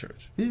after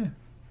church. Yeah.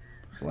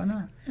 Why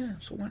not? Yeah,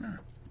 so why not?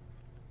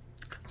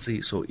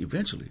 See, so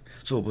eventually,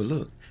 but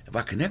look, if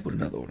I connect with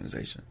another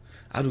organization,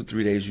 I'll do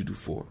 3 days, you do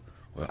 4.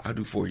 Well, I'll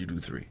do 4, you do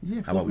 3.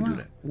 Yeah. How about we do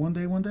that? One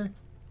day. And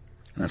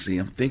I see,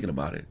 I'm thinking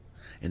about it.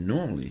 And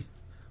normally,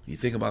 you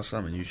think about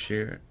something, you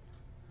share it.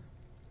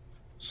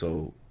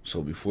 So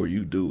before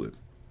you do it,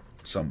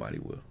 somebody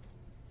will.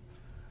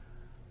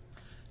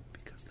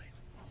 Because they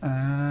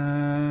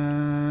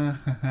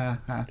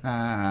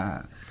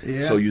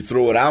yeah. So you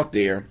throw it out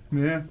there.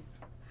 Yeah.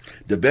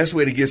 The best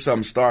way to get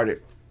something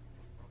started,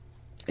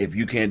 if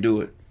you can't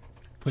do it,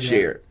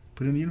 share it.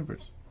 Put it in the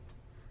universe.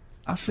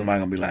 Somebody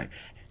gonna be like,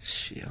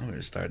 shit, I'm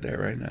gonna start that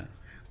right now.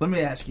 Let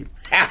me ask you.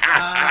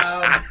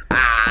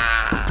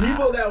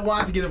 People that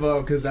want to get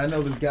involved, because I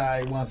know this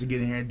guy wants to get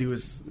in here and do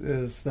his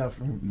stuff.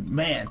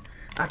 Man,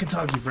 I can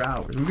talk to you for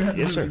hours. We're going to have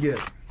to do this again.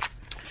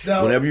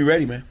 So, whenever you're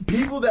ready, man.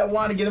 People that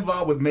want to get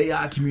involved with May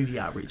Community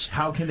Outreach,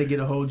 how can they get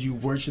a hold of you?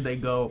 Where should they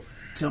go?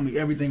 Tell me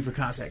everything for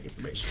contact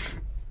information.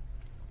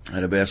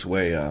 The best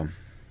way,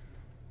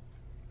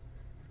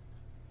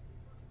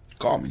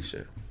 call me,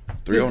 shit.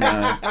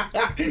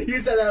 309. You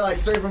said that like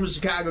straight from the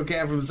Chicago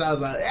cat from the South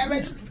Side. Hey,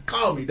 man,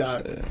 call me,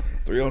 dog.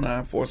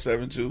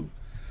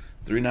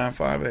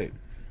 309-472-3958.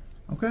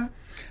 Okay.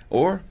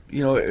 Or,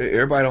 you know,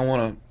 everybody don't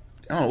want to,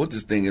 I don't know what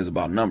this thing is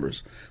about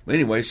numbers. But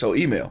anyway, so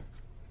email.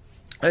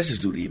 Let's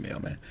just do the email,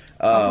 man.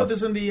 I'll put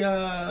this in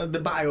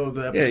the bio of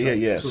the episode.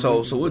 Yeah.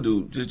 So we'll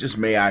do just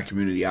May I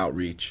Community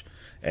Outreach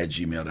at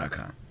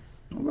gmail.com.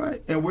 All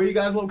right. And where you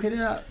guys located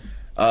at?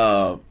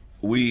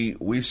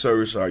 We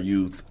service our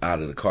youth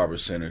out of the Carver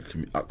Center,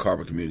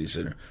 Carver Community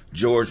Center,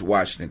 George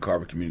Washington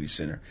Carver Community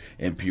Center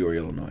in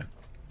Peoria, Illinois.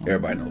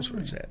 Everybody knows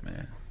where it's at,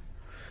 man.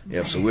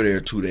 Yep. So we're there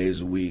 2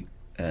 days a week,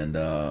 and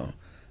then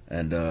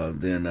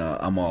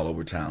I'm all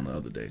over town the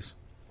other days.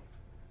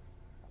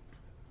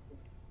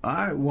 All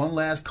right. One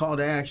last call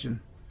to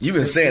action. You've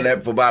been saying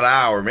that for about an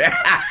hour, man.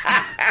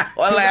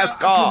 One last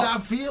call. Because I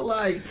feel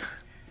like...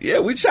 Yeah,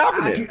 we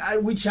chopping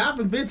it. We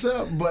chopping bits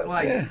up, but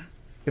like,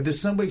 if there's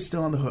somebody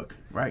still on the hook,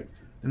 right?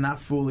 They're not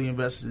fully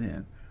invested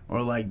in,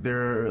 or like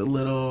they're a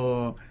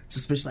little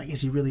suspicious, like, is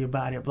he really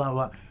about it? Blah,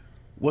 blah.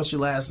 What's your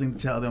last thing to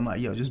tell them?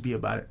 Like, yo, just be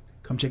about it.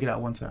 Come check it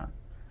out one time.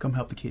 Come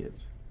help the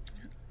kids.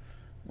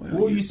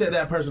 Well, what you said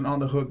that person on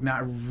the hook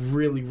not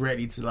really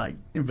ready to like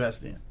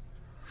invest in?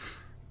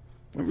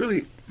 Well,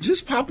 really,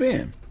 just pop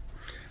in.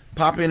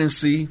 Pop in and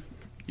see.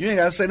 You ain't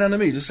got to say nothing to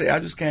me. Just say, I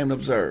just came to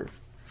observe.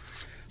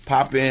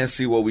 Pop in,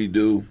 see what we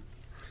do,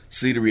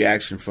 see the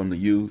reaction from the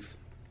youth,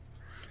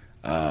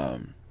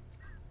 and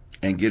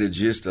get a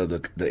gist of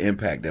the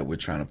impact that we're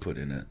trying to put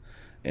in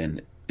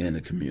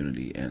the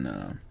community.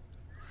 And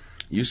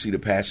you see the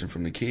passion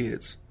from the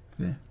kids,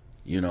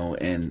 you know,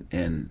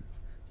 and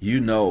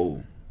you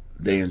know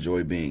they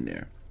enjoy being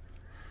there.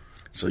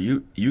 So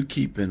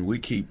we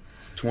keep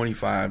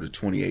 25 to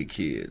 28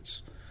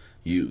 kids,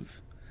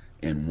 youth,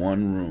 in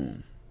one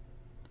room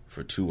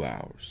for 2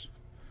 hours.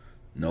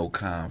 No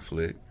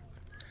conflict,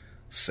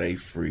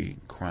 safe-free,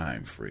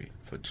 crime-free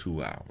for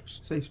 2 hours.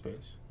 Safe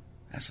space.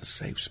 That's a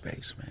safe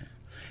space, man.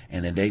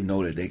 And then they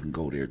know that they can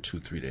go there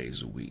 2-3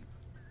 days a week.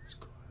 That's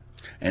cool.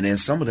 And then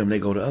some of them, they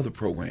go to other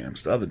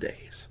programs the other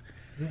days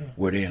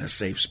where they're in a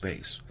safe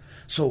space.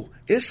 So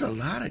it's a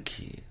lot of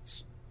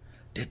kids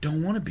that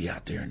don't want to be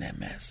out there in that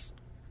mess.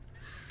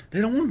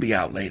 They don't want to be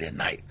out late at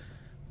night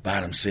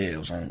by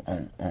themselves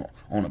on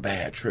a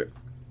bad trip.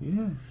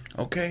 Yeah.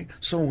 Okay,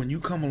 so when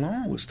you come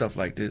along with stuff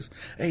like this,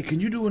 hey,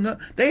 can you do another?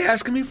 They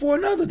asking me for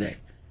another day.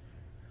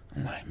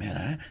 I'm like,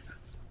 man,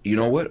 you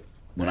know what?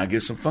 When I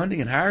get some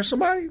funding and hire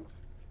somebody,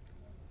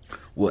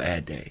 we'll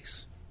add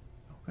days.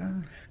 Okay.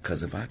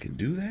 Because if I can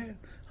do that,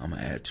 I'm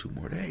gonna add 2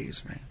 more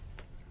days, man.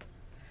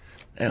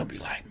 They'll be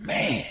like,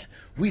 man,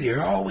 we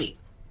there all week.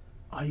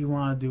 All you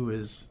want to do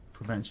is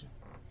prevention.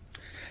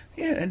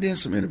 Yeah, and then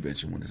some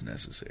intervention when it's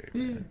necessary.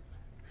 Yeah.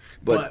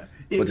 But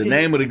the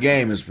name of the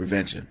game is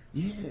prevention.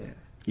 Yeah.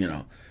 You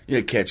know,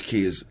 you catch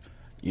kids,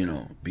 you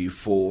know,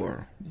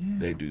 before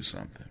they do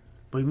something.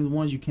 But even the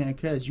ones you can't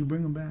catch, you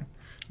bring them back.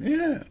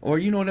 Yeah. Or,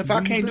 you know, if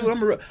I can't do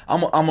it, I'm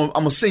going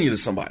to send you to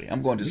somebody.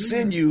 I'm going to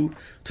send you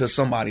to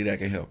somebody that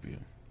can help you.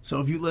 So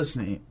if you're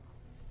listening,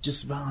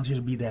 just volunteer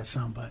to be that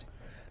somebody.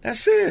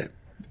 That's it.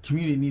 The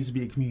community needs to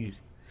be a community.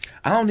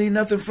 I don't need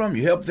nothing from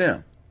you. Help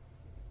them.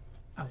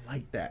 I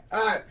like that.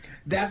 All right.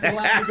 That's the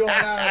line going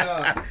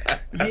on.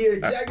 The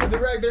executive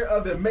director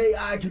of the May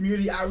I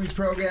Community Outreach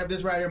Program.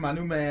 This right here, my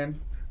new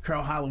man,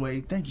 Carl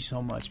Halloway. Thank you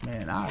so much,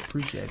 man. I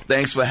appreciate it.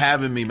 Thanks for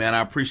having me, man.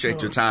 I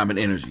appreciate your time and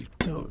energy.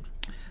 Dude,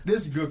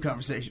 this is a good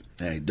conversation.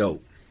 Hey,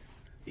 dope.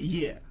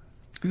 Yeah.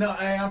 No,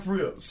 hey, I'm for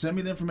real. Send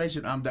me the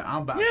information. I'm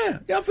about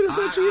it. Yeah, I'm finna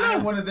send you I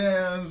ain't one of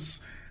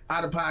them's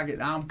out of pocket.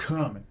 I'm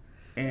coming.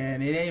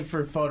 And it ain't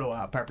for photo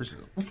op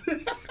purposes.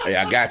 Hey,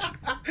 I got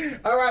you.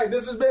 All right,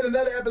 this has been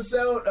another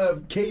episode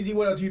of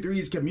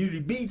KZ1023's Community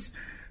Beats.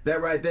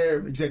 That right there,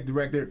 Executive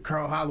Director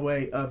Carl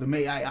Holloway of the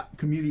May I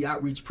Community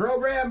Outreach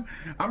Program.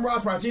 I'm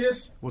Ross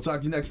Martinez. We'll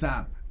talk to you next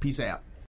time. Peace out.